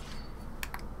 Yeah.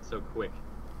 So quick.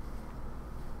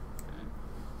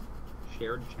 Okay.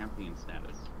 Shared champion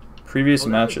status. Previous Oh,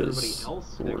 that gives matches. everybody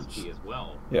else Awards. XP as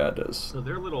well. Yeah, it does. So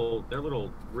their little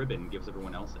ribbon gives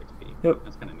everyone else XP. Yep.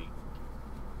 That's kind of neat.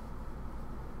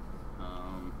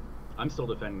 I'm still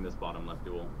defending this bottom left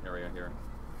duel area here.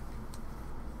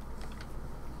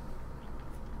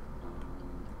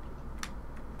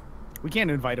 We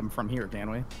can't invite him from here, can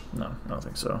we? No, I don't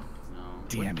think so. No.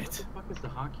 Damn What it. the fuck is the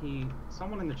hotkey?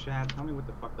 Someone in the chat, tell me what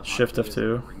the fuck the Shift hotkey is F2.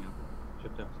 to bring up.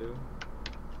 Shift F2?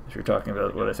 If you're talking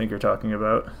about what I think you're talking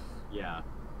about. Yeah. How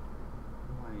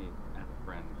do I add a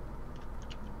friend?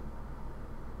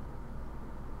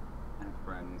 Add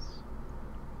friends.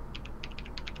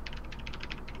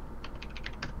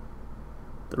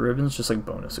 The ribbon's just like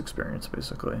bonus experience,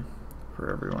 basically,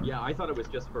 for everyone. Yeah, I thought it was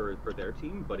just for their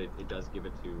team, but it does give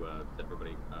it to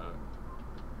everybody.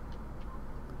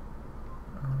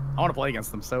 I want to play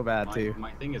against them so bad too.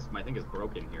 My thing is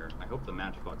broken here. I hope the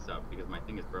match fucks up because my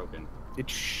thing is broken. It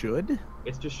should.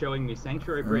 It's just showing me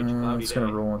Sanctuary Bridge, Cloudy It's Day.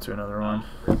 gonna roll into another one.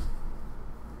 Oh,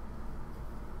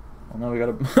 Well, now we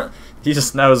gotta. He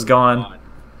just now is gone. God.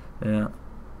 Yeah.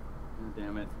 Oh,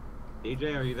 damn it.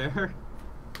 DJ, are you there?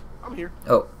 I'm here.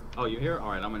 Oh. Oh, you here?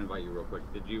 Alright, I'm gonna invite you real quick.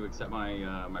 Did you accept my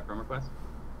my friend request?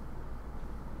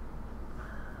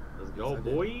 Let's go,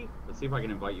 boy. Let's see if I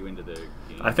can invite you into the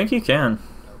game. I think he can.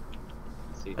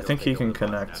 Let's see if I he'll think he take can over the bot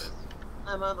connect. status.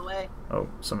 I'm on the way. Oh,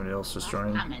 somebody else just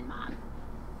joined. Coming, Mom.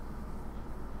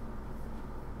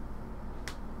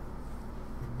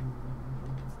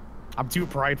 I'm too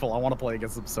prideful. I want to play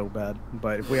against them so bad.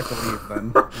 But if we have to leave, then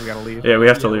we gotta leave. Yeah, we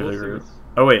have to Yeah, leave we'll the see group. what's-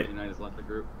 Oh wait. United has left the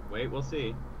group. Wait, we'll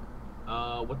see.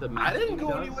 What the I meta didn't thing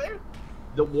go does- anywhere.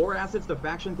 The war assets, the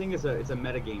faction thing is it's a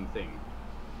metagame thing.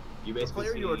 You The basically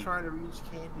player see... you were trying to reach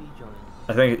can't be joined.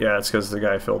 I think yeah, it's because the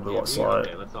guy filled the Yeah, slot.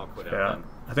 okay, let's all quit out Yeah, then.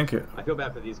 I think I feel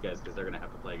bad for these guys because they're gonna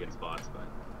have to play against bots, but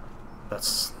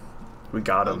that's we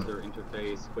got him. user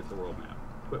interface, quit the world map,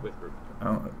 quit with group.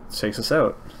 Oh, it takes us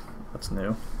out. That's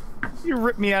new. You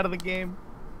ripped me out of the game.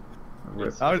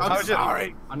 Rip. I was I'm just,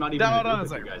 sorry. I'm not even No, in no, the group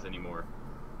it's with you like- guys anymore.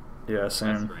 Yeah, That's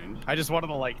same. strange. I just wanted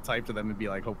to like type to them and be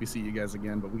like, "Hope we see you guys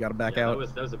again," but we gotta back Yeah, out.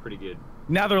 that was a pretty good.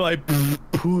 Now they're like,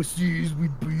 "Pussies, we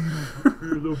beat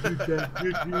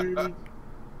 'em."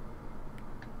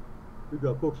 We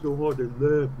got fucked so hard they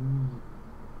left.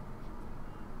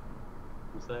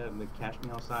 What's that? Cash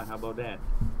me outside. How about that?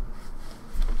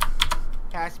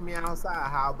 Catch me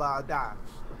outside. How about that?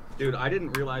 Dude, I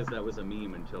didn't realize that was a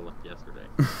meme until like, yesterday.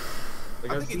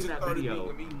 Like I I've think it seen just that started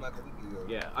video. being a meme like a week ago.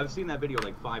 Yeah, I've seen that video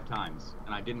like 5 times,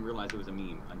 and I didn't realize it was a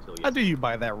meme until How do yesterday. you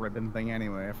buy that ribbon thing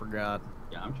anyway? I forgot.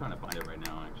 Yeah, I'm trying to find it right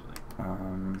now.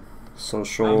 Actually,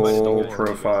 Social Oh,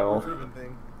 profile. Ribbon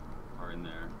thing. are in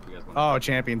there. You guys want? Oh,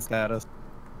 champion status.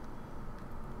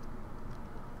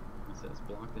 It says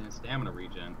blocked in stamina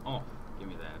regen. Oh, give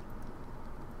me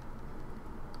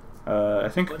that. I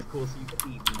think That's cool. So you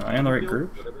can eat Am I in the right Anvil,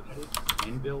 group? whatever that is.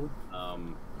 Anvil,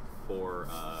 for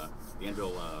the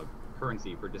Anvil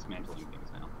currency for dismantling things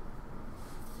now.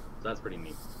 So that's pretty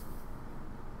neat.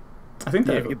 I think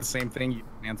Yeah, that if you get the same thing, you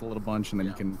mantle it a bunch, and then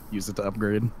Yeah. you can use it to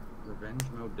upgrade. Revenge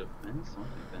mode defense, something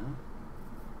like that.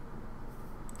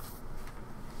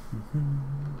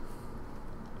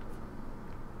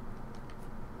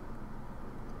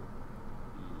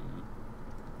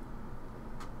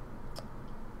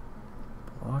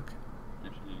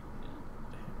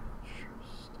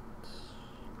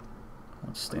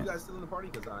 you guys still in the party?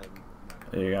 Because I'm.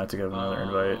 Yeah, you got to give another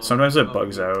invite. Sometimes it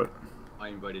bugs out. I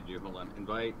invited you. Hold on.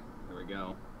 Invite. There we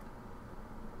go.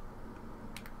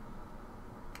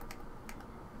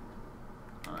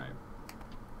 Alright.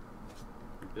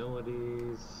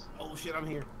 Abilities. Oh shit, I'm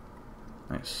here.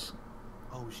 Nice.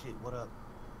 Oh shit, what up?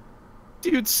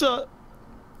 Dude, sup?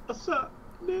 What's up,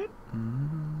 man?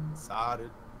 Sorted.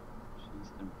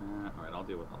 Alright, I'll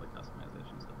deal with all the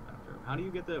customization stuff after. How do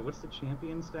you get the, what's the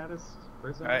champion status?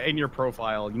 In your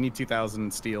profile, you need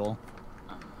 2,000 steel.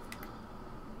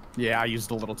 Yeah, I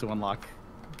used a little to unlock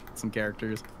some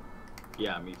characters.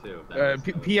 Yeah, me too.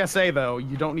 PSA though,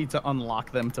 you don't need to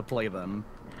unlock them to play them.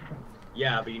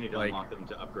 Yeah, but you need to unlock them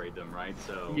to upgrade them, right?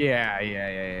 So.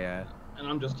 Yeah. And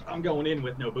I'm going in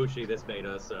with Nobushi this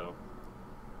beta, so.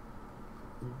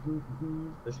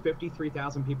 There's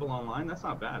 53,000 people online. That's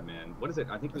not bad, man. What is it?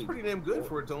 I think it's pretty damn good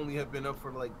for it to only have been up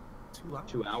for like 2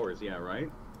 hours. 2 hours, yeah, right?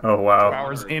 Oh wow. 2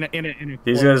 hours in a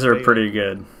These guys are pretty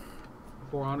good.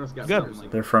 For Honor's got good.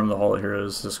 Like They're from the Hall of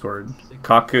Heroes Discord.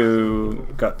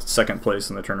 Kaku got 2nd place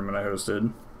in the tournament I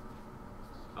hosted.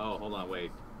 Oh, hold on,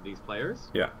 wait. These players?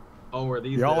 Yeah. Oh, are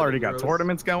these? Y'all already got heroes?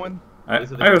 tournaments going? I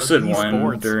hosted one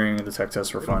sports. during the tech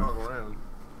test for They don't fun. walk around.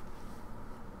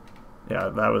 Yeah,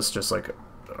 that was just like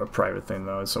a private thing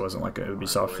though, so it wasn't like an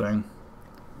Ubisoft thing.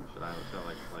 Should I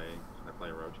like play? Should I play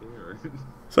Orochi or?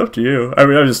 It's up to you. I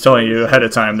mean, I'm just telling you ahead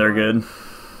of time they're good.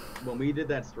 When we did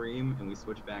that stream and we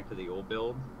switched back to the old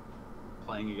build,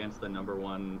 playing against the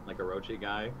 #1 like Orochi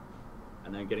guy,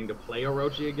 and then getting to play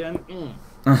Orochi again.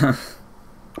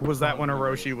 Was that when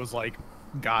Orochi was like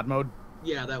God mode?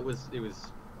 Yeah, it was bad.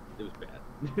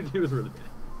 It was really bad.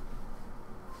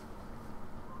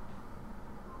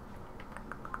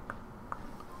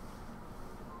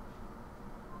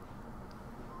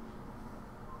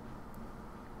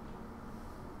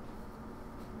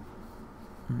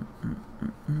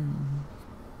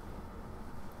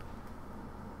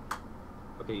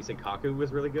 Okay, you said Kaku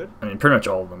was really good? I mean, pretty much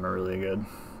all of them are really good.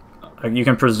 Like, you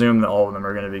can presume that all of them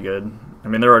are going to be good. I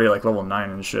mean, they're already like level 9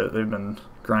 and shit. They've been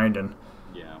grinding.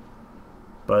 Yeah.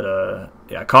 But,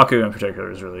 yeah, Kaku in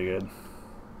particular is really good.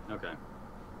 Okay.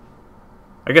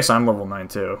 I guess I'm level 9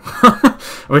 too.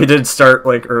 We did start,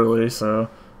 like, early, so...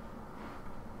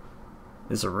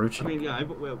 Is Orochi? I mean, yeah,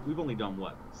 we've only done,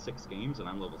 what, 6 games, and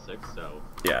I'm level 6, so...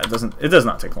 Yeah, it does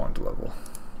not take long to level.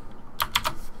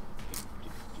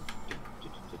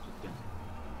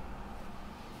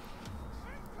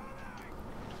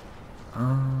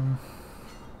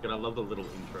 God, I love the little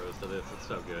intros to this. It's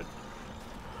so good.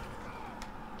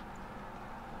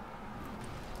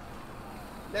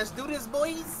 Let's do this,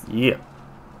 boys. Yeah.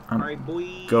 Alright,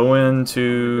 boy. Going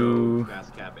to...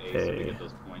 Fast cap A, so we get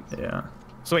those points. Yeah.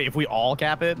 So wait, if we all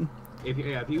cap it?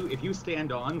 If you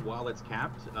stand on while it's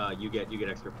capped, you get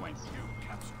extra points. You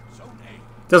capture Zone A.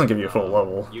 Doesn't give you a full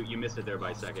level. You missed it there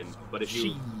by a second, but if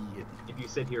you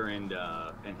sit here and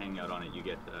hang out on it, you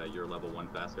get your level 1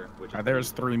 faster. Which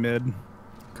There's 3 mid.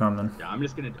 Coming. Yeah, I'm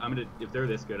gonna if they're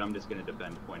this good, I'm just gonna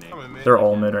defend point A. They're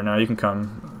all mid right now. You can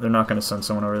come. They're not gonna send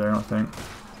someone over there, I don't think.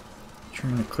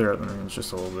 Trying to clear out the rooms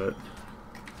just a little bit.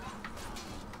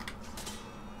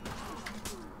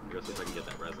 Go see if I can get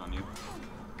that res on you.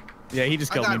 Yeah, he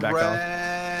just killed me back off. off.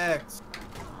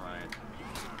 Alright.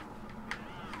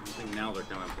 I think now they're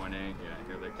coming point A. Yeah,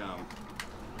 here they come.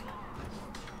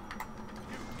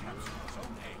 You capture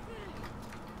Zone A.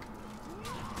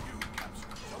 You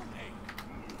capture Zone A.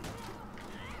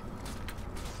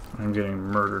 I'm getting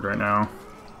murdered right now.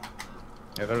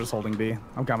 Yeah, they're just holding B.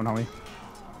 I'm coming, homie.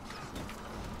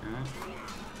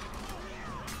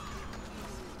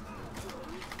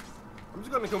 I'm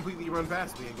just gonna completely run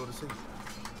past me and go to C.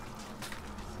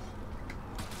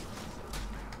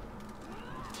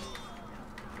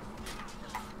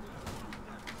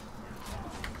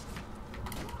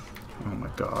 Oh my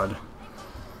god.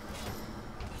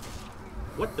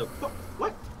 What the fuck?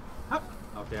 What? How?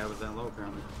 Okay, I was that low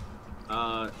apparently.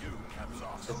 You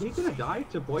capture Is he gonna die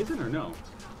to poison or no?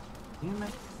 Damn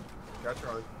it. Got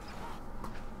Charlie.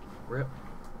 Rip.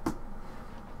 I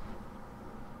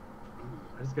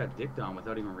just got dicked on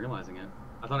without even realizing it.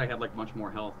 I thought I had like much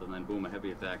more health and then boom, a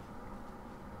heavy attack.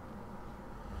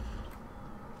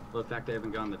 Well, the fact I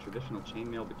haven't gone the traditional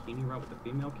chainmail bikini route with the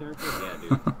female character, yeah,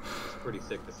 dude, it's pretty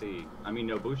sick to see. I mean,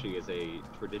 Nobushi is a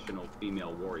traditional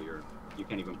female warrior. You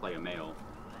can't even play a male,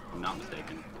 if I'm not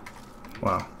mistaken.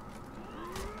 Wow.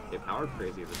 They powered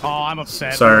crazy. Oh, I'm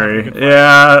upset. Sorry.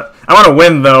 Yeah. I want to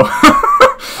win, though.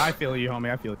 I feel you, homie.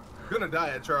 I feel you. You're gonna die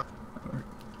at Charlie.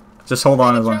 Just hold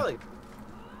on as long. Charlie.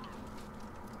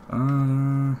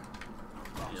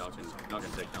 Y'all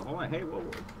can take down. Hold on, hey, whoa,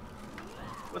 whoa.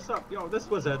 What's up? Yo, this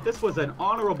was an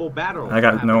honorable battle. I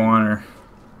got no honor.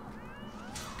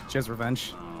 She has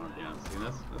revenge. Oh yeah, see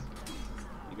that's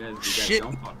you guys Shit.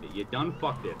 done fucked it. You done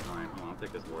fucked it. All right, hold on, I'll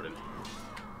take this Warden.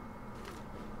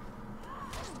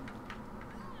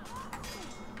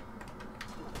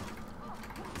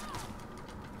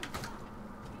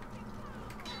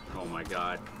 Oh my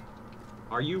god.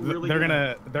 Are you really? They're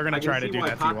gonna try to do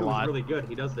that to you a Kaku's lot. really good.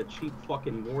 He does the cheap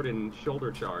fucking Warden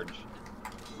shoulder charge.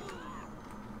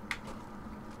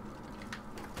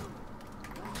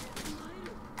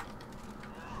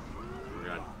 Oh my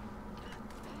god.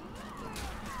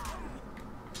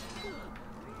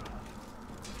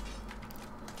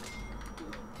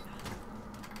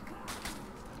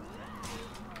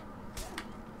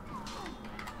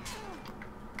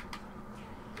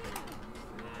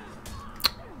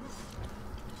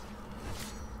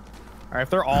 All right, if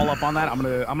they're all up on that, I'm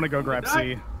gonna go grab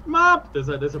C. Mop! There's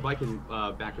a bike in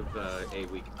back of A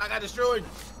weak. I got destroyed.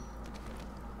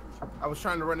 I was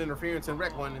trying to run interference and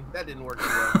wreck one, and that didn't work too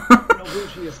well.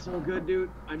 Nobushi is so good, dude.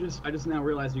 I just now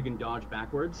realized you can dodge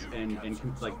backwards and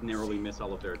can, like, narrowly miss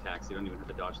all of their attacks. You don't even have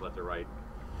to dodge left or right.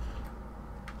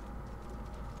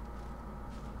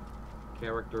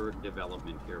 Character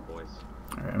development here, boys.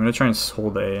 Alright, I'm gonna try and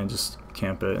hold A and just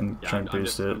camp it and Yeah, try and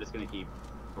boost I'm it. just gonna keep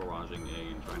barraging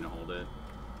A and trying to hold it.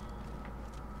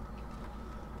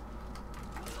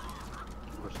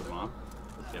 Push them off.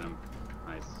 Let's get him.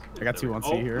 Nice. I got 2 on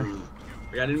C here.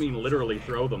 I didn't mean literally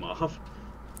throw them off.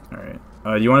 Alright.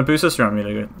 Do you want to boost this or want me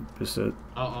to boost it?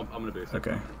 Oh, I'm gonna boost it.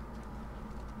 Okay.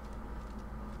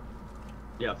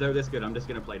 Yeah, if they're this good, I'm just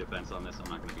gonna play defense on this. I'm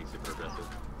not gonna be super aggressive.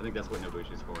 I think that's what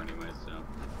Nobushi's for anyways, so.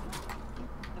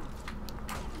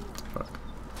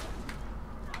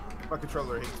 My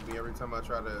controller hates me every time I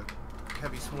try to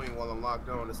heavy swing while I'm locked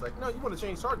on. It's like, no, you want to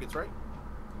change targets, right?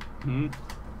 Hmm.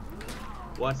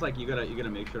 Well, it's like you gotta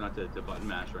make sure not to button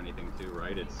mash or anything too,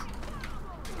 right?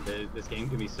 This game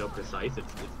can be so precise.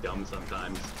 It's dumb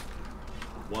sometimes.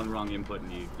 One wrong input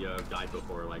and you died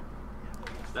before. Like,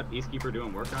 is that Peacekeeper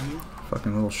doing work on you?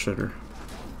 Fucking little shitter.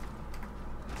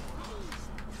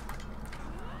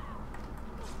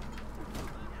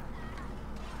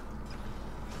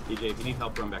 DJ, if you need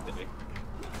help, run back to A.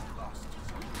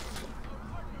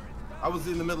 I was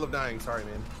in the middle of dying. Sorry,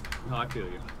 man. No, I feel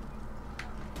you.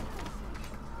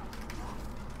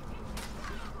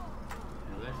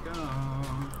 Let's go.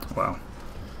 Wow.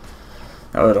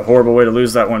 That was a horrible way to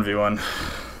lose that 1v1.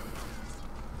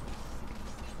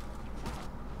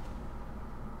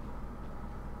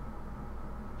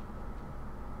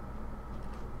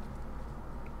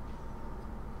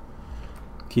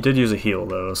 He did use a heal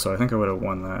though, so I think I would have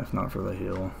won that if not for the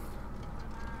heal.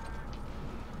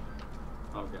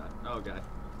 Oh god. Oh god.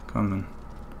 Coming.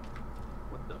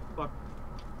 What the fuck?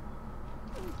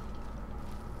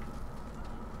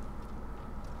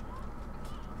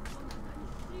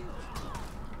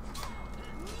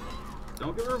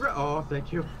 Don't get regret. Oh,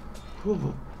 thank you.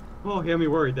 Whew. Oh, he had me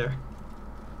worried there.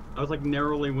 I was like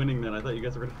narrowly winning that. I thought you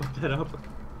guys were gonna fuck that up.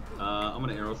 I'm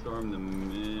gonna arrow storm the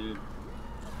mid.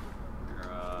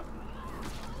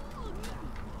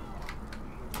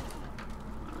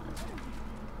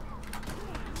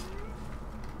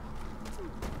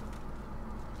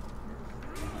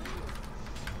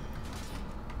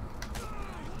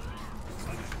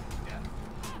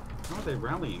 How are they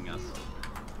rallying us?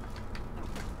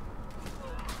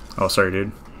 Oh, sorry, dude.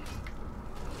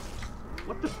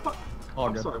 What the fuck? All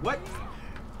I'm good. sorry, what?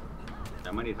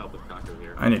 I might need help with Conqueror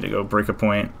here. I need to go break a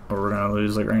point, or we're gonna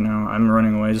lose like right now. I'm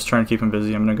running away, just trying to keep him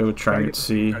busy. I'm gonna go try and get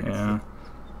C. Yeah.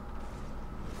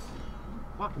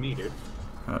 Fuck me, dude.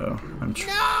 Uh-oh. I'm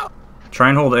try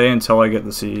and hold A until I get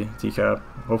the C decap.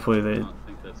 Hopefully I they. don't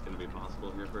think that's gonna be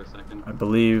possible here for a second. I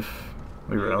believe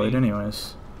we rallied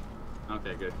anyways.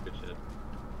 Okay, good shit.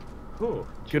 Whew,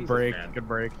 Good Jesus, break. man. Good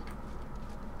break.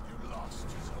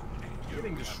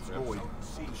 Getting destroyed.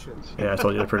 Shit. Yeah, I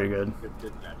told you they're pretty good.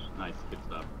 Good catch. Nice, good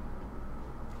stuff.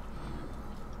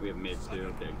 We have mid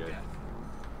too. Okay, good.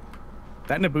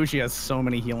 That Nobushi has so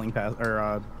many healing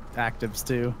actives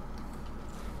too.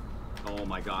 Oh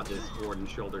my god, this Warden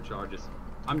shoulder charges.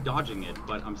 I'm dodging it,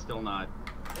 but I'm still not.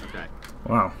 Okay,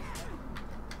 Wow.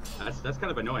 that's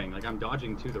kind of annoying. Like I'm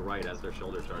dodging to the right as they're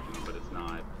shoulder charging, but it's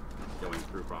not going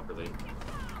through properly.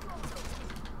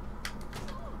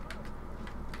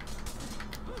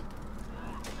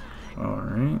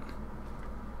 Alright.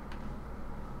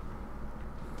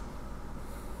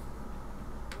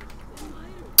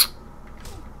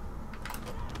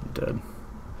 Dead.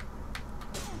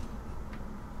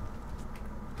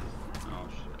 Oh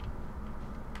shit.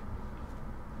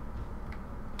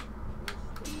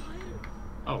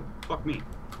 Oh, fuck me.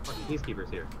 Peacekeeper's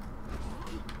here.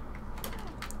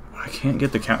 I can't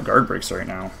get the guard breaks right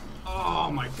now. Oh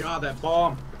my god, that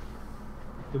bomb!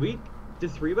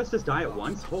 Did 3 of us just die at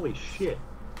once? Holy shit.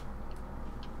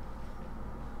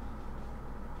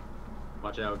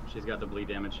 Watch out, she's got the bleed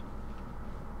damage.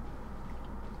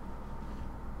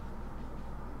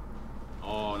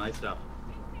 Oh, nice stuff.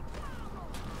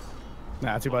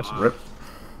 Nah, too much. Rip.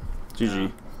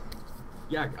 GG.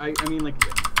 Yeah, I mean, like,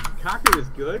 Conqueror is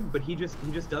good, but he just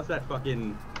does that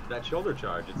fucking, that shoulder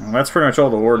charge. It's, Well, that's pretty much all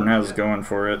the Warden has going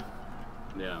for it.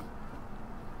 yeah.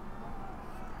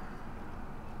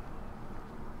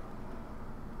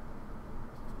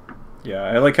 Yeah,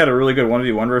 I like had a really good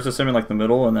 1v1 versus him in like the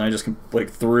middle, and then I just like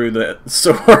threw the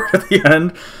so hard at the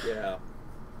end. Yeah.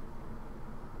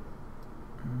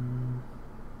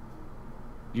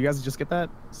 You guys just get that?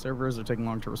 Servers are taking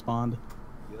long to respond.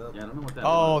 Yep. Yeah, I don't know what that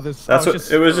Oh, was. this. That's oh, what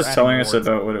it was for just adding telling us rewards.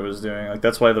 about what it was doing. Like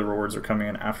that's why the rewards are coming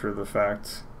in after the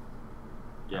fact.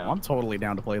 Yeah. Oh, I'm totally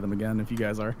down to play them again if you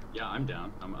guys are. Yeah, I'm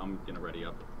down. I'm gonna ready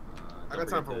up. I Don't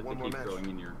got time forget for one to more keep match. throwing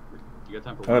in your, you got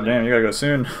time for Oh one damn, match? you gotta go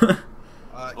soon.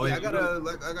 Oh, Yeah,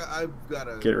 yeah, I've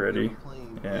gotta Get ready.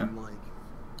 Plane Yeah. in like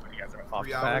You guys are off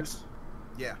 3 the hours. facts.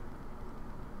 Yeah,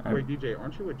 Wait, DJ,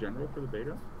 aren't you a general for the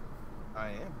beta? I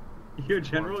am. You're a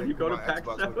general? You go to My PAX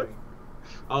Xbox 7? with me.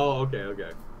 Oh, okay,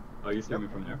 okay. Oh, you streaming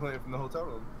Yep, from I'm there? playing from the hotel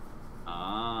room.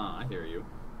 Ah, I hear you.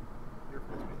 Here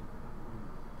for me.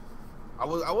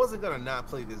 I wasn't gonna not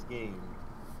play this game.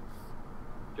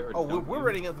 Jared, Oh, don't we're you?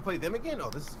 ready to play them again. Oh,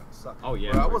 this is gonna suck. Oh,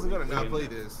 yeah, But I we're- wasn't gonna we're not in play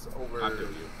there. this over. I feel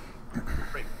you.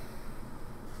 Break.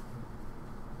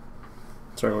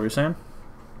 Sorry, what were you saying?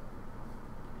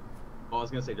 Oh, I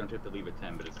was gonna say, don't you have to leave at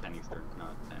 10, but it's 10 Eastern, not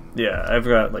 10. Yeah, I've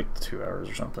got like 2 hours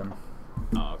or something,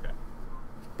 Oh, okay.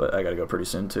 but I gotta go pretty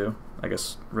soon too. I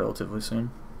guess relatively soon.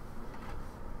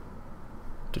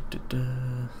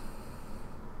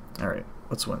 All right,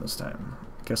 let's win this time.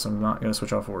 Guess I'm not gonna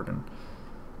switch off Warden.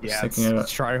 Just Yeah, thinking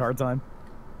it's try hard time.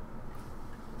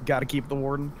 Gotta keep the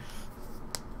Warden.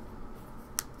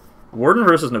 Warden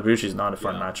versus Nobushi is not a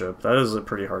fun Yeah. matchup. That is a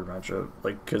pretty hard matchup,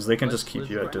 like because they can Let's- just keep let's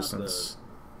you try at not distance.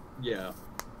 Yeah.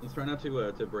 Let's try not to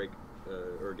break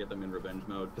or get them in revenge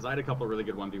mode, because I had a couple really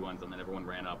good 1v1s, and then everyone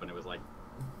ran up, and it was like,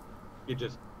 it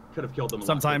just could have killed them a lot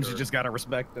Sometimes you quicker. just gotta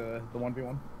respect the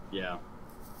 1v1. Yeah.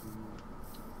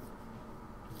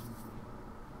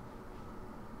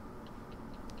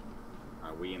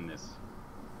 Alright, we in this.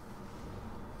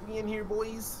 We in here,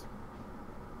 boys.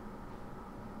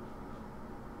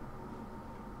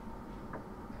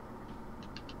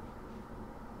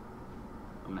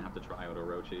 I'm gonna have to try out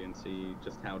Orochi and see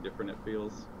just how different it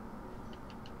feels.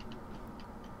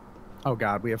 Oh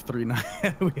god, we have 3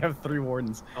 we have 3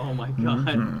 Wardens. Oh my god.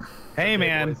 Mhm. Hey Okay,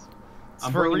 man, boys. it's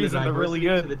I'm for a bringing the reason they're really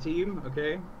diversity good. to the team,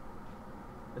 okay?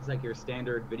 It's like your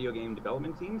standard video game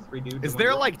development team, 3 dudes. Is and there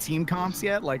one girl. like team comps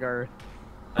yet? Like are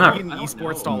Huh. we in I don't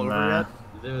esports know. all over Nah.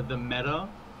 yet? The meta?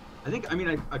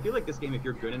 I feel like this game, if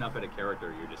you're good enough at a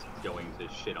character, you're just going to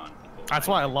shit on people. That's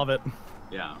right? why I love it.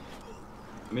 Yeah.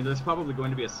 I mean, there's probably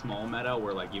going to be a small meta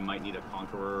where, like, you might need a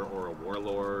Conqueror or a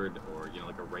Warlord or, you know,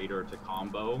 like a Raider to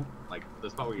combo. Like,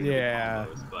 there's probably going to Yeah.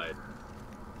 be combos, but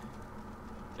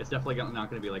it's definitely not going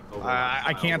to be, like, Overwatch I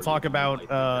style can't where talk you can, about like,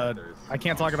 characters. I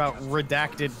can't talk about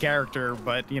redacted character,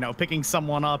 but you know, picking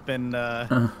someone up and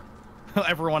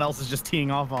everyone else is just teeing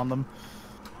off on them.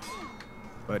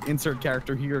 But insert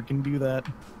character here can do that.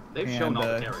 They've shown and, all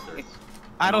the characters.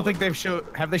 I don't think they've showed.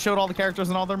 Have they showed all the characters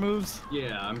and all their moves?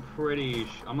 Yeah,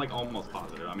 I'm like almost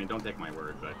positive. I mean, don't take my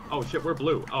word, but oh shit, we're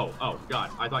blue. Oh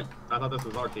god, I thought this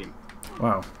was our team.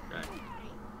 Wow. Okay.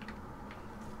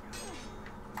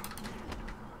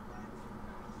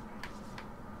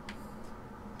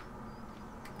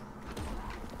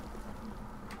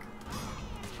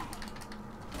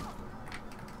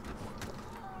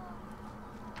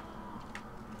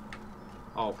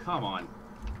 Oh come on.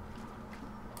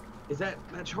 Is that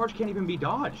charge can't even be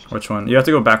dodged? Which one? You have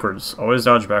to go backwards. Always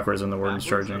dodge backwards when the Warden's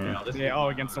Backwards? charging Okay, you. I'll just Yeah. use Oh,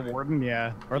 my against the alright. Warden,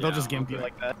 yeah. Or they'll Yeah, just gimp you okay.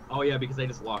 like that. Oh yeah, because they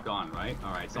just lock on, right?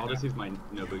 Alright, so I'll just use my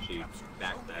Nobushi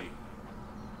back then.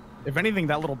 If anything,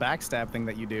 that little backstab thing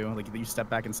that you do, like you step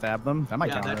back and stab them, that might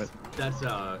Yeah, counter it. that's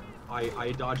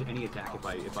I dodge any attack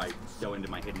if I go into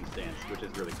my hidden stance, which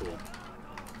is really cool.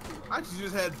 I actually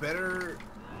just had better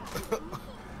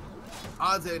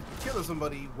odds at killing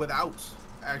somebody without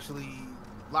actually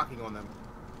locking on them.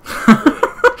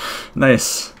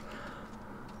 Nice.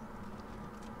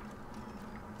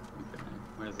 Okay,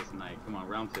 where's this knight? Come on,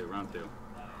 round two.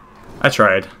 I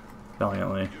tried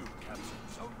valiantly.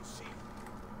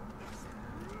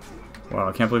 Wow,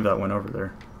 I can't believe that went over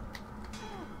there.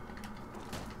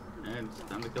 And it's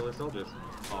time to kill their soldiers.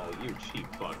 Oh, you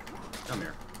cheap fuck. Come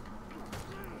here.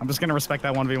 I'm just gonna respect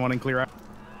that 1v1 and clear out.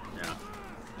 Yeah.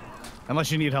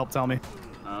 Unless you need help, tell me.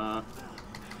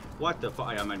 What the fuck?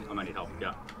 I might need help.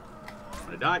 Yeah. I'm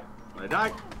gonna die. I'm gonna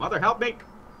die. Mother, help me!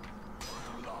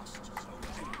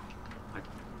 I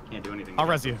can't do anything. I'll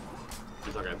res you.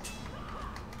 It's okay.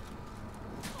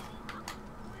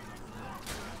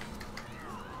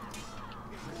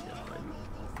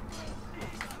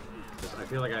 I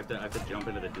feel like I have to jump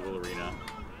into the duel arena.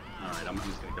 Alright, I'm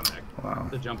just gonna come back. Wow. I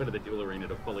have to jump into the duel arena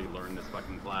to fully learn this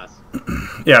fucking class.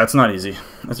 Yeah, it's not easy.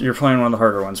 You're playing one of the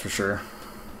harder ones for sure.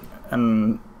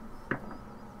 And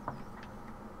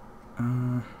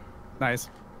Nice.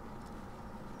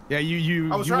 Yeah,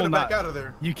 you. I was you trying will to back not, out of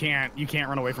there. You can't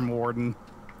run away from Warden.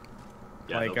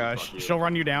 Yeah, Like, they'll fuck you. she'll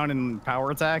run you down in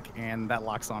power attack, and that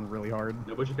locks on really hard.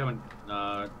 No bush coming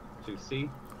to C.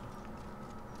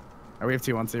 Oh, we have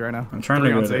 2 on C right now. I'm trying 3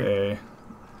 to go on C. to A.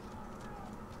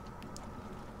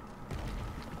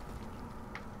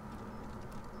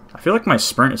 I feel like my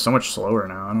sprint is so much slower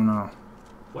now. I don't know.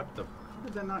 What the? How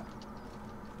did that not?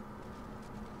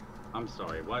 I'm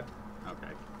sorry. What?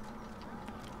 Okay.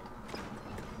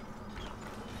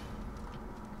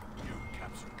 You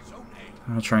captured Zone A. I'm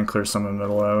gonna try and clear some of the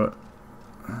middle out.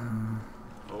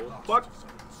 Oh fuck!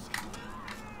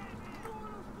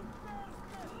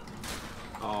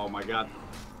 Oh my god.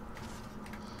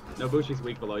 No Bushi's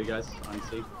weak below you guys on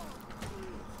C.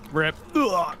 Rip.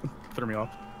 Ugh. Threw me off.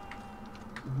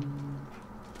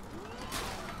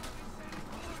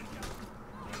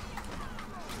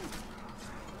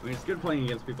 I mean, it's good playing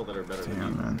against people that are better than Damn,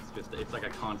 you. man. It's like a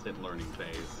constant learning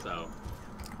phase. So,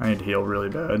 I need to heal really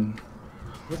bad.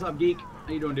 what's up, geek?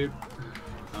 How you doing, dude?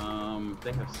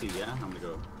 They have C, yeah. I'm gonna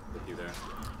go with you there.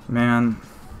 Man,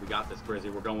 We got this, Grizzy.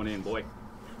 We're going in, boy.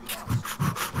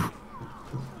 I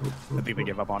think they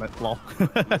give up on it. Lol.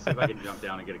 Let's see if I can jump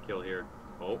down and get a kill here.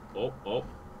 Oh, oh, oh.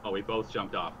 Oh, we both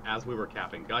jumped off as we were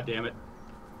capping. God damn it.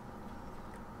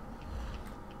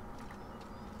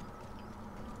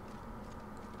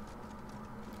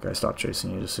 guy stopped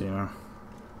chasing you just so you know.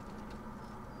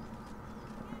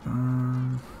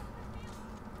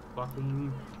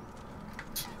 Fucking.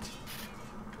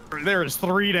 There is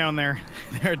 3 down there.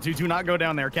 There, do not go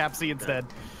down there. Cap C instead.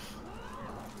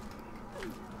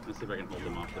 Let's see if I can hold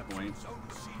them off the point.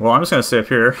 Well, I'm just gonna stay up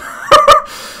here.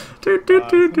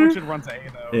 Someone should run to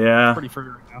A though. Yeah. It's pretty free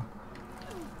right now.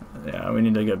 Yeah, we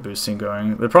need to get boosting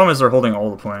going. The problem is they're holding all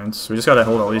the points. We just gotta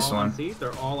hold at They're least all on one. C?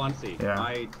 They're all on C.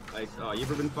 Yeah. You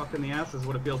ever been fucked in the ass? This is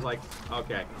what it feels like.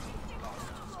 Okay.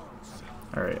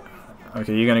 Alright.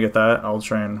 Okay, you gonna get that? I'll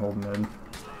try and hold mid.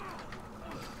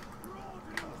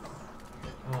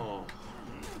 Oh.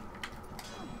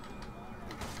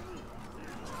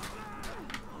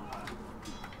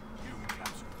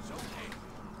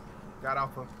 Got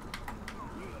Alpha.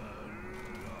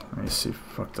 Let me see.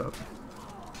 Fucked up.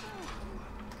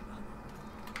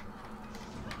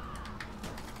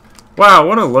 Wow,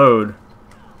 what a load.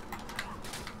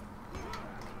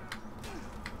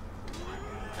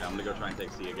 Yeah, I'm gonna go try and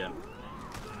take C again.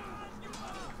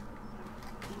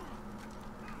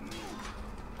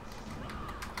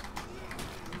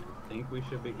 I think we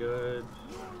should be good.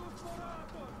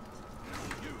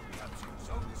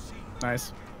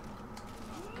 Nice.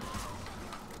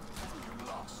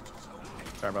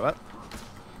 Sorry about that.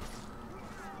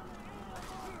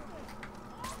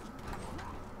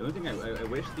 The only thing I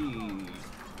wish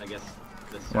I guess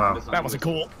the sound Wow. design That wasn't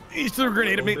cool. He threw a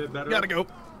grenade at me. little bit better. Gotta go.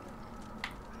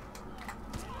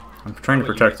 I'm trying to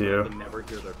But protect guys you. can never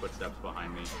hear their footsteps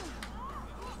behind me.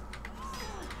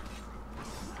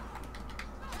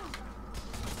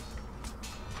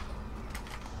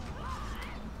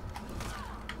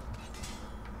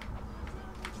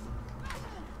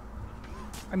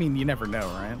 I mean, you never know,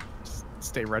 right? Just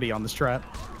stay ready on this trap.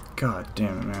 God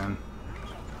damn it, man.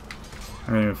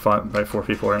 I'm getting fought by 4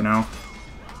 people right now.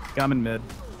 Got him in mid.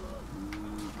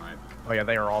 Alright. Oh yeah,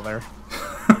 they are all there.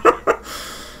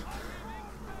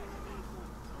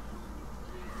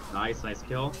 Nice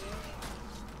kill.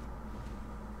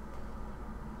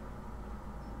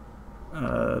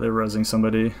 They're rezzing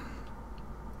somebody.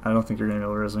 I don't think you're gonna be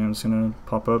able to res me. I'm just gonna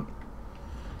pop up.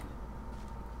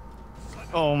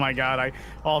 Oh my god,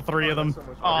 all 3 of them. that's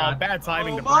so much Oh, fun. bad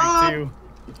timing to Oh, break too.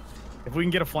 If we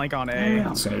can get a flank on A.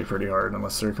 It's gonna be pretty hard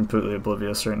unless they're completely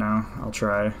oblivious right now. I'll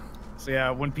try. So yeah,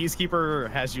 when Peacekeeper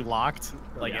has you locked,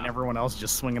 like, and Yeah. everyone else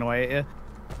just swinging away at you.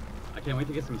 I can't wait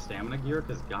to get some stamina gear,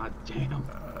 because god damn.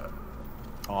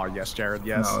 Oh yes, Jared,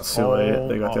 yes. No, it's too late.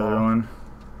 They got the other one.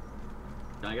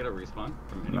 Can I get a respawn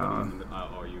from anybody? No. In the,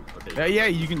 oh, you okay? Yeah,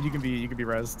 you can be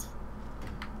rezzed.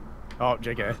 Oh,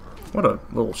 JK. What a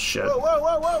little shit. Whoa, whoa,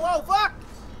 whoa, whoa, whoa, fuck!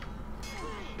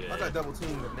 shit. I got double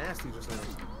teamed nasty just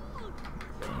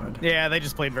now. Yeah, they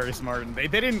just played very smart. And they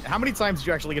didn't. How many times did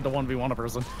you actually get to 1v1 a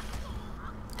person?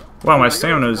 Wow, my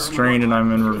stamina is drained and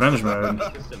I'm in revenge mode.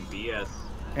 Just some BS.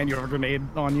 And you have a grenade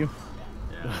on you.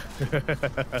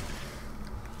 Yeah.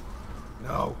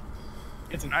 No.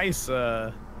 It's nice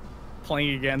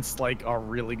playing against like a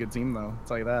really good team, though. I'll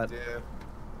tell you that. Yeah.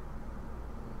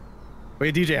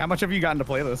 Wait, DJ, how much have you gotten to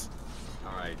play this?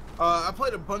 All right. I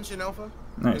played a bunch in alpha.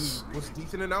 Nice. And was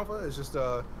decent in alpha. It's just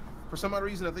for some odd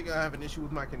reason I think I have an issue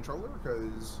with my controller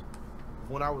because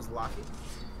when I was locking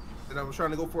and I was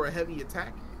trying to go for a heavy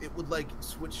attack, it would like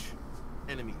switch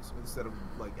enemies instead of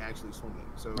like actually swinging.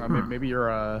 So Maybe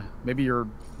your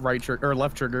right trigger or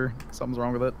left trigger. Something's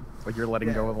wrong with it. It's like you're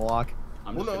letting go of the lock.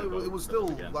 well, no, it was still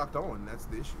locked on. That's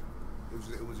the issue.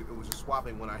 It was just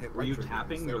swapping when I hit. Were right you trigger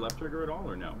tapping your left trigger at all,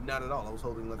 or no? Not at all. I was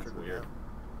holding left That's trigger weird.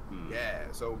 down. Yeah.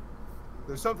 So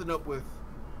there's something up with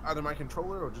either my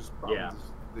controller or just problems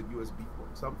with the USB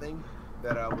port. Something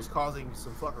that was causing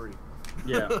some fuckery.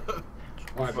 Yeah.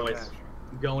 All right, boys.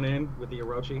 Going in with the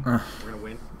Orochi. We're gonna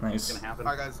win. Nice. It's gonna happen.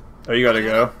 All right, guys. Oh, you gotta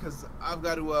go? Because I've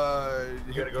got to.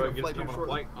 You gotta go and get here on a shortly.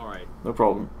 flight. All right. No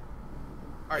problem.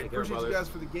 All right, Take care, appreciate you brothers. guys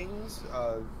for the games.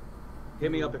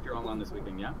 Hit me up if you're online this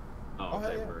weekend, yeah? Oh,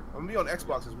 okay, hey, yeah. word. I'm gonna be on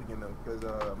Xbox this weekend though, because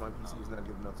my PC is not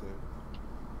good enough to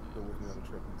go with me on the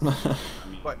trip. I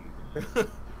mean, But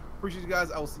appreciate you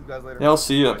guys. I will see you guys later. Yeah, I'll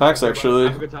see you at PAX actually.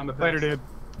 Have a good time at PAX. Later, dude.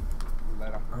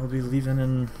 Later. I'll be leaving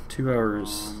in 2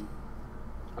 hours.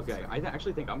 Okay, I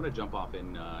actually think I'm gonna jump off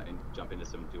and jump into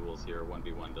some duels here,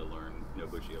 1v1 to learn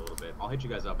Nobushi a little bit. I'll hit you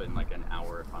guys up in like an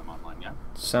hour if I'm online, yeah?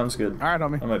 Sounds good. All right,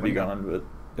 homie. I might be gone, but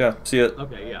yeah, see ya.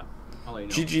 Okay, yeah. I'll let you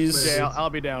know. GG's. Yeah, I'll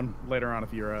be down later on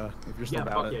if you're still Yeah,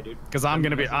 about fuck it. yeah, dude. Because I'm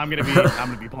gonna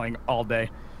be playing all day.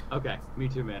 Okay, me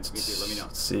too, man. Me too. Let me know.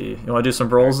 Let's see. You want to do some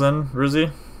brawls then,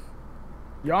 Ruzi?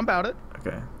 Yeah, I'm about it.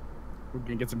 Okay. We're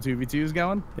gonna get some 2v2s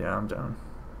going. Yeah, I'm down.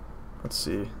 Let's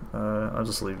see. I'll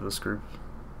just leave this group.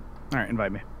 All right,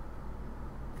 invite me.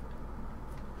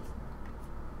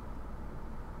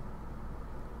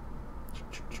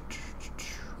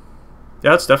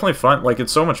 Yeah, it's definitely fun. Like,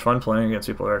 it's so much fun playing against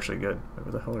people who are actually good.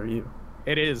 Who the hell are you?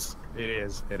 It is. It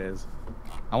is. It is.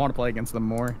 I want to play against them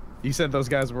more. You said those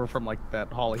guys were from like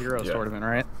that Hall of Heroes Yeah. tournament,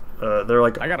 right? They're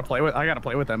like I gotta play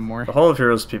with them more. the Hall of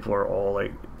Heroes people are all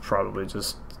like probably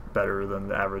just better than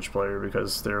the average player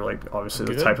because they're like obviously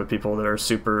the Good. type of people that are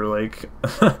super like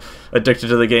addicted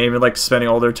to the game and like spending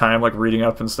all their time like reading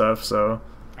up and stuff. So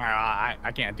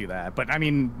I can't do that, but I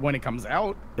mean, when it comes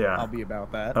out, yeah. I'll be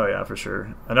about that. Oh yeah, for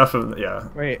sure. Enough of yeah.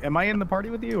 Wait, am I in the party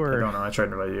with you or? I don't know. I tried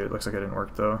to invite you. It looks like it didn't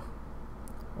work though.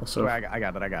 Also, Oh, I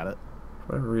got it. for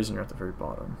whatever reason, you're at the very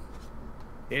bottom.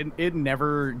 It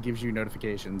never gives you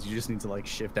notifications. You just need to like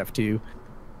shift F2.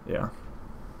 Yeah.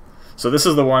 So this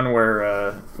is the one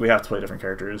where we have to play different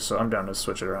characters. So I'm down to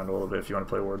switch it around a little bit if you want to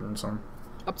play Warden or something.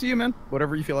 Up to you, man.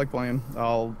 Whatever you feel like playing.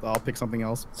 I'll pick something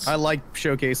else. I like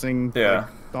showcasing Yeah.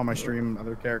 like, on my stream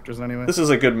other characters anyway. This is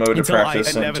a good mode to Until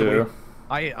practice into.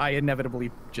 I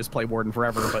inevitably just play Warden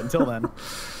forever, but until then.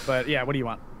 But yeah, what do you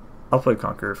want? I'll play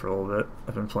Conqueror for a little bit.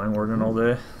 I've been playing Warden all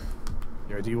day.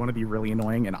 Yo, do you want to be really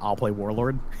annoying and I'll play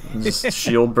Warlord? Just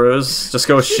shield bros. Just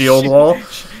go shield wall.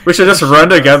 We should just run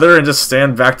together and just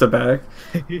stand back to back.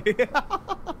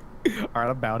 Alright,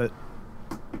 about it.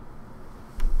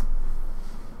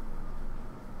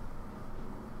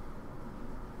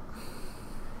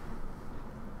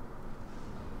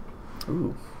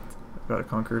 Ooh, I've got a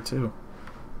Conqueror too.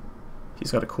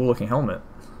 He's got a cool looking helmet.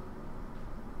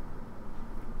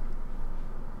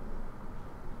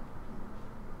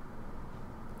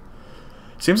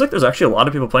 Seems like there's actually a lot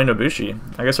of people playing Nobushi.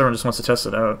 I guess everyone just wants to test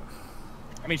it out.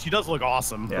 I mean, she does look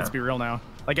awesome. Yeah. Let's be real now.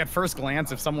 Like at first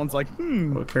glance, if someone's like,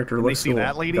 What character and they looks see cool?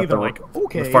 that lady, Got they're the- like,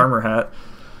 okay. The farmer hat.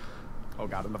 Oh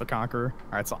god, another Conqueror.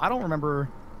 All right, so I don't remember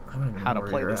I don't even how know to where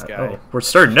play you're this at. guy. Oh, we're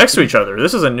starting next to each other.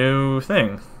 This is a new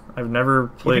thing. I've never You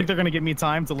think played. they're gonna give me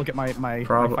time to look at my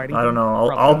Probably. fighting? I don't thing? know. I'll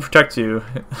Probably. protect you.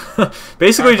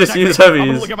 Basically, Alright, just protect use me. I'm gonna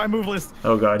heavies. look at my move list.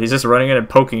 Oh god, he's just running in and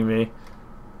poking me.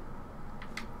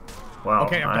 Wow,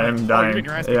 Okay, I'm I am dying. Oh, you're dying. getting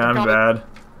your ass Yeah, kicked. I'm I'm bad.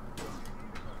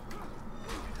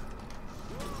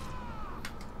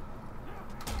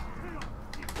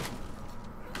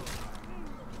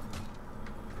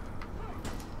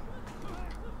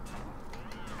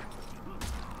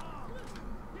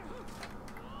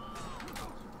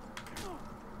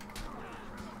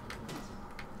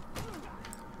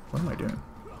 What am I doing?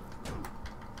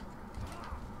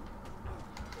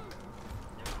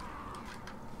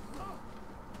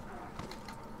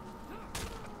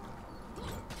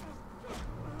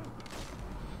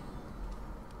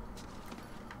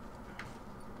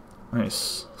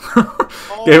 Nice.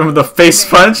 Gave him the face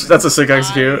punch. That's a sick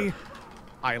execute.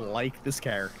 I like this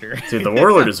character. Dude, the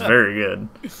Warlord is very good.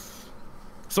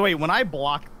 So wait, when I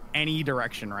block any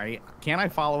direction, right? Can't I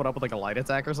follow it up with like a light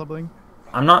attack or something?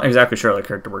 I'm not exactly sure how the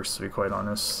character works, to be quite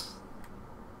honest.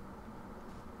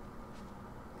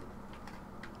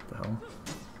 What the hell?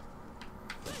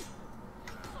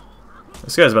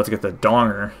 This guy's about to get the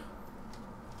donger.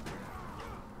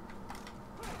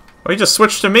 Oh, he just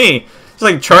switched to me. He's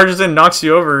like charges in, knocks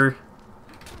you over.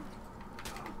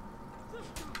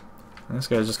 And this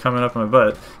guy's just coming up my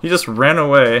butt. He just ran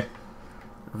away.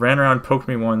 Ran around, poked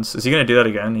me once. Is he gonna do that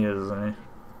again? He is, isn't he?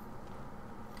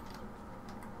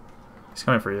 He's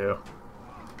coming for you.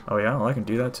 Oh yeah, well I can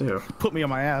do that too. Put me on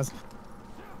my ass.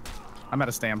 I'm at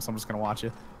a stam, so I'm just gonna watch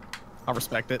you. I'll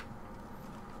respect it.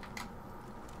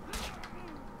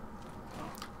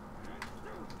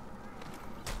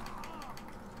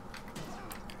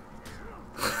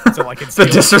 So I can The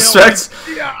disrespect.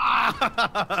 Yeah.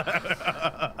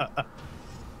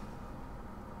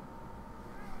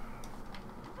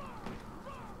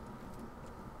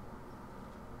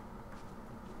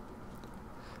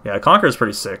 Yeah, Conqueror is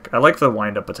pretty sick. I like the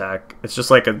wind-up attack. It's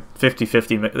just like a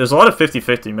 50-50... There's a lot of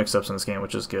 50-50 mix-ups in this game,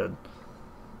 which is good.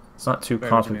 It's not too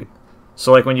complicated.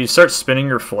 So like when you start spinning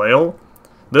your flail,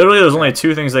 literally there's only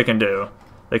two things they can do.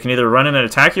 They can either run in and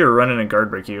attack you or run in and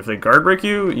guard break you. If they guard break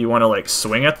you, you want to like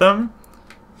swing at them.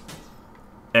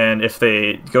 And if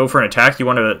they go for an attack, you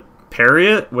want to parry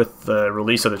it with the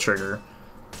release of the trigger.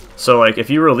 So like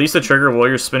if you release the trigger while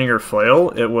you're spinning your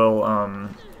flail, it will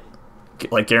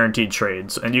like guaranteed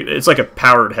trades, and it's like a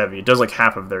powered heavy. It does like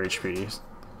half of their HP.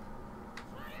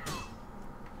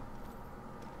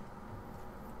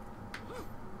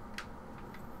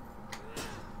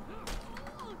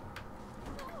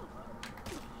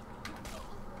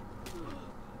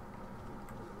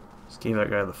 Just gave that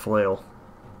guy the flail.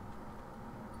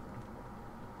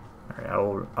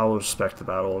 Alright, I will respect the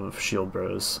battle of shield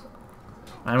bros.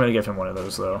 I'm gonna give him one of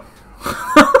those though.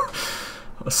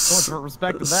 Sort of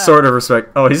respect to that. Sort of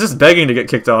respect. Oh, he's just begging to get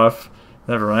kicked off.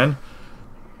 Never mind.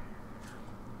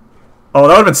 Oh,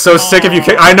 that would have been so sick if you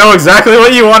kicked. I know exactly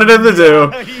what you wanted him to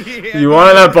do. Yeah, You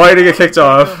wanted that body to get kicked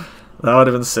off. That would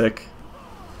have been sick.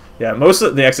 Yeah, most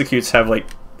of the executes have like,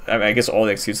 I mean, I guess all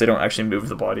the executes, they don't actually move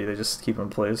the body. They just keep them in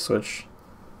place, which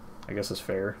I guess is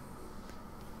fair.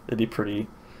 It'd be pretty.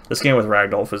 This game with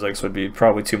ragdoll physics would be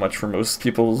probably too much for most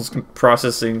people's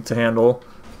processing to handle.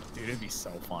 Dude, it'd be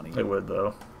so funny. It would,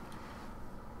 though.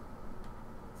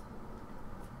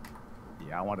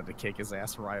 Yeah, I wanted to kick his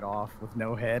ass right off with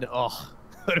no head. Oh,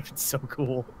 that would have been so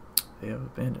cool. They have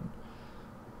abandoned.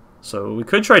 So we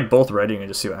could try both readying and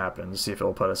just see what happens. See if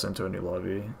it'll put us into a new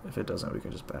lobby. If it doesn't, we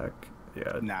can just back.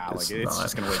 Yeah, Nah, it's like, it's not.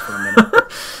 just going to wait for a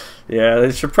minute. Yeah,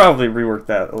 they should probably rework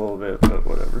that a little bit, but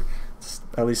whatever.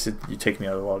 At least you take me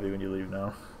out of the lobby when you leave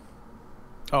now.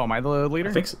 Oh, am I the leader?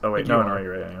 I think so. Oh, wait, no,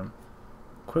 you're right, I am.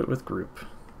 Quit with group.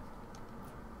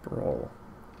 Brawl.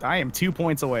 I am 2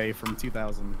 points away from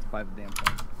 2,000 by the damn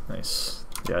thing. Nice.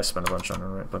 Yeah, I spent a bunch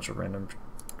on a bunch of random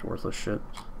worthless shit.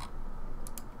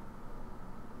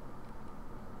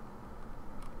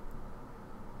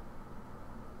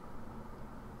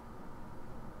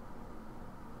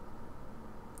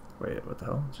 Wait, what the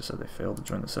hell? It just said they failed to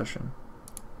join the session.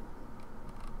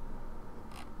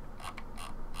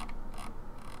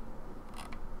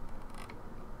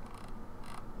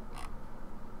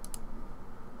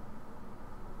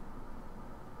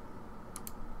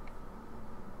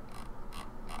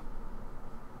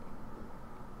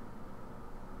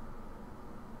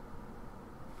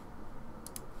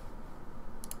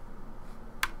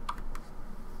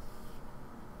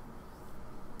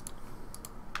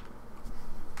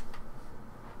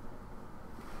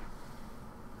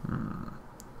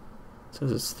 It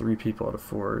says it's 3 people out of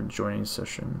 4 joining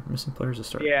session. Missing players to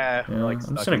start. Yeah, like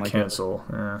I'm just gonna cancel.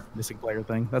 Yeah. Missing player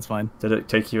thing. That's fine. Did it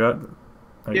take you out?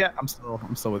 Yeah, I'm still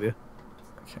with you.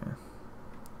 Okay.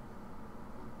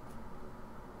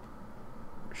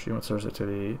 She wants stars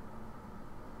activity.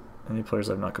 Any players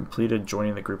that have not completed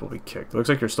joining the group will be kicked. It looks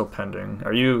like you're still pending.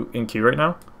 Are you in queue right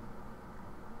now?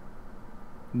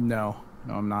 No,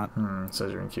 I'm not. It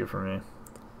says you're in queue for me.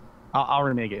 I'll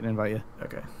remake it and invite you.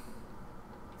 Okay.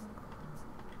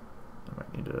 I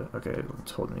might need to. Okay, it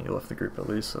told me you left the group at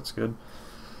least. That's good.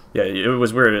 Yeah, it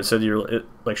was weird. It said it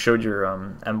like showed your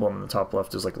emblem in the top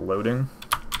left is like loading,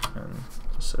 and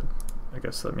just said, I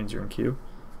guess that means you're in queue.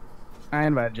 I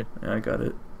invited you. Yeah, I got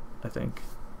it. I think.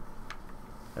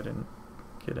 I didn't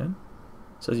get in.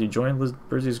 It says you joined Liz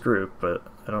Brizzy's group, but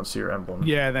I don't see your emblem.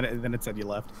 Yeah, then it said you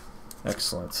left.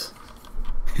 Excellent.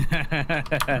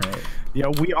 Right. Yeah,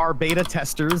 we are beta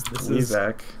testers. This is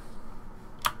back.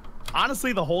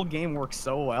 Honestly, the whole game works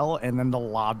so well, and then the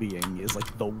lobbying is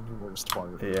like the worst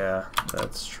part. Yeah,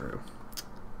 that's true.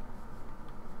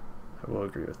 I will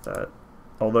agree with that.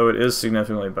 Although it is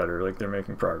significantly better, like they're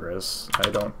making progress. I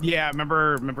don't. Yeah,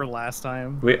 remember last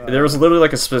time? There was literally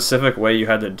like a specific way you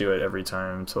had to do it every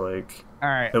time to like. All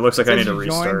right. It looks like I need to Join,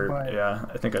 restart. but... Yeah,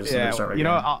 I think I just need to restart my you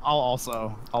game. know, I'll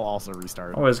also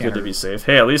restart. Always good to be safe.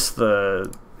 Hey, at least you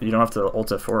don't have to ult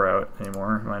F4 out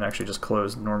anymore. Mine actually just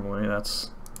closed normally.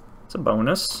 That's a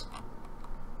bonus.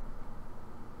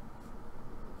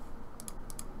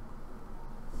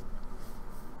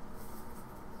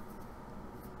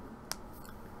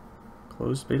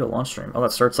 Closed beta launch stream. Oh,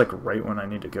 that starts like right when I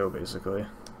need to go, basically.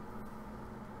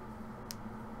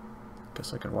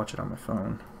 Guess I could watch it on my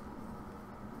phone.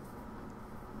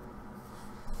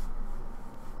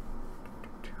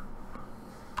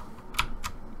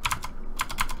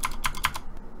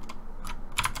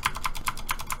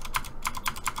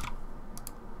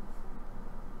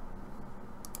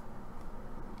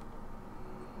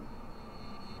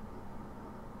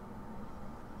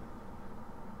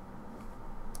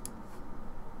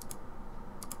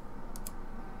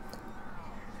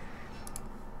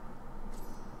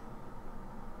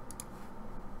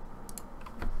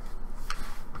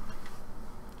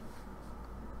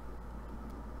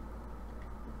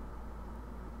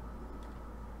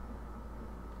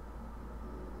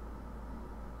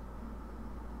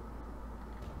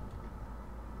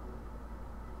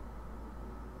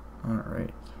 Alright.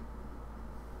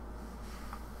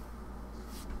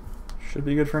 Should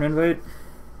be good for an invite.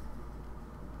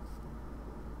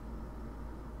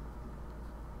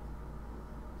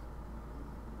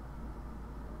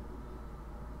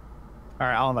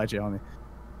 Alright, I'll invite you, homie.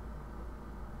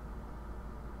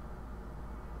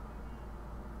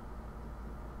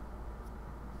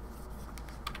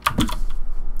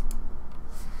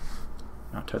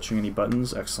 Not touching any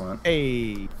buttons. Excellent.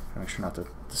 Hey. Make sure not to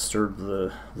disturb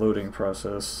the loading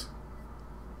process.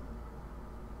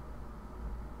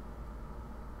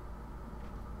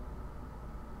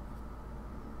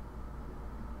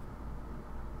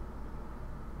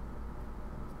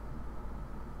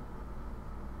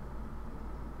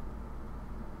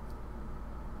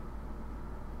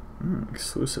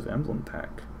 Exclusive emblem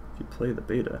pack if you play the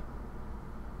beta.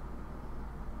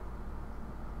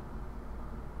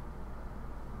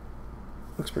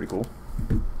 Looks pretty cool.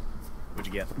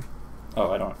 What'd you get?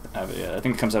 Oh, I don't have it yet. I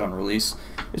think it comes out on release.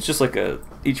 It's just like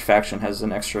each faction has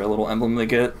an extra little emblem they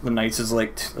get. The Knights is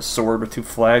like a sword with two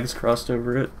flags crossed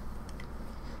over it.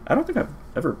 I don't think I've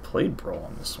ever played Brawl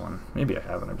on this one. Maybe I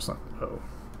haven't. I'm just like, oh,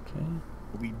 okay.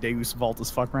 We Deus Vault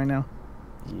as fuck right now?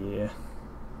 Yeah.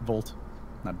 Volt.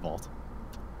 Not Vault.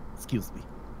 Excuse me.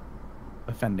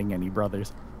 Offending any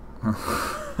brothers.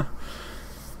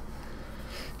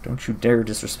 Don't you dare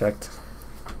disrespect.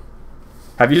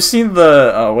 Have you seen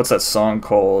the, what's that song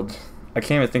called? I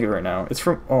can't even think of it right now. It's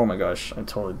from, oh my gosh, I'm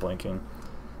totally blanking.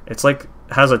 It's like,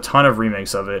 has a ton of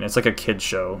remakes of it, and it's like a kid's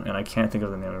show, and I can't think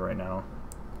of the name of it right now.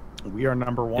 We Are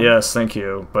Number One? Yes, thank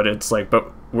you. But it's like,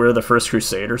 but we're the first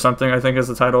crusade or something, I think is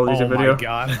the title of the YouTube video. Oh my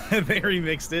god, they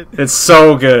remixed it. It's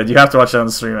so good. You have to watch it on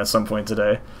the stream at some point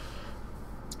today.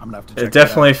 I'm gonna have to check it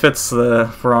definitely fits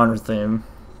the For Honor theme.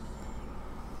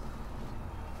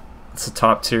 It's a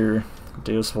top tier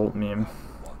Deus Volt meme.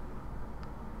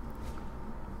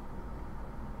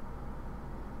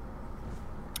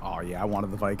 Oh yeah, I wanted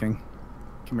the Viking.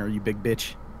 Come here, you big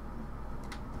bitch.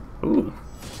 Ooh.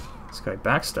 This guy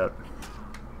backstep.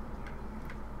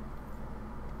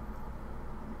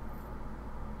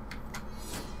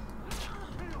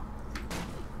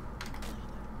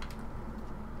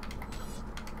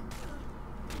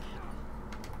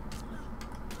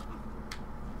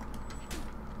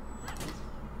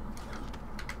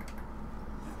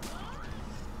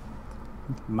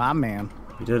 My man.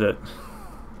 He did it.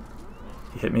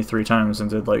 He hit me 3 times and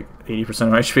did like 80% of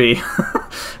my HP.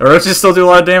 Orochi still do a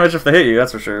lot of damage if they hit you,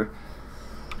 that's for sure.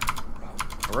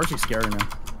 Oroshi's scary now.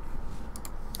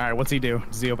 Alright, what's he do?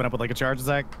 Does he open up with like a charge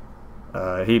attack?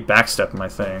 He backstepped my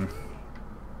thing.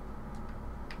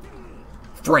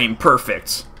 Frame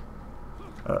perfect!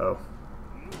 Uh-oh.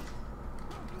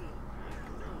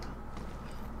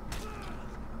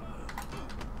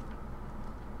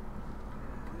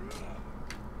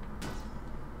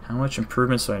 How much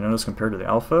improvements do I notice compared to the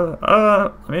alpha?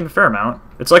 I mean, a fair amount.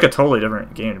 It's like a totally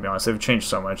different game, to be honest. They've changed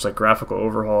so much. Like, graphical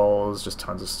overhauls, just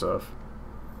tons of stuff.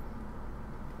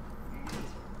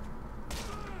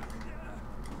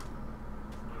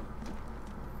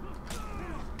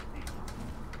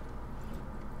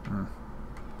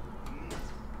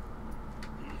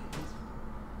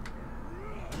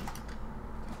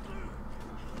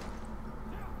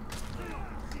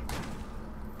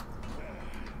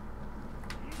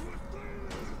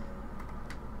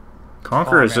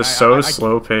 Conqueror is just so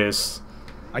slow-paced.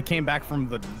 I came back from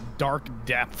the dark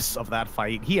depths of that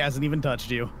fight. He hasn't even touched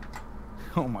you.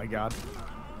 Oh my god.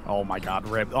 Oh my god,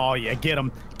 Rip. Oh yeah, get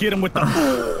him. Get him with the...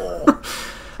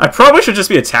 I probably should just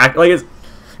be attacked. Like,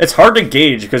 it's hard to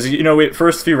gauge, because, you know,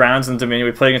 first few rounds in Dominion,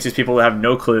 we play against these people that have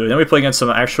no clue. Then we play against some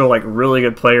actual, like, really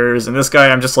good players, and this guy,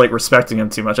 I'm just, like, respecting him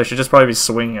too much. I should just probably be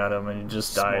swinging at him, and you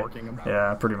just die. Him.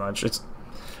 Yeah, pretty much. It's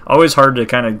always hard to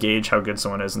kind of gauge how good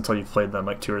someone is until you've played them,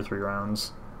 like, 2 or 3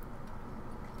 rounds.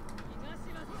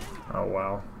 Oh,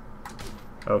 wow.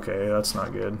 Okay, that's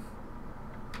not good.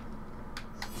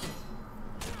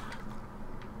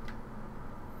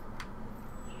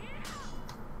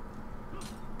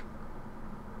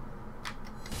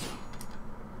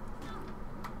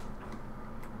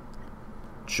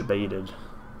 Baited.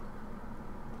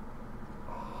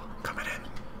 Oh, coming in.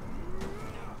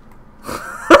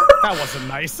 That wasn't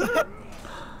nice. Not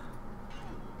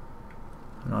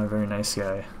a very nice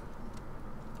guy.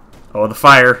 Oh, the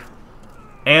fire.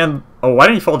 And, oh, why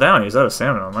didn't he fall down? He's out of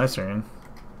stamina on my screen.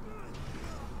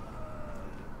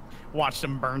 Watched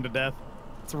him burn to death.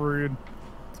 It's rude.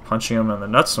 Punching him in the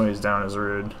nuts when he's down is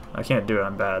rude. I can't do it,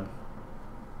 I'm bad.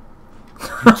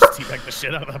 Just teabag the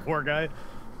shit out of that poor guy.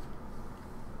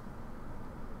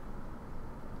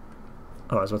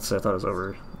 Oh, I was about to say, I thought it was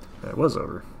over. Yeah, it was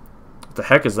over. What the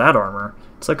heck is that armor?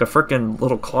 It's like a frickin'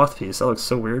 little cloth piece. That looks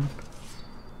so weird.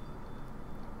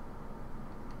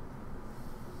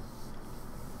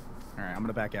 Alright, I'm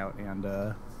gonna back out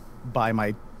and buy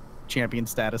my champion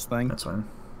status thing. That's fine.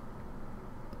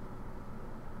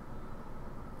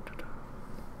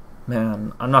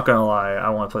 Man, I'm not gonna lie, I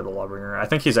want to play the Lawbringer. I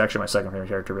think he's actually my second favorite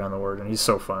character behind the Warden. He's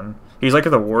so fun. He's like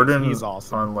the Warden. He's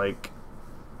awesome. On, like...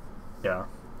 Yeah.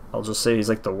 I'll just say he's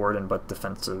like the Warden, but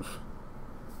defensive.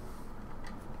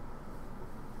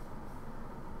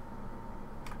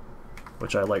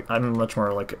 Which I like. I'm much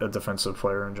more like a defensive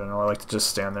player in general. I like to just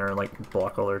stand there and like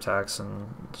block all their attacks and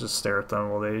just stare at them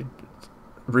while they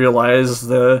realize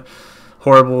the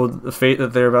horrible fate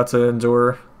that they're about to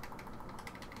endure.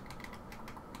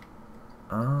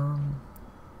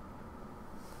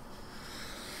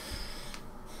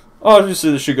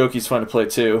 Obviously the Shigoki's fun to play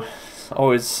too.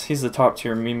 Always, he's the top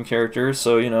tier meme character,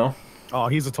 so you know. Oh,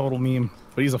 he's a total meme,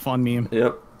 but he's a fun meme.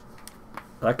 Yep.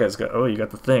 That guy's got. Oh, you got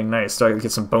the thing. Nice. Do I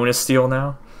get some bonus steal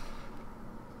now?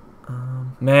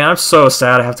 Man, I'm so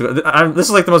sad. I have to go. This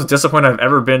is like the most disappointed I've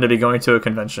ever been to be going to a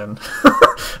convention.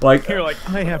 Like you're like,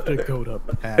 I have to go to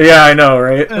PAX. Yeah, I know,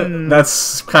 right?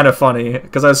 That's kind of funny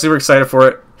because I was super excited for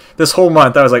it. This whole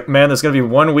month, I was like, man, there's gonna be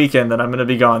one weekend that I'm gonna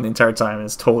be gone the entire time, and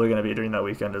it's totally gonna be during that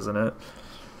weekend, isn't it?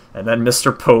 And then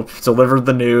Mr. Pope delivered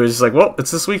the news. He's like, well, it's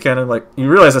this weekend. And like,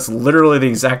 you realize that's literally the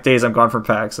exact days I'm gone from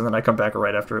PAX. And then I come back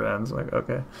right after it ends. I'm like,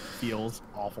 okay. Feels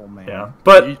awful, man. Yeah.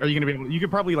 But are you going to be able to, you could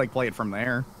probably like play it from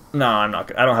there. No, I'm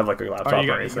not. I don't have like a laptop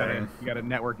or anything. You got to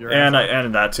network your and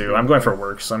that too. I'm going for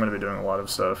work, so I'm going to be doing a lot of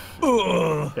stuff.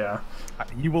 Ugh. Yeah.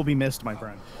 You will be missed, my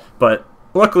friend. But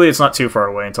luckily it's not too far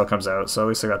away until it comes out. So at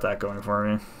least I got that going for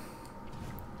me. I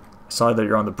saw that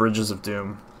you're on the bridges of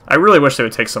doom. I really wish they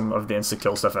would take some of the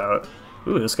insta-kill stuff out.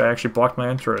 Ooh, this guy actually blocked my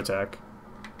intro attack.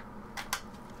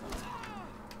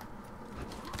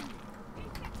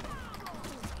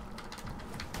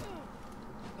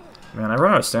 Man, I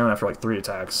run out of stamina after like 3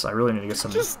 attacks. I really need to get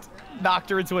some... Just knocked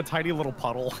her into a tiny little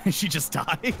puddle and she just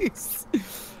dies.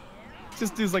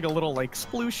 Just does like a little like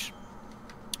sploosh.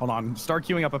 Hold on, start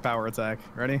queuing up a power attack.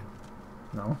 Ready?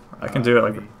 No, I can do it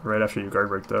like right after you guard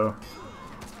break though.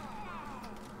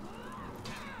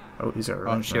 Oh, he's got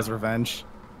revenge. Oh, she has revenge.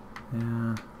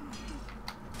 Yeah.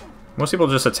 Most people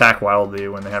just attack wildly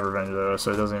when they have revenge though,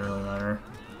 so it doesn't even really matter.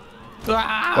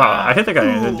 Ah! Wow, I hit the guy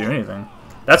and didn't do anything.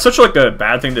 That's such like a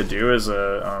bad thing to do as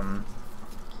a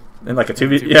in like a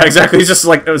 2v. Yeah, exactly. He's just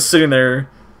like sitting there.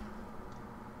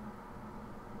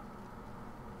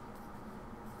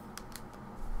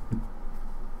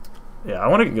 Yeah, I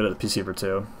want to get good at the Peacekeeper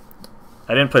too.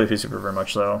 I didn't play the Peacekeeper very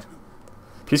much though.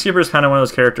 Peacekeeper is kind of one of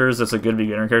those characters that's a good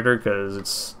beginner character because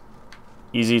it's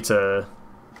easy to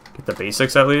get the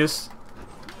basics at least.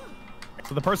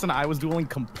 So the person I was dueling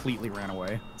completely ran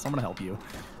away, so I'm gonna help you.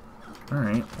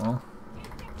 Alright, well.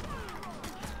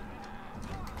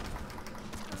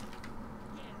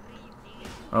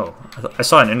 Oh, I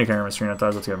saw an indicator on my screen. I thought I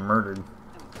was about to get murdered.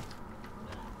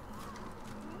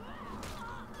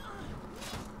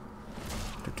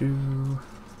 Doo-doo.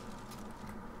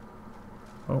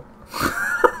 Oh.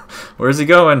 Where's he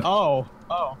going? Oh.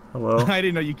 Hello. I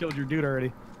didn't know you killed your dude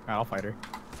already. Alright, I'll fight her.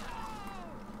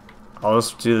 I'll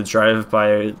just do the drive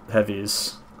by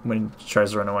heavies when he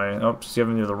tries to run away. Oh, she's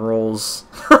giving you the rolls.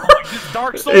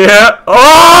 Dark Soul. Yeah.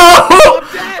 Oh!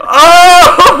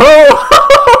 Oh!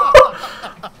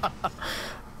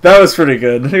 That was pretty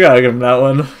good. You gotta give him that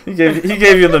one. He gave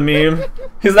you the meme.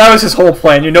 That was his whole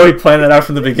plan. You know he planned that out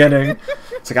from the beginning.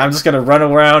 It's like, I'm just gonna run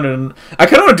around and... I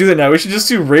kinda wanna do that now. We should just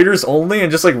do raiders only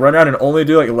and just like run around and only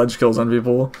do like ledge kills on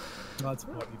people. That's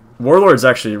funny. Warlord's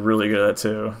actually really good at that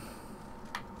too.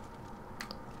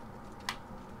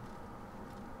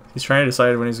 He's trying to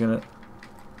decide when he's gonna...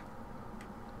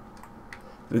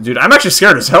 Dude, I'm actually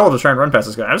scared as hell to try and run past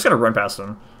this guy. I'm just gonna run past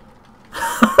him.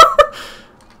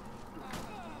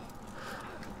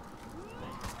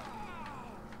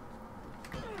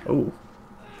 Oh.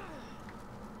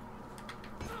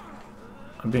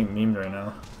 I'm being memed right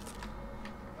now.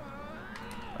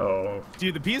 Oh.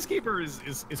 Dude, the Peacekeeper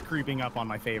is creeping up on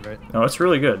my favorite. No, it's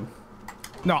really good.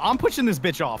 No, I'm pushing this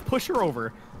bitch off. Push her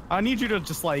over. I need you to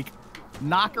just, like,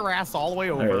 knock her ass all the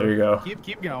way over. There you go.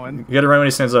 Keep going. You gotta run when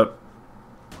he stands up.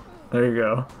 There you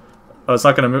go. Oh, it's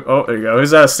not gonna move. Oh, there you go.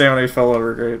 He's out of stamina. He fell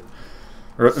over. Great.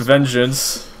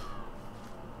 Vengeance.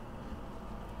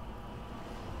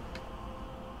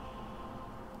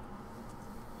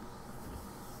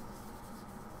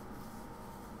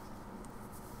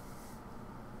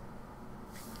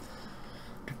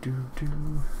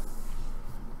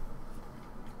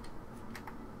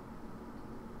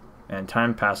 And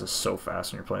time passes so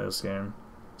fast when you're playing this game.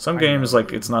 Some games,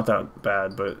 like, it's not that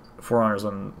bad, but For Honor's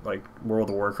on, like, World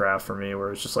of Warcraft for me,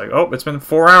 where it's just like, oh, it's been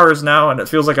 4 hours now, and it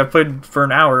feels like I've played for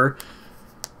an hour.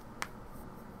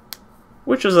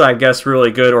 Which is, I guess, really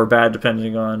good or bad,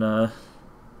 depending on,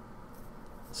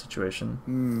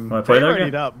 situation. Want to play that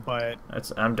again? Up, but...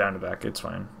 I'm down to back, it's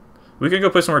fine. We can go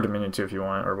play some more Dominion, too, if you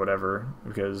want, or whatever,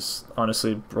 because,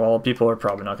 honestly, all people are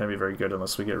probably not going to be very good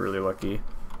unless we get really lucky.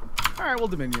 Alright, we'll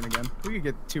Dominion again. We could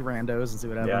get 2 randos and see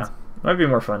what happens. Yeah. Might be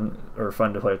more fun, or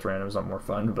fun to play with randoms, not more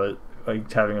fun, but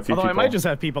like having a few people. I might just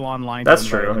have people online. That's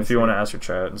true. If you want to ask your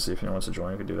chat and see if anyone wants to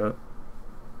join, you could do that.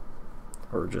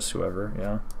 Or just whoever,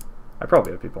 yeah. I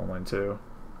probably have people online too.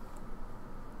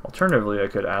 Alternatively, I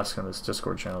could ask on this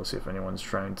Discord channel to see if anyone's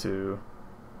trying to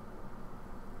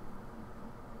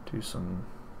do some...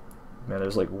 Man,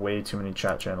 there's like way too many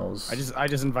chat channels. I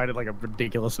just invited like a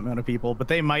ridiculous amount of people, but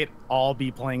they might all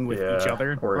be playing with each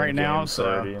other right now. And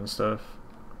stuff.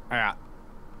 Yeah.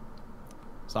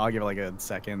 So I'll give it like a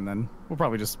second, then we'll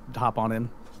probably just hop on in.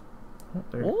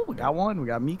 Oh, we got one. We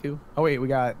got Miku. Oh wait, we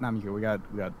got not Miku. We got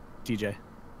TJ.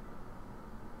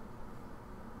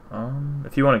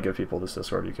 If you want to give people this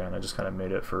Discord, you can. I just kind of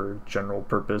made it for general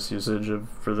purpose usage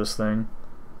for this thing.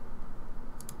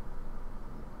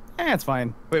 Eh, it's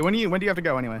fine. Wait, when do you have to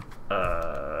go anyway?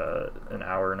 An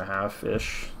hour and a half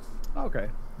ish. Oh, okay,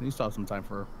 you still have some time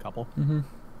for a couple. Mm-hmm.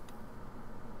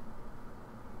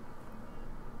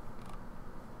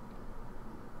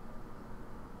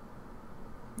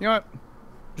 You know what?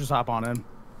 Just hop on in.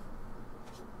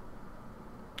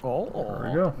 Oh, there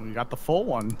we go. We got the full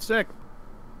one. Sick.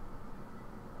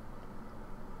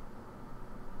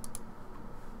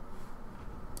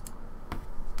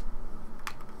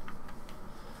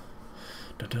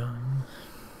 Da-dum.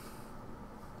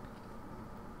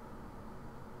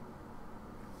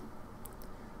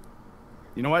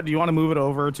 You know what? Do you want to move it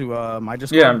over to my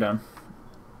Discord? Yeah, I'm down.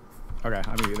 Okay,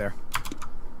 I'll meet you there.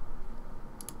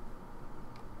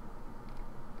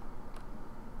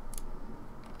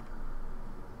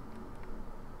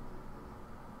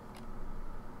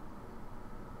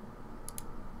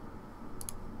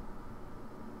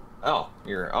 Oh,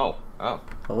 you're... Oh.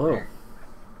 Hello.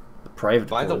 The private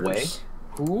By the way,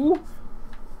 quarters.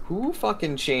 who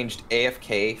fucking changed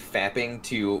AFK fapping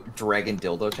to dragon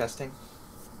dildo testing?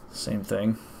 Same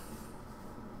thing.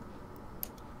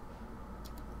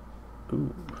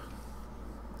 Ooh.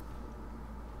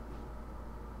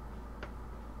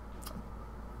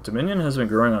 Dominion has been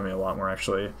growing on me a lot more,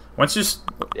 actually. Once you...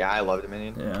 Yeah, I love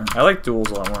Dominion. Yeah, I like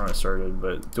duels a lot more when I started,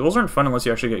 but duels aren't fun unless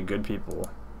you actually get good people.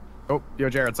 Oh, yo,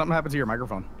 Jared, something happened to your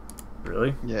microphone.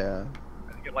 Really? Yeah.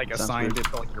 I think it like assigned it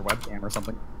to like your webcam or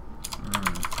something.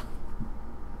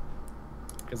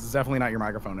 Because it's definitely not your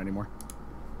microphone anymore.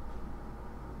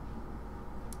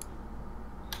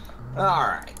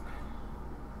 Alright.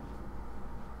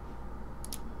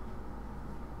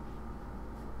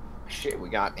 Shit, we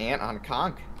got Ant on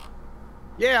Conk.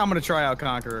 Yeah, I'm gonna try out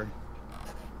Conqueror.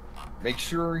 Make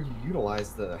sure you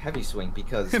utilize the heavy swing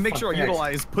because... Make sure I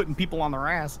utilize putting people on their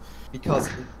ass. Because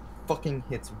it fucking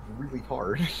hits really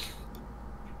hard.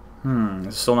 Is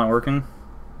it still not working?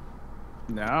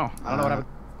 No, I don't know what happened.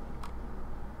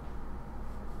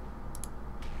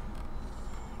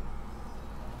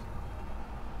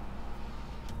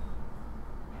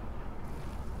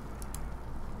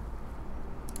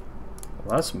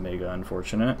 Well, that's mega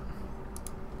unfortunate.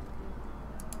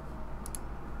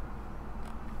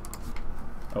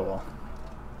 Oh well.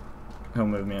 He'll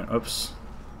move me in. Oops.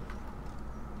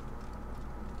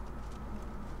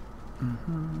 You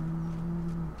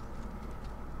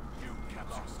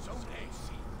captured Zone A.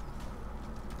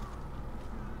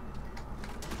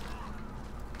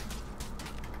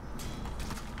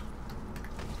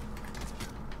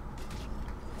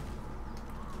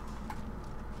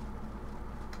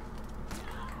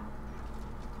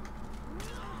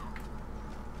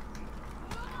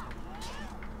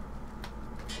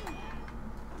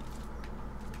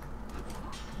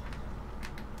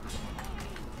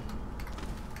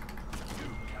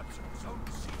 You captured Zone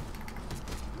C.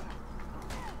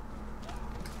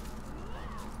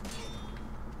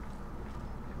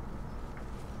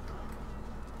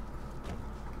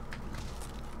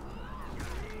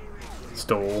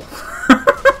 Stole.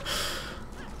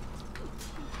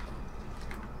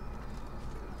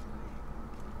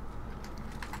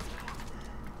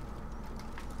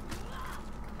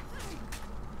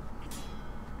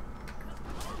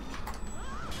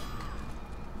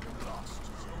 Lost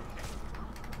Zone A.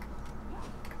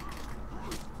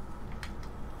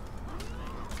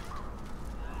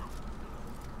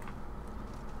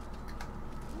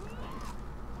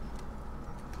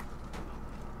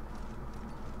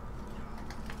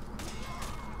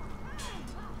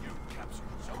 You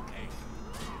captured Zone A.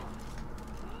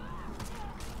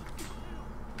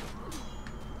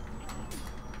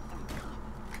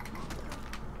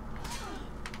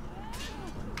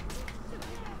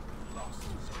 Lost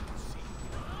Zone C.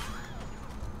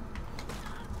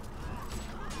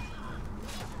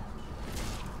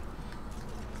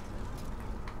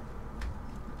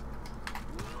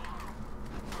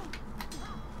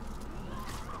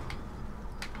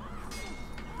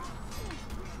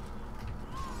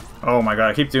 Oh my god,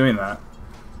 I keep doing that.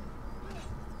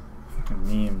 Fucking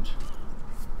memed.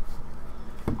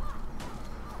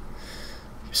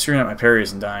 Keep screwing up my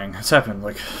parries and dying. It's happened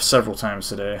like several times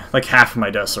today. Like half of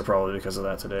my deaths are probably because of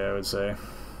that today, I would say.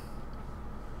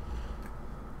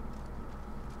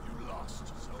 You lost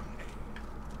Zone A.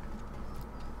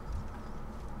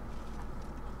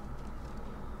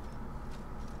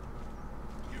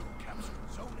 You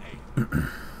captured Zone A.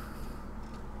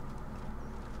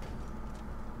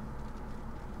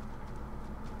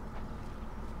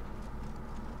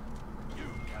 You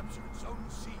captured Zone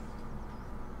C.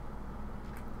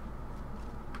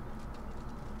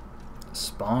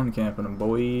 Spawn camping them,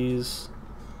 boys.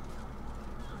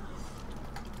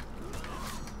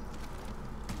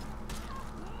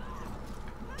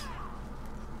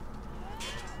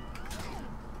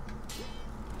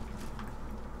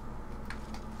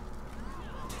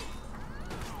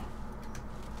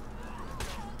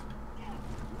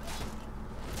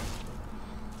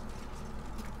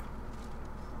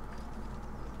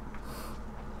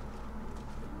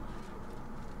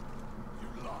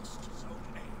 You lost Zone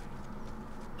A.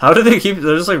 How do they keep...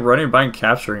 They're just like running by and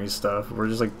capturing stuff. We're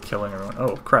just like killing everyone.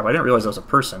 Oh crap, I didn't realize that was a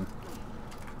person.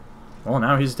 Well,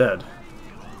 now he's dead.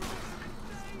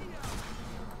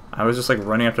 I was just like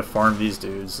running up to farm these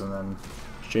dudes and then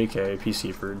JK,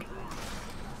 Peacekeeper'd.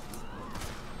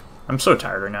 I'm so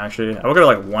tired right now, actually. I woke up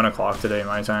at like 1 o'clock today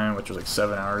my time, which was like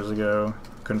 7 hours ago.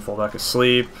 Couldn't fall back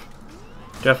asleep.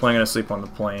 Definitely gonna sleep on the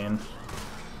plane.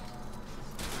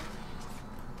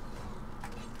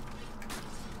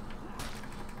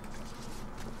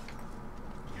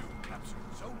 You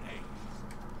captured Zone A.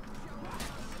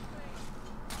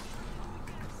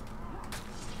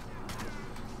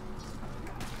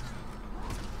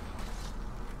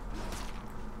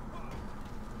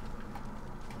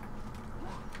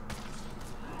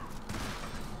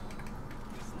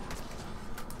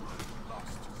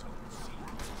 Lost Zone C.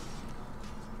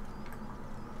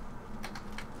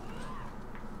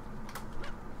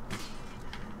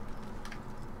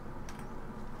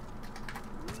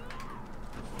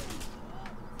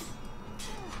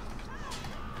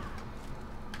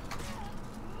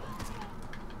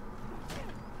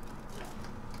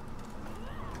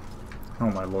 Oh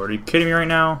my lord, are you kidding me right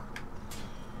now?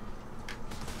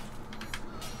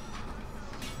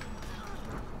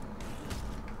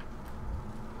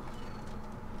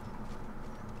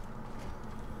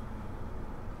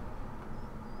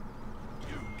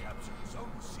 You captured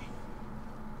Zone C.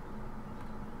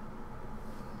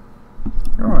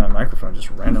 Oh, my microphone just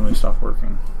randomly stopped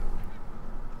working.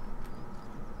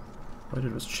 What I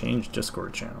did was change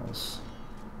Discord channels.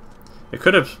 It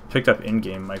could have picked up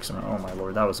in-game mics. Oh my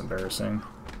lord, that was embarrassing.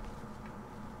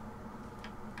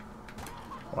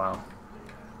 Wow.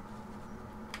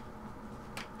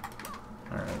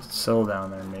 Alright, settle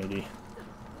down there, matey.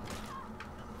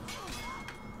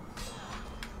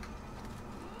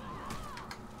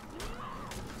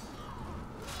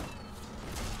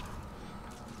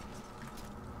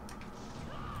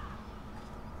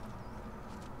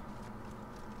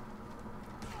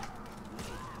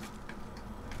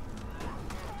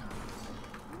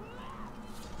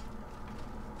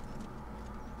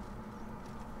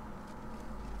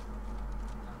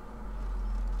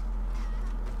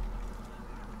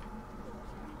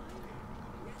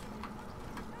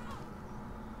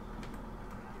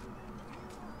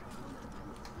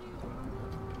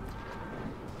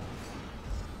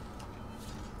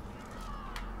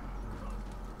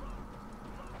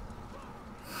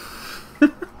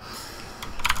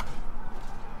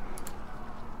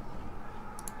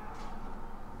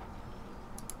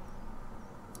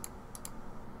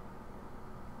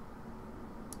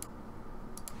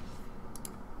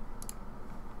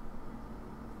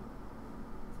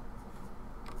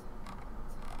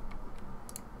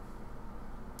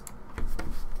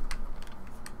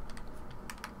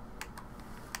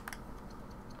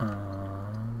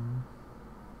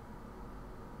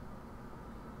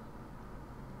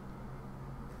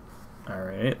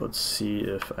 Alright, let's see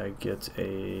if I get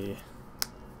a...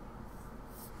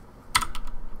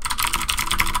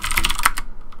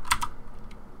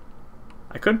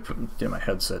 I could do my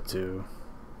headset too.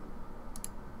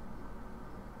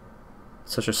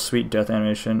 Such a sweet death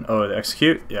animation. Oh, the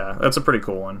execute? Yeah, that's a pretty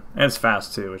cool one. And it's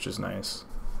fast too, which is nice.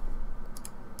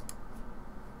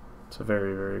 It's a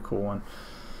very, very cool one.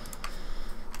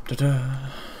 Ta-da.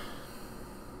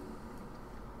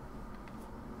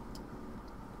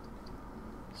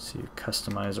 See,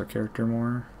 customize our character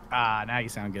more. Ah, now you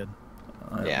sound good.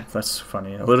 Yeah. That's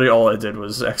funny. Literally all I did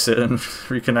was exit and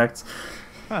reconnect.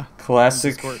 Huh.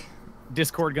 Classic.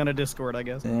 Discord gonna Discord, I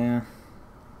guess. Yeah,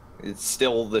 It's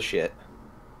still the shit.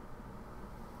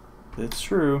 it's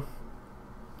true.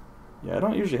 Yeah, I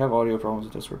don't usually have audio problems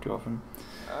with Discord too often.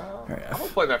 I'm gonna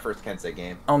play my first Kensei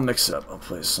game. I'll mix it up. I'll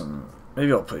play some...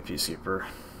 Maybe I'll play Peacekeeper.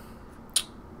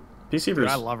 Peacekeeper. Dude,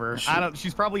 I love her.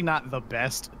 She's probably not the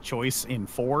best choice in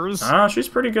 4s. Ah, she's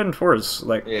pretty good in 4s.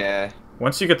 Like, Yeah.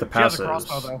 once you get the She has a passives...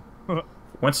 crossbow, though.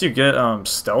 Once you get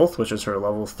stealth, which is her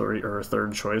level 3 or her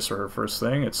third choice or her first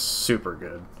thing, it's super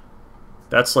good.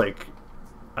 That's like...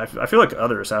 I feel like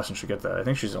other assassins should get that. I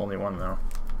think she's the only one, though.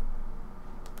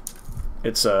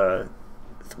 It's,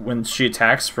 when she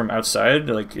attacks from outside,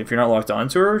 like, if you're not locked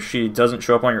onto her, she doesn't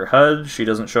show up on your HUD, she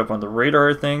doesn't show up on the radar,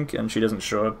 I think, and she doesn't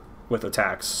show up with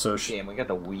attacks, so she... Damn, we got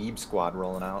the Weeb squad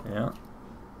rolling out. Yeah.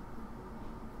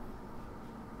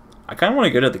 I kind of want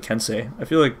to get at the Kensei. I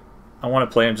feel like I want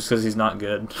to play him just because he's not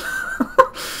good.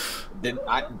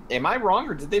 Am I wrong,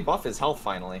 or did they buff his health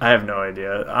finally? I have no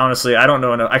idea. Honestly, I don't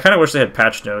know enough. I kind of wish they had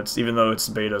patch notes, even though it's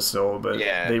beta still, but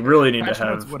Yeah. they really need Patch to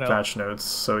notes have would help. patch notes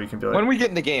so you can be like... When we get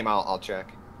in the game, I'll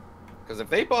check. Because if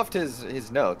they buffed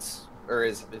his notes, or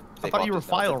his... I thought you were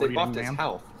file they reading, buffed his man.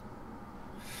 health.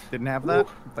 Didn't have that?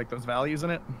 Like those values in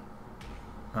it?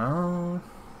 Oh...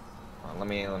 Let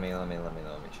me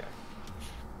check.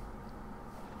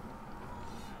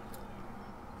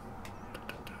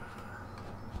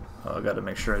 Oh, I gotta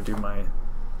make sure I do my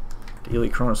daily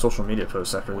Chrono social media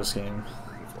posts after this game.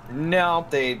 No,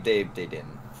 they didn't.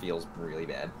 Feels really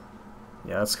bad.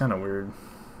 Yeah, that's kind of weird.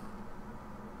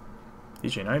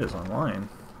 DJ Knight is online.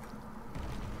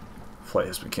 Flight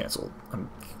has been canceled. I'm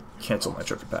canceled my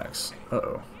trip to PAX.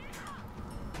 Uh-oh.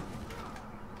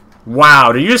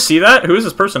 Wow, did you just see that? Who is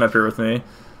this person up here with me?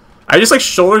 I just like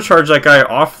shoulder charged that guy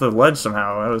off the ledge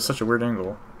somehow. That was such a weird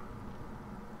angle.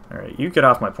 Alright, you get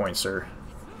off my point, sir.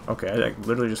 Okay, I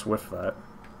literally just whiffed that.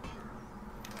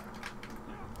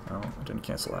 Oh, I didn't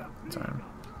cancel that time.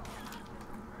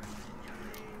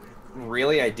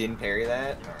 Really? I didn't parry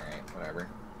that? Alright, whatever.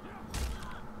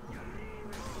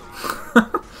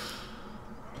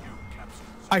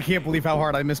 I can't believe how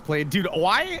hard I misplayed. Dude,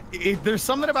 why? There's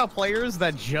something about players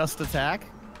that just attack.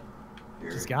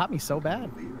 Just got me so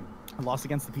bad. I lost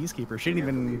against the Peacekeeper. She didn't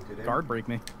even guard break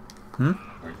me. Hmm?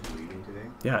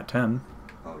 Yeah, at 10.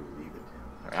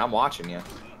 Alright, I'm watching you.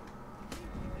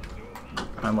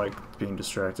 I'm like being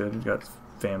distracted. Got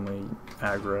family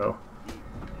aggro.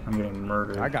 I'm getting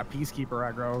murdered. I got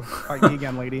Peacekeeper aggro. Fight me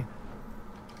again, lady.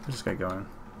 I just got going.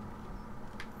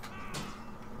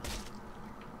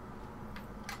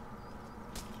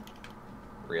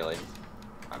 Really?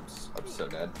 I'm so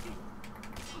dead.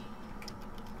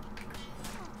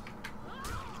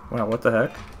 Wow, what the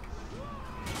heck?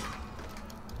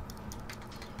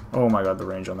 Oh my god, the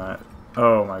range on that.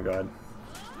 Oh my god.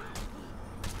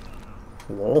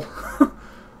 Lol. I'm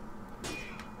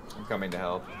coming to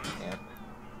help. Yeah.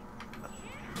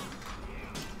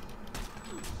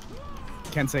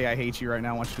 Kensei, I hate you right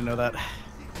now. I want you to know that.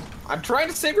 I'm trying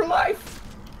to save your life!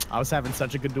 I was having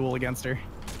such a good duel against her.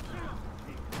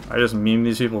 I just meme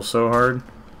these people so hard.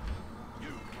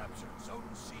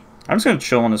 I'm just gonna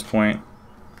chill on this point.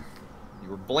 You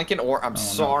were blinking, or I'm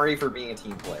sorry for being a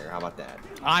team player. How about that?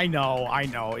 I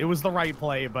know. It was the right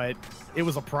play, but it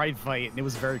was a pride fight, and it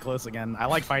was very close again. I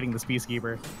like fighting this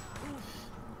Peacekeeper.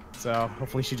 So,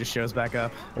 hopefully she just shows back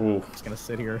up. Ooh. Just gonna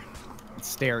sit here and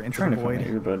stare into Trying the to put my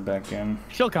void. earbud back in.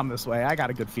 She'll come this way. I got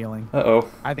a good feeling. Uh-oh.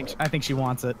 I think she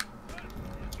wants it.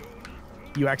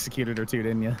 You executed her too,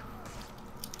 didn't you?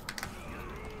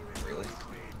 Really?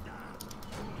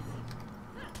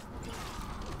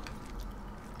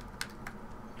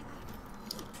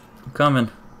 I'm coming.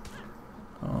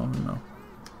 Oh no.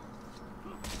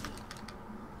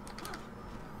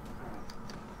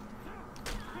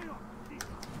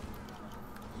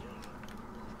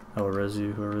 I'll res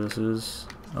you, whoever this is.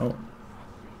 Oh.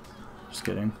 Just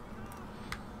kidding.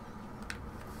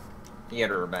 He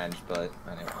had a revenge, but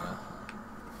I didn't want to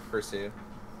pursue.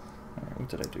 Alright, what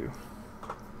did I do?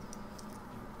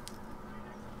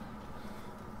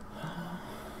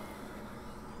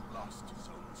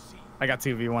 I got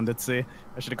 2v1 at C.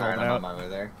 I should have called Alright, it I'm out. on my way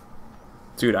there.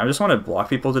 Dude, I just want to block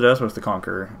people to death with the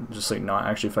Conqueror. Just, like, not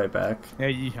actually fight back.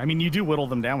 Yeah, I mean, you do whittle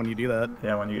them down when you do that.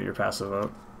 Yeah, when you get your passive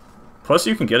up. Plus,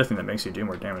 you can get a thing that makes you do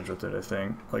more damage with it, I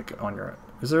think. Like, on your...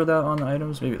 Is there that on the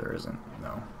items? Maybe there isn't.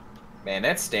 No. Man,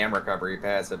 that stam recovery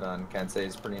passive on Kensei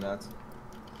is pretty nuts.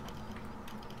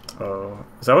 Oh.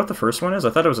 Is that what the first one is?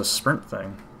 I thought it was a sprint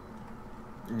thing.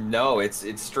 No, it's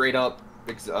straight up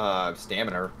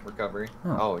stamina recovery.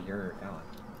 Oh. Oh, you're Alan.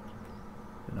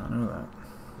 Did not know that.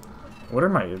 What are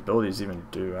my abilities even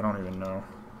do? I don't even know.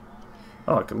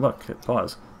 Oh, I can look. Hit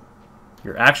pause.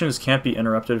 Your actions can't be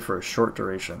interrupted for a short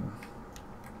duration.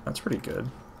 That's pretty good.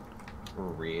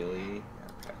 Really?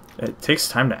 Okay. It takes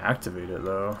time to activate it,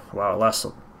 though. Wow, it lasts...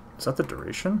 Is that the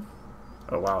duration?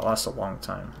 Oh, wow, it lasts a long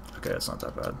time. Okay, it's not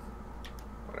that bad.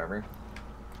 Whatever.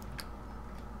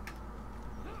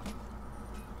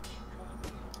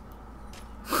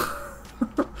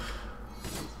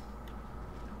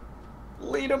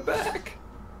 Lead him back!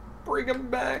 Bring him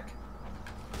back!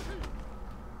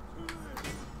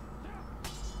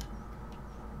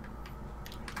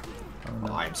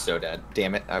 Oh, I'm so dead.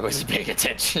 Damn it, I wasn't paying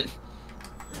attention.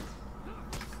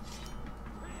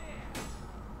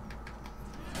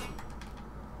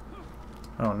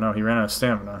 Oh no, he ran out of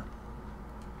stamina.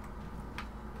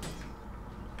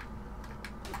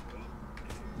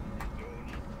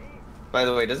 By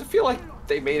the way, does it feel like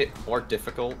they made it more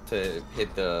difficult to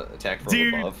hit the attack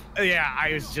from above? Yeah,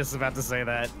 I was just about to say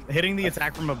that. Hitting the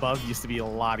attack from above used to be a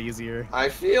lot easier. I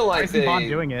feel like I see Bond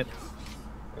doing it.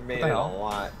 They made it a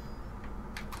lot.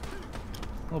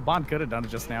 Well, Bond could have done it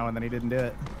just now, and then he didn't do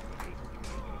it.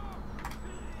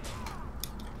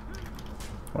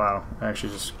 Wow, I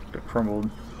actually just got crumbled.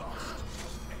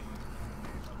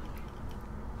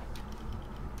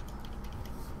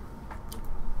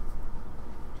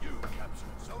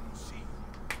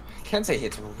 Kensei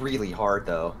hits really hard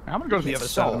though. I'm gonna go to the other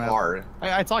It's side of so the map. hard.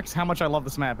 I talked how much I love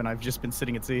this map, and I've just been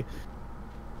sitting at C.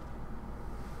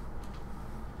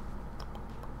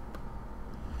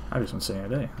 I've just been sitting a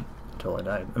day until I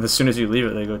died. And as soon as you leave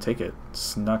it, they go take it.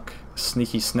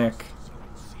 Sneaky snick.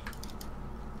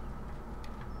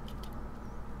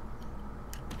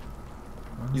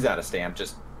 He's out of stamp,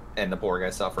 just end the poor guy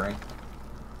suffering.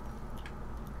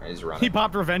 He's running. He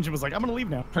popped revenge and was like, I'm gonna leave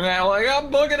now. Now, like,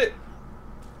 I'm booking it!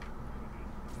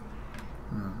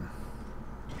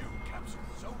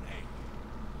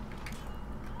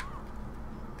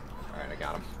 Alright, I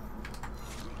got him.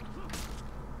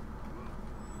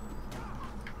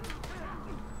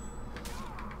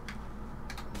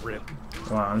 Rip.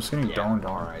 Wow, I'm just getting domed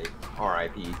on. Alright.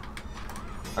 R.I.P.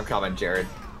 I'm coming, Jared.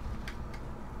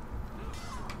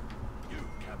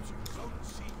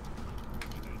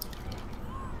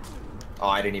 Oh,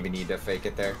 I didn't even need to fake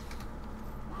it there.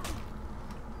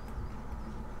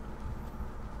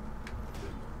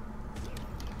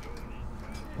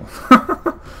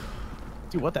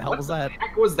 Dude, what the hell was that? What the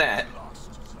heck was that?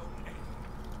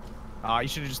 You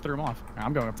should have just threw him off.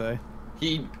 I'm going up to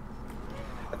A.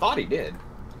 I thought he did.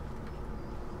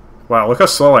 Wow, look how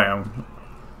slow I am.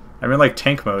 I'm in like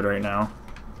tank mode right now.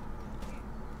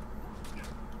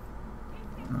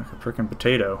 Like a frickin'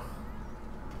 potato.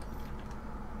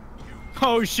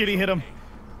 Oh shit, he hit him.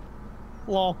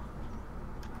 Lol.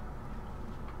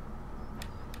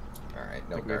 Alright, I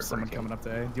no think there's someone breaking. coming up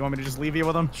to A. Do you want me to just leave you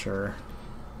with him? Sure.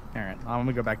 Alright, I'm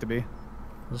gonna go back to B.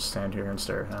 I'll just stand here and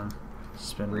stare at him.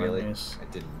 Spin Really? my mace. I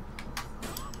didn't.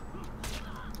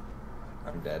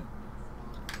 I'm dead.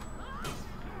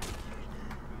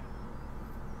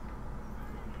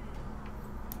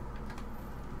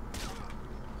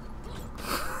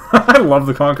 I love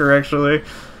the Conqueror, actually.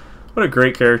 What a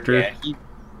great character. Yeah,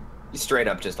 he's straight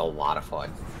up just a lot of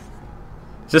fun.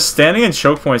 Just standing in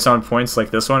choke points on points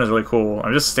like this one is really cool.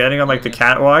 I'm just standing on like the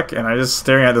catwalk and I'm just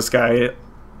staring at this guy.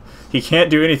 He can't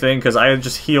do anything because I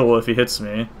just heal if he hits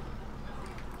me.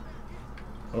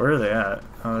 Where are they at?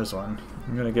 Oh, there's one.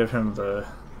 I'm gonna give him the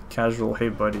casual hey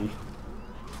buddy.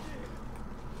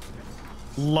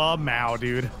 La Mao,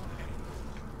 dude.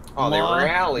 Oh, they La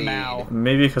rallied. Mao.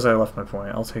 Maybe because I left my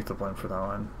point. I'll take the blame for that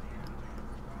one.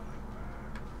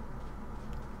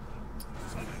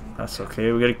 That's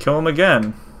okay, we gotta kill him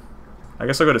again. I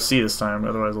guess I'll go to C this time,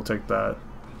 otherwise I'll take that.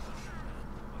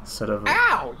 Instead of...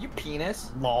 Ow, you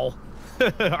penis. Lol.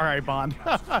 Alright, Bond.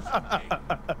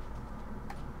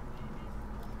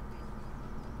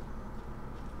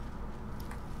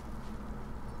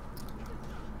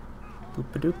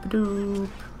 Boop-a-doop-a-doop.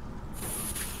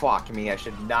 Fuck me, I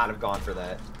should not have gone for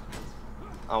that.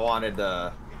 I wanted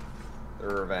the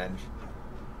revenge.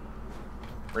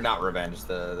 Or not revenge,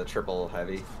 the triple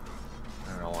heavy.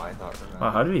 I don't know why I thought.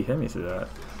 Wow, how did he hit me through that?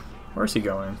 Where's he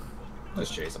going?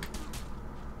 Just chase him.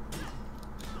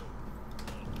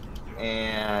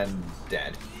 And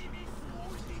dead.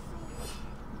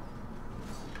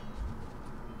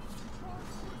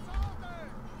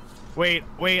 Wait,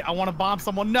 I want to bomb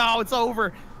someone. No, it's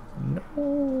over.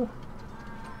 No.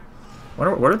 What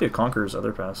are the Conqueror's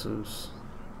other passives?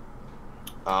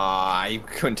 I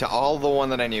couldn't tell. All the one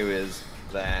that I knew is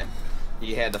that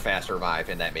he had the fast revive,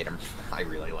 and that made him. I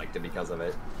really liked it because of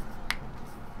it.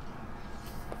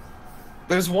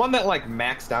 There's one that like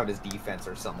maxed out his defense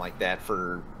or something like that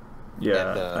for I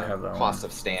have that cost one.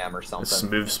 of stam or something. It's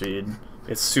move speed.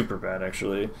 It's super bad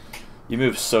actually. You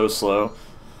move so slow.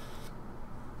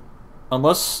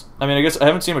 Unless, I mean, I guess I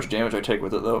haven't seen much damage I take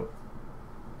with it though.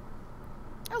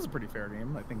 That was a pretty fair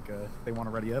game. I think they want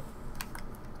to ready up.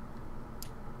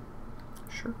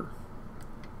 Sure.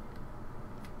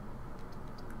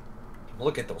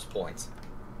 Look at those points.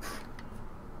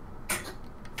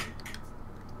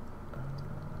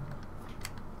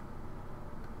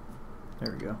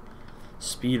 There we go.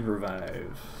 Speed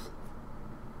revive.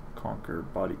 Conquer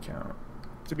body count.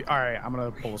 All right, I'm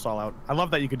gonna pull this all out. I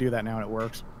love that you could do that now and it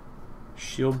works.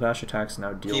 Shield bash attacks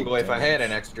now deal T-boy, if I damage. had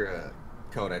an extra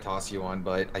code, I'd toss you one,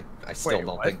 but I still Wait,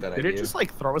 don't what? think that Did I it do. just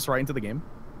like throw us right into the game?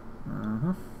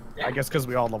 Mm-hmm. Yeah. I guess because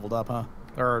we all leveled up, huh?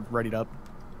 Or readied up.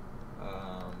 I'm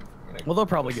gonna Well, they'll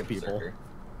probably go get people. Berserker.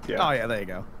 Yeah. Oh yeah, there you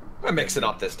go. I'm gonna mix it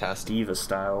up this test. Diva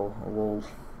style. Lol.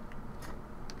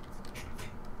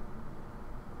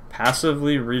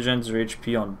 Passively regens your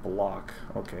HP on block.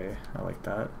 Okay, I like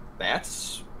that.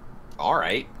 That's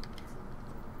alright.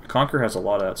 Conqueror has a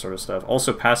lot of that sort of stuff.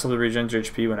 Also, passively regens your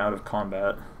HP when out of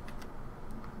combat.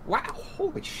 Wow,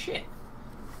 holy shit.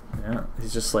 Yeah,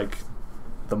 he's just like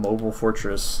the mobile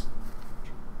fortress.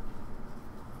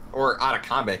 Or out of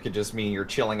combat could just mean you're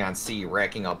chilling on C,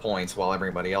 racking up points while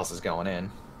everybody else is going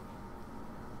in.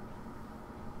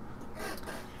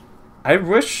 I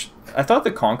thought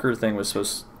the Conqueror thing was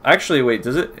supposed. Actually, wait,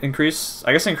 does it increase?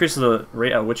 I guess it increases the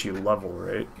rate at which you level,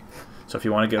 right? So if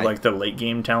you want to get like the late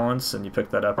game talents and you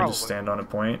pick that up and just stand on a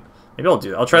point, maybe I'll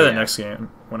do that. I'll try that next game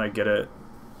when I get it.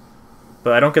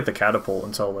 But I don't get the catapult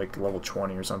until like level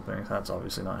 20 or something. That's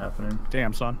obviously not happening.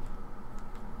 Damn, son.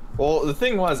 Well, the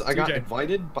thing was, I got TJ.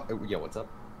 invited by... Yeah, what's up?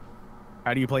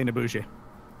 How do you play Nabushi?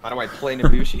 How do I play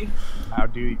Nabushi? How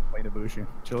do you play Nabushi?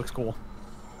 She looks cool.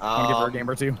 Want to give her a game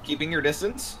or two? Keeping your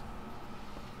distance.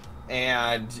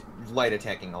 And light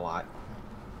attacking a lot.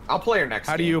 I'll play her next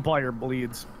How do game. you apply your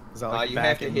bleeds? Is that like you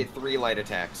have to backing? hit 3 light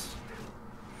attacks.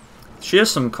 She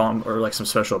has some some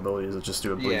special abilities that just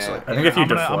do a bleed. Yeah. So I think if you I'm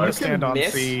gonna deflect, stand on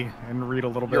miss C and read a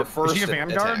little bit. Your first Is she a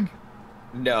Vanguard? attack.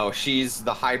 No, she's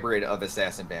the hybrid of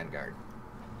Assassin Vanguard.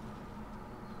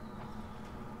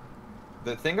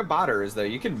 The thing about her is, though,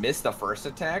 you can miss the first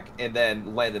attack and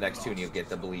then land the next 2 and you'll get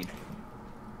the bleed.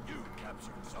 You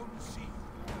captured Zone C.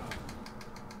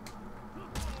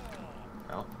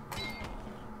 Oh.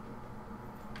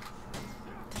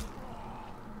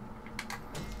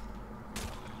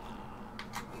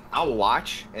 I'll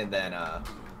watch and then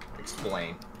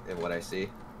explain what I see.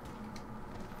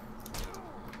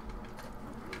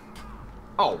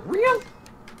 Oh, real?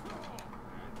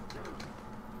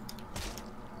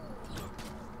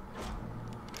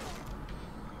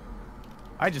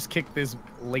 I just kicked this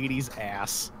lady's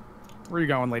ass. Where are you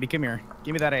going, lady? Come here.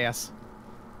 Give me that ass.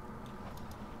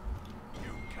 You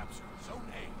captured Zone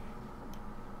A.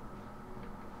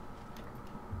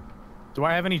 Do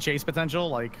I have any chase potential?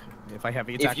 Like, if I have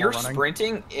the attack If you're while running?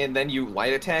 sprinting and then you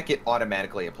light attack, it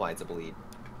automatically applies a bleed.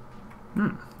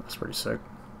 that's pretty sick.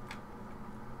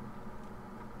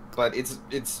 But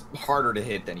it's harder to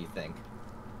hit than you think.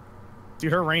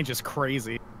 Dude, her range is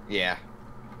crazy. Yeah.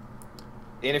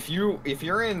 And if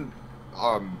you're in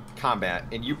combat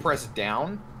and you press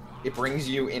down, it brings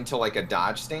you into like a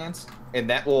dodge stance, and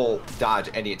that will dodge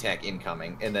any attack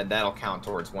incoming, and then that'll count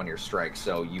towards one of your strikes.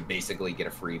 So you basically get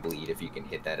a free bleed if you can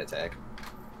hit that attack.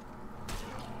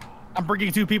 I'm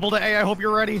bringing 2 people to A. I hope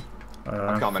you're ready.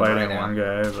 I'm coming fighting right now. one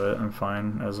guy, but I'm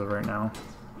fine as of right now.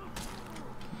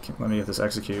 Let me get this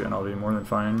execute, and I'll be more than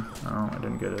fine. Oh, I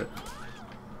didn't get it.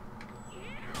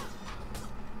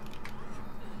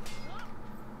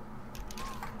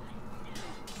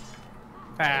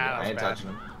 Ah, I ain't that was bad. touching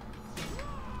him.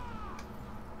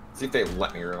 See if they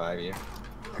let me revive you.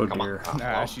 Oh Come on. dear.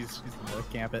 Nah, Oh. she's gonna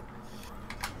camp it.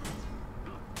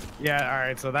 Yeah,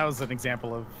 alright, so that was an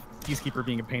example of Peacekeeper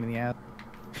being a pain in the ass.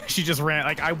 She just ran,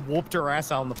 like, I whooped her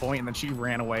ass out on the point, and then she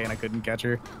ran away, and I couldn't catch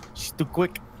her. She's too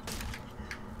quick.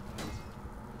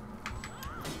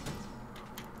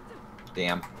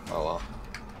 Damn. Oh well.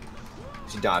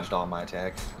 She dodged all my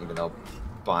attacks, even though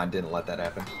Bond didn't let that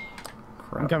happen.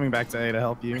 I'm coming back to A to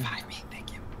help you. Revive me,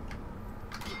 thank you.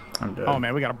 I'm dead. Oh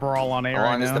man, we got a brawl on A How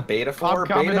right long is now. the beta for? I'm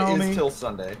coming, Beta homie. is till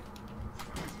Sunday.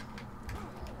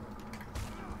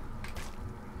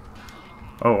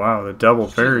 Oh wow, the double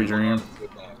fairy dream.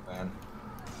 Man.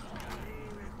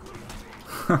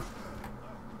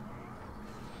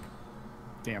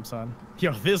 Damn son.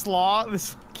 Yo, this law,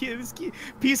 this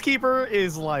peacekeeper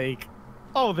is like,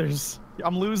 oh,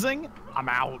 I'm losing. I'm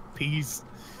out. Peace.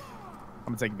 I'm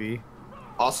gonna take B.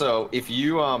 Also, if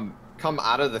you come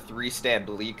out of the 3-stab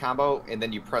bleed combo and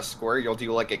then you press square, you'll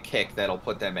do like a kick that'll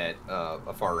put them at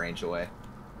a far range away.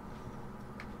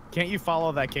 Can't you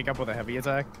follow that kick up with a heavy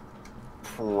attack?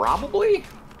 Probably.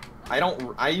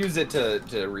 I use it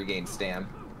to regain stam.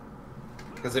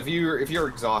 Because if you're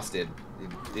exhausted,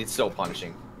 it's still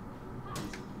punishing.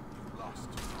 Lost.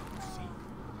 C.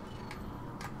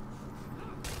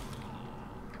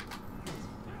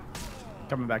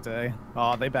 Coming back to A.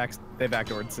 Oh, they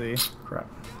backdoored C. Crap.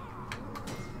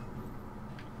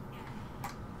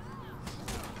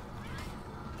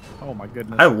 Oh my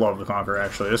goodness. I love the Conqueror,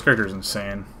 actually. This character is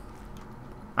insane.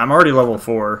 I'm already level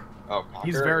 4. Oh,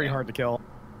 He's Conqueror, very yeah. hard to kill.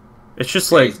 It's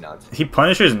just Yeah, like, he's nuts. he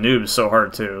punishes noobs so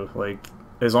hard, too. Like,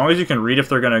 as long as you can read if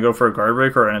they're going to go for a guard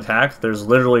break or an attack, there's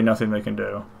literally nothing they can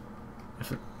do.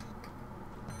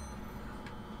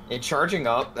 And charging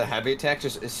up the heavy attack,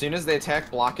 just as soon as they attack,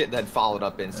 block it, then follow it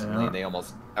up instantly. Yeah. And they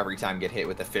almost every time get hit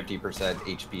with a 50%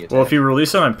 HP attack. Well, if you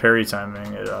release it on parry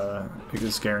timing,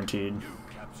 it's guaranteed.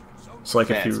 So, like,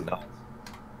 if That's you... nuts.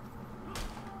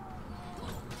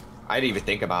 I didn't even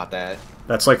think about that.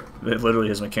 That's like literally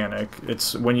his mechanic.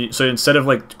 It's when you instead of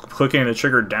like clicking the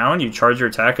trigger down, you charge your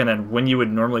attack, and then when you would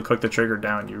normally click the trigger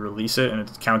down, you release it, and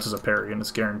it counts as a parry, and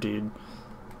it's guaranteed.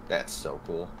 That's so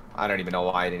cool. I don't even know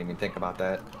why I didn't even think about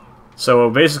that. So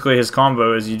basically, his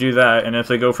combo is you do that, and if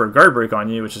they go for a guard break on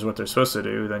you, which is what they're supposed to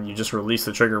do, then you just release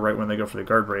the trigger right when they go for the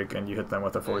guard break, and you hit them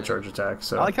with a fully charged attack.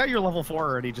 So I like how you're level 4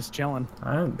 already, just chilling.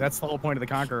 I'm That's the whole point of the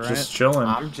Conqueror, right? just chilling.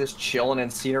 I'm just chilling in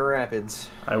Cedar Rapids.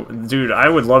 Dude, I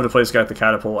would love to play this guy at the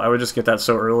catapult. I would just get that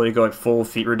so early, go like full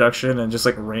feet reduction, and just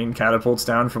like rain catapults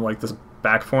down from like this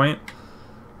back point.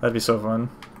 That'd be so fun.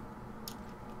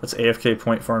 That's AFK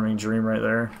point farming dream right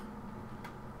there.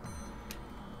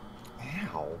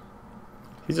 Ow.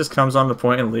 He just comes on the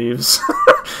point and leaves.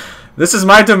 This is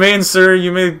my domain, sir.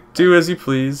 You may do as you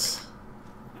please.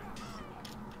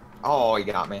 Oh, he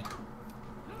got me.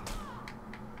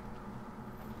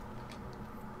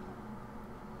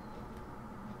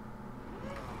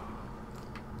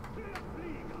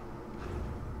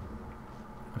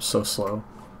 I'm so slow.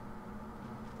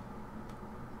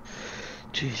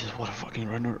 Jesus, what a fucking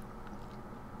runner.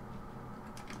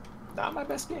 Not my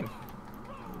best game.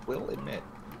 Will admit.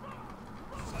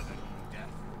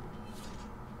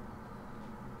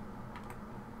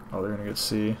 Oh, they're gonna get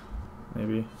C,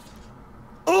 maybe.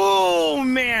 Oh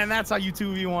man, that's how you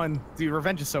 2v1. Dude,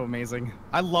 revenge is so amazing.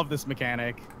 I love this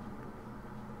mechanic.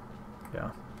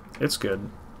 Yeah, it's good.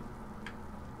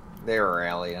 They're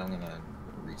rally. I'm gonna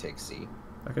retake C.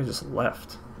 That guy just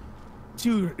left.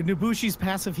 Dude, Nobushi's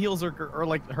passive heals or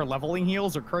like her leveling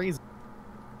heals are crazy.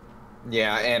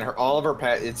 Yeah, and all of her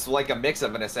it's like a mix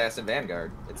of an Assassin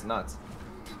Vanguard. It's nuts.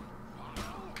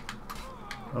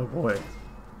 Oh boy.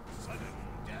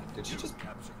 Did she just...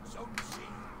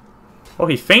 Oh,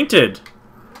 he fainted!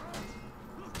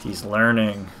 He's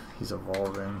learning. He's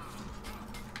evolving.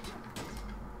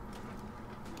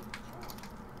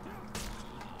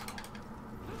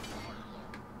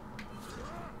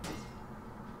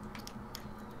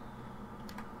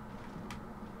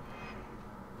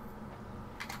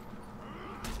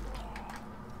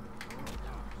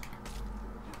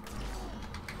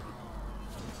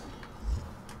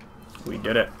 We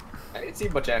did it. I didn't see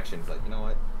much action, but you know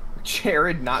what?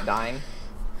 Jared not dying.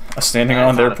 Standing That's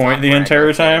on their not a point top the rank entire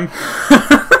right there.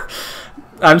 time.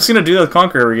 I'm just gonna do the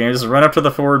Conqueror game. Just run up to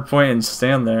the forward point and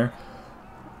stand there.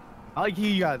 I like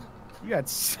you got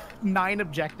 9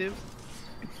 objectives.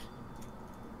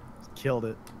 Killed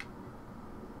it.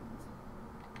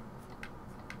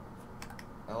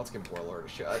 Now let's give Warlord a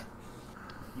shot.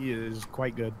 He is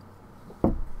quite good.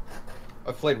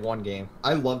 I've played one game.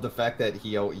 I love the fact that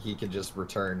he can just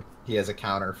return. He has a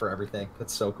counter for everything.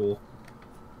 That's so cool.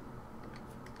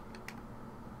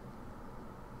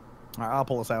 Alright, I'll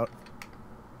pull us out.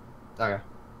 Okay.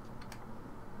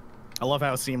 I love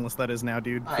how seamless that is now,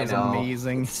 dude. I Feels know.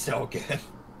 amazing. It's so good.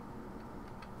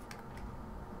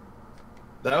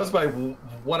 That was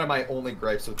one of my only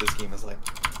gripes with this game is like,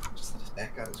 just let us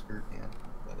back out his group, man.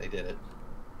 But they did it.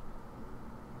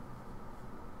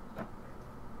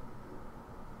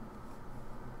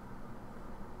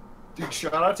 Dude,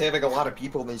 shout out to having a lot of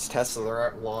people in these tests so there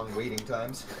aren't long waiting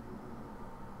times.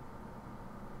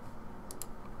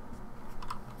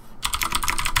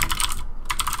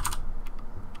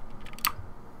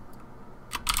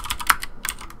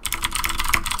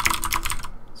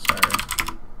 Sorry.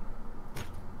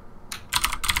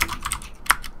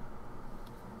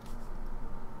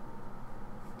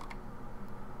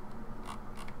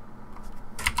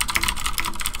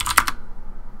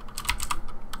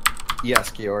 Yes,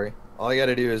 Kiori. All you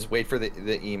gotta do is wait for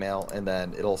the email, and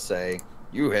then it'll say,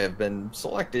 you have been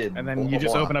selected. And then blah, you blah,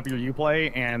 just blah. open up your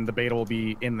Uplay, and the beta will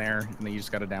be in there, and then you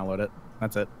just gotta download it.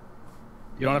 That's it.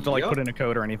 You don't have to like Yep. put in a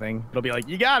code or anything. It'll be like,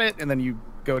 you got it, and then you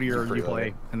go to your Pretty Uplay,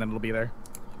 loaded. and then it'll be there.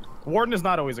 Warden is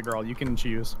not always a girl. You can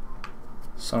choose.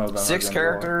 Some of them. 6 are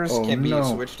characters gender locked. can be no.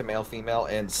 switched to male, female,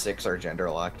 and 6 are gender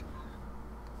locked.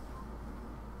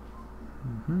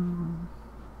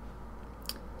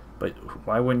 But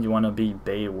why wouldn't you want to be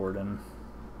Bay Warden?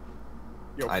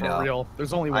 Yo, I for know. real.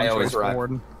 There's only I one always choice for rock.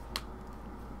 Warden.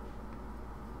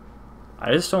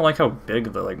 I just don't like how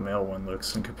big the like male one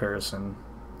looks in comparison.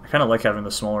 I kind of like having the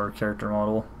smaller character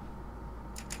model.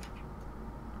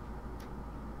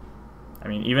 I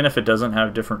mean, even if it doesn't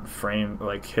have different frame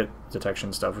like hit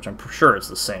detection stuff, which I'm sure it's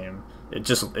the same, it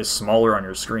just is smaller on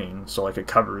your screen, so like it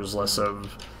covers less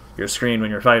of your screen when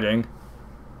you're fighting.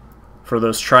 For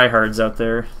those tryhards out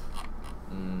there.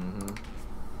 Mm-hmm.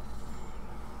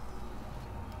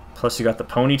 Plus, you got the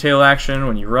ponytail action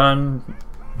when you run.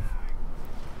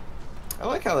 I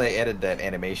like how they added that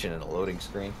animation in a loading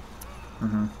screen.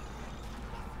 Mm-hmm.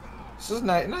 This is a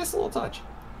nice little touch.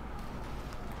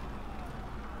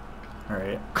 All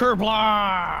right.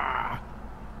 Kerblah!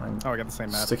 I'm Oh, I got the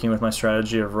same map. sticking with my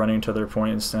strategy of running to their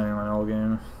point and standing on all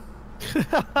game.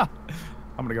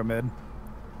 I'm gonna go mid.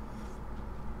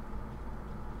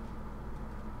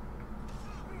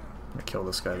 I'm gonna kill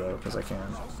this guy though, because I can.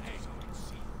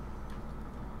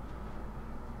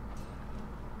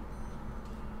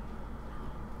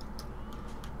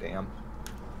 Damn.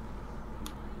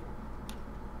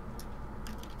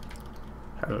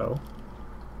 Hello.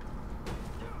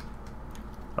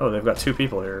 Oh, they've got 2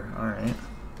 people here. Alright.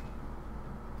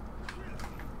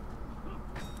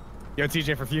 Yo,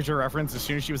 TJ, for future reference, as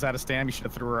soon as she was out of stam, you should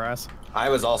have threw her ass. I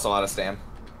was also out of stam.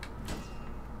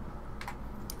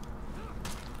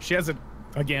 She has it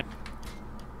again.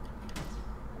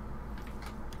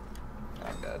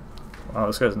 I'm dead. Wow,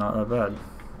 this guy's not that bad.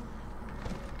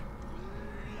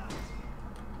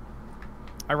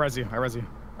 I res you. I res you.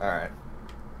 Alright.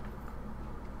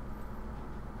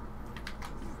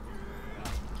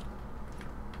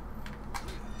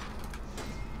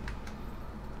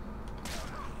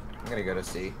 I'm gonna go to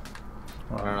C.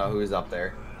 I don't know who's up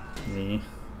there. Me.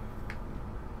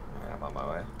 Alright, I'm on my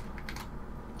way.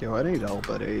 Yo, I need help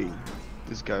at A.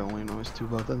 This guy only knows 2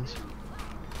 buttons.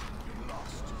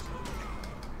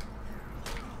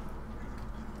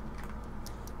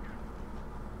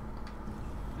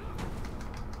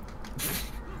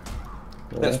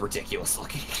 That's ridiculous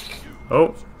looking.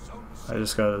 Oh! I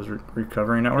just got his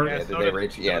recovering network. Yeah, did they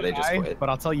rage? Yeah, they just quit. But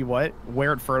I'll tell you what,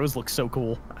 where it froze looks so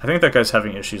cool. I think that guy's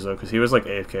having issues though, because he was like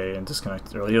AFK and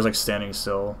disconnected, or he was like standing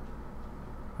still.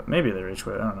 But maybe they rage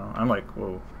quit, I don't know. I'm like,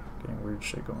 whoa, getting weird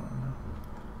shit going on now.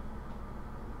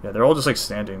 Yeah, they're all just like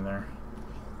standing there.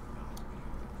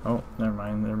 Oh, never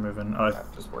mind, they're moving. Oh,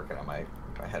 I'm just working on my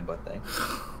headbutt thing.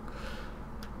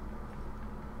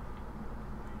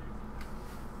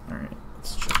 alright,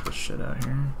 let's check this shit out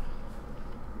here.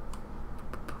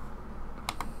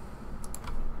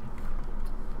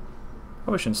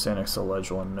 Probably shouldn't stand next to the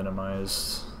ledge while I'm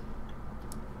minimized.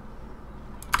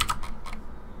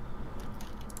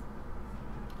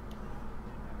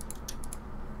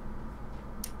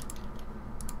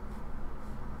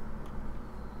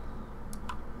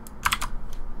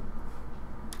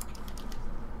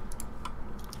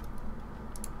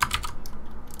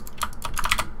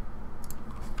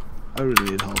 I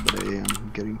really need help at A.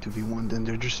 I'm getting to V1, and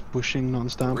they're just pushing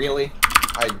non-stop. Really?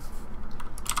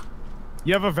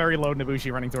 You have a very low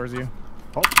Nabushi running towards you.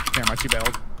 Oh, damn, I she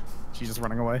bailed. She's just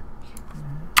running away.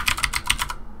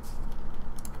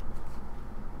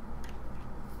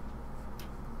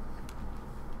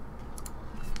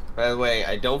 By the way,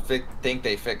 I don't think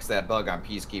they fixed that bug on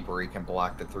Peacekeeper where you can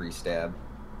block the 3 stab.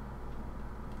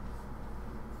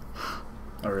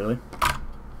 Oh, really?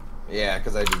 Yeah,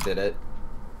 because I just did it.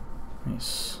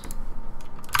 Nice.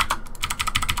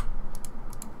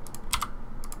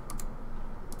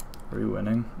 Are we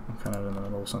winning? I'm kind of in the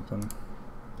middle of something.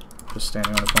 Just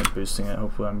standing on the point, boosting it.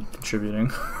 Hopefully I'm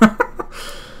contributing.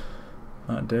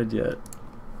 Not dead yet.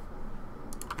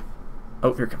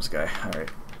 Oh, here comes a guy. Alright,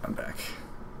 I'm back.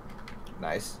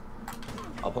 Nice.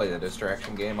 I'll play the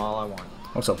distraction game all I want.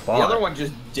 What's a The bot? other one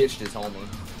just ditched his homie.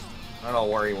 I don't know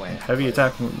where he went. Heavy but-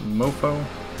 attack mofo.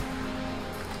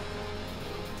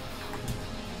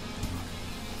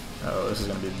 Oh, this is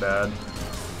gonna be bad.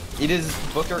 It is,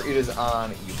 Booker, it is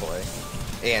on Uplay.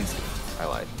 And Steam. I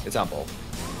lied. It's on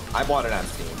both. I bought it on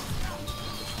Steam.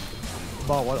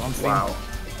 Bought what on Steam? Wow.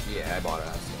 Yeah, I bought it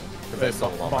on Steam. Because I Wait,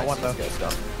 sold all bought my what, though? CSGO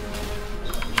stuff.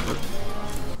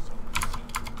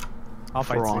 I'll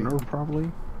fight For Steve. Honor,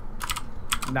 probably?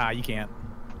 Nah, you can't.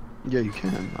 Yeah, you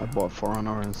can. I bought For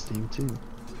Honor on Steam too.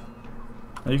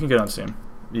 You can get on Steam.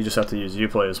 You just have to use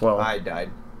Uplay as well. I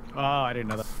died. Oh, I didn't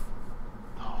know that.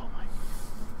 Oh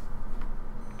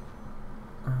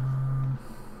my.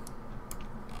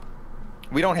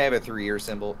 We don't have a 3-year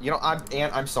symbol. You know,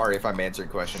 I'm sorry if I'm answering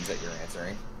questions that you're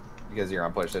answering. Because you're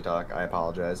on Push to Talk. I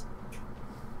apologize.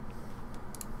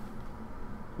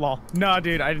 Lol. No,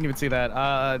 dude, I didn't even see that.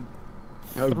 Oh.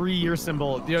 3-year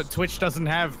symbol. You know, Twitch doesn't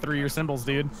have 3-year symbols,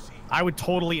 dude. I would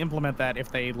totally implement that if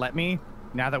they let me.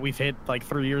 Now that we've hit like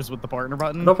 3 years with the partner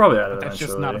button. They'll probably add it But that's eventually.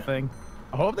 just not a thing.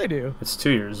 I hope they do. It's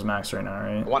 2 years max right now,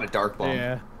 I right? want a dark bomb.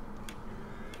 Yeah.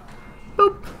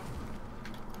 Boop.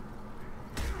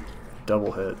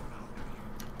 Double hit.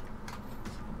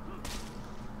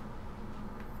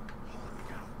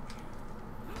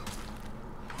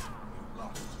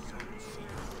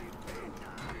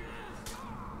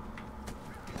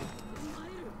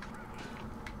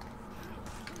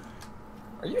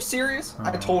 Are you serious?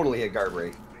 I totally hit guard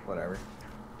break. Whatever.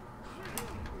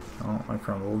 Oh, I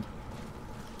crumbled.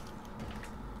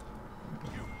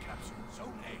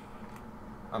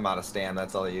 I'm out of stand.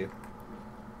 That's all you.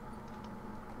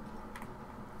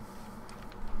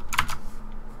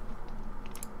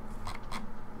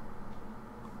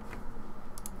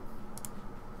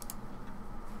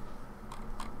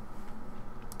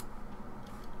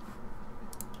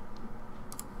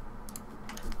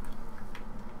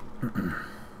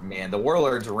 Man, the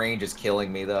Warlord's range is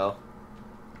killing me, though.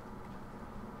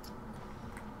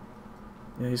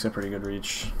 Yeah, he's got pretty good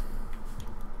reach.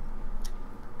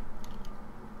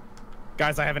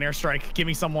 Guys, I have an airstrike. Give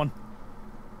me someone.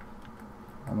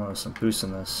 Almost. I'm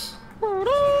boosting this.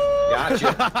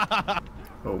 Gotcha.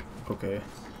 Oh, okay.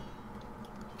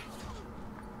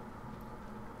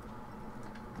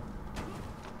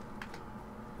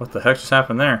 What the heck just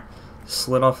happened there?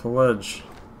 Slid off the ledge.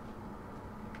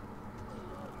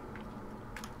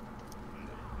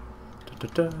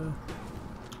 Da-da-da.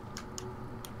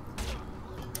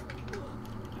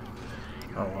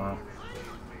 Oh wow.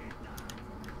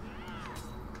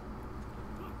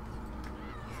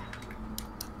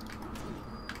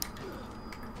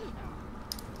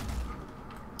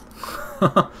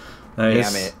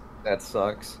 Nice. Damn it. That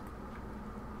sucks.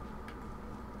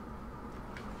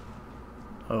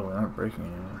 Oh, we're not breaking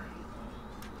anymore.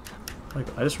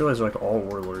 Like, I just realized they're like all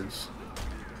warlords.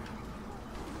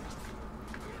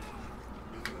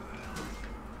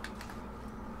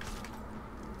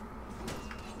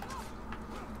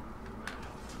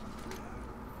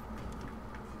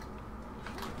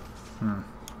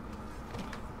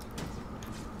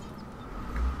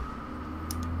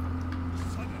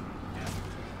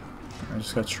 I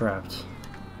just got trapped.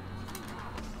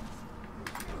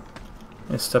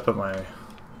 I step up my...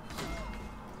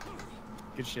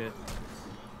 Good shit.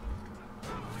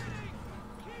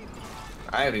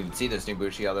 I haven't even seen this new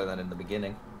Bushi other than in the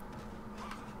beginning.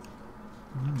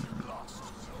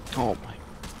 Oh my.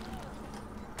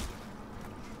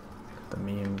 the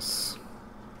memes.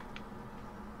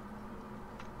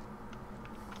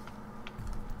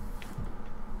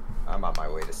 I'm on my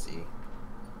way to C.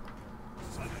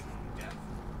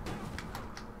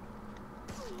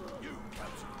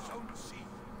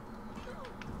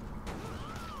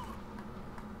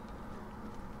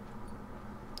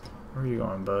 Where are you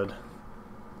going, bud?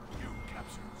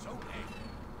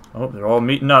 Oh, they're all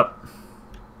meeting up.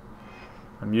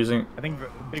 I'm using... I think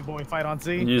big boy fight on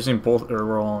C. I'm using both... Or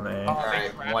we're all on A.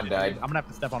 Alright, one died. I'm gonna have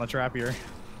to step on a trap here.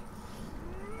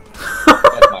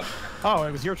 That's mine. Oh,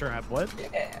 it was your trap. What?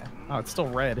 Yeah. Oh, it's still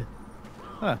red.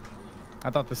 Huh. I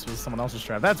thought this was someone else's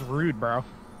trap. That's rude, bro.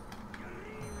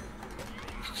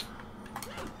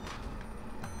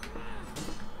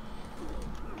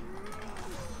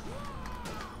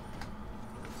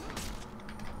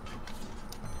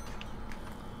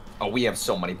 Oh, we have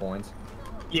so many points.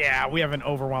 Yeah, we have an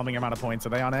overwhelming amount of points. Are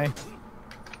they on A?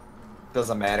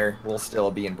 Doesn't matter. We'll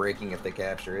still be in breaking if they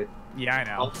capture it. Yeah, I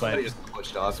know, Oh, but somebody I just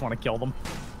pushed just off. want to kill them.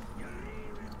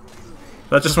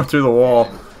 That just went through the wall.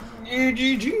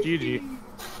 GG. GG.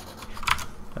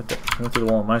 That went through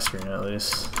the wall on my screen, at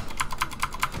least.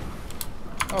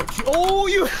 Oh,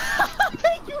 you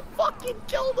you fucking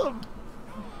killed him.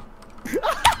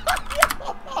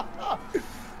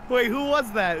 Wait, who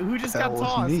was that? Who just That got was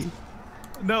tossed? me.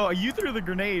 No, you threw the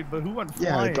grenade, but who went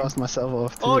Yeah, flying? I tossed myself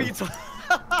off too. Oh, you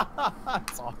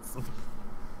That's awesome.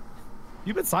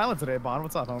 You've been silent today, Bond.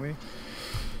 What's up, homie?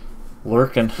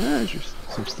 Lurking. Yeah, just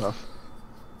some stuff.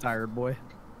 Tired boy.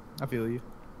 I feel you.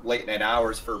 Late night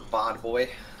hours for Bod Boy.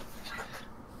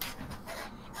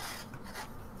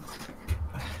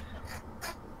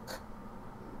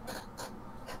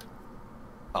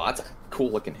 Oh, that's a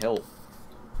cool looking hill.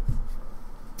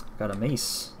 Got a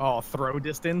mace. Oh, throw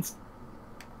distance.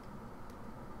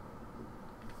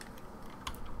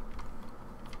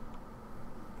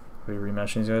 Are we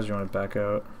rematching these guys? Or you want to back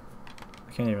out?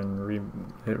 I can't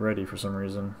even hit ready for some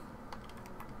reason.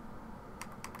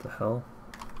 What the hell?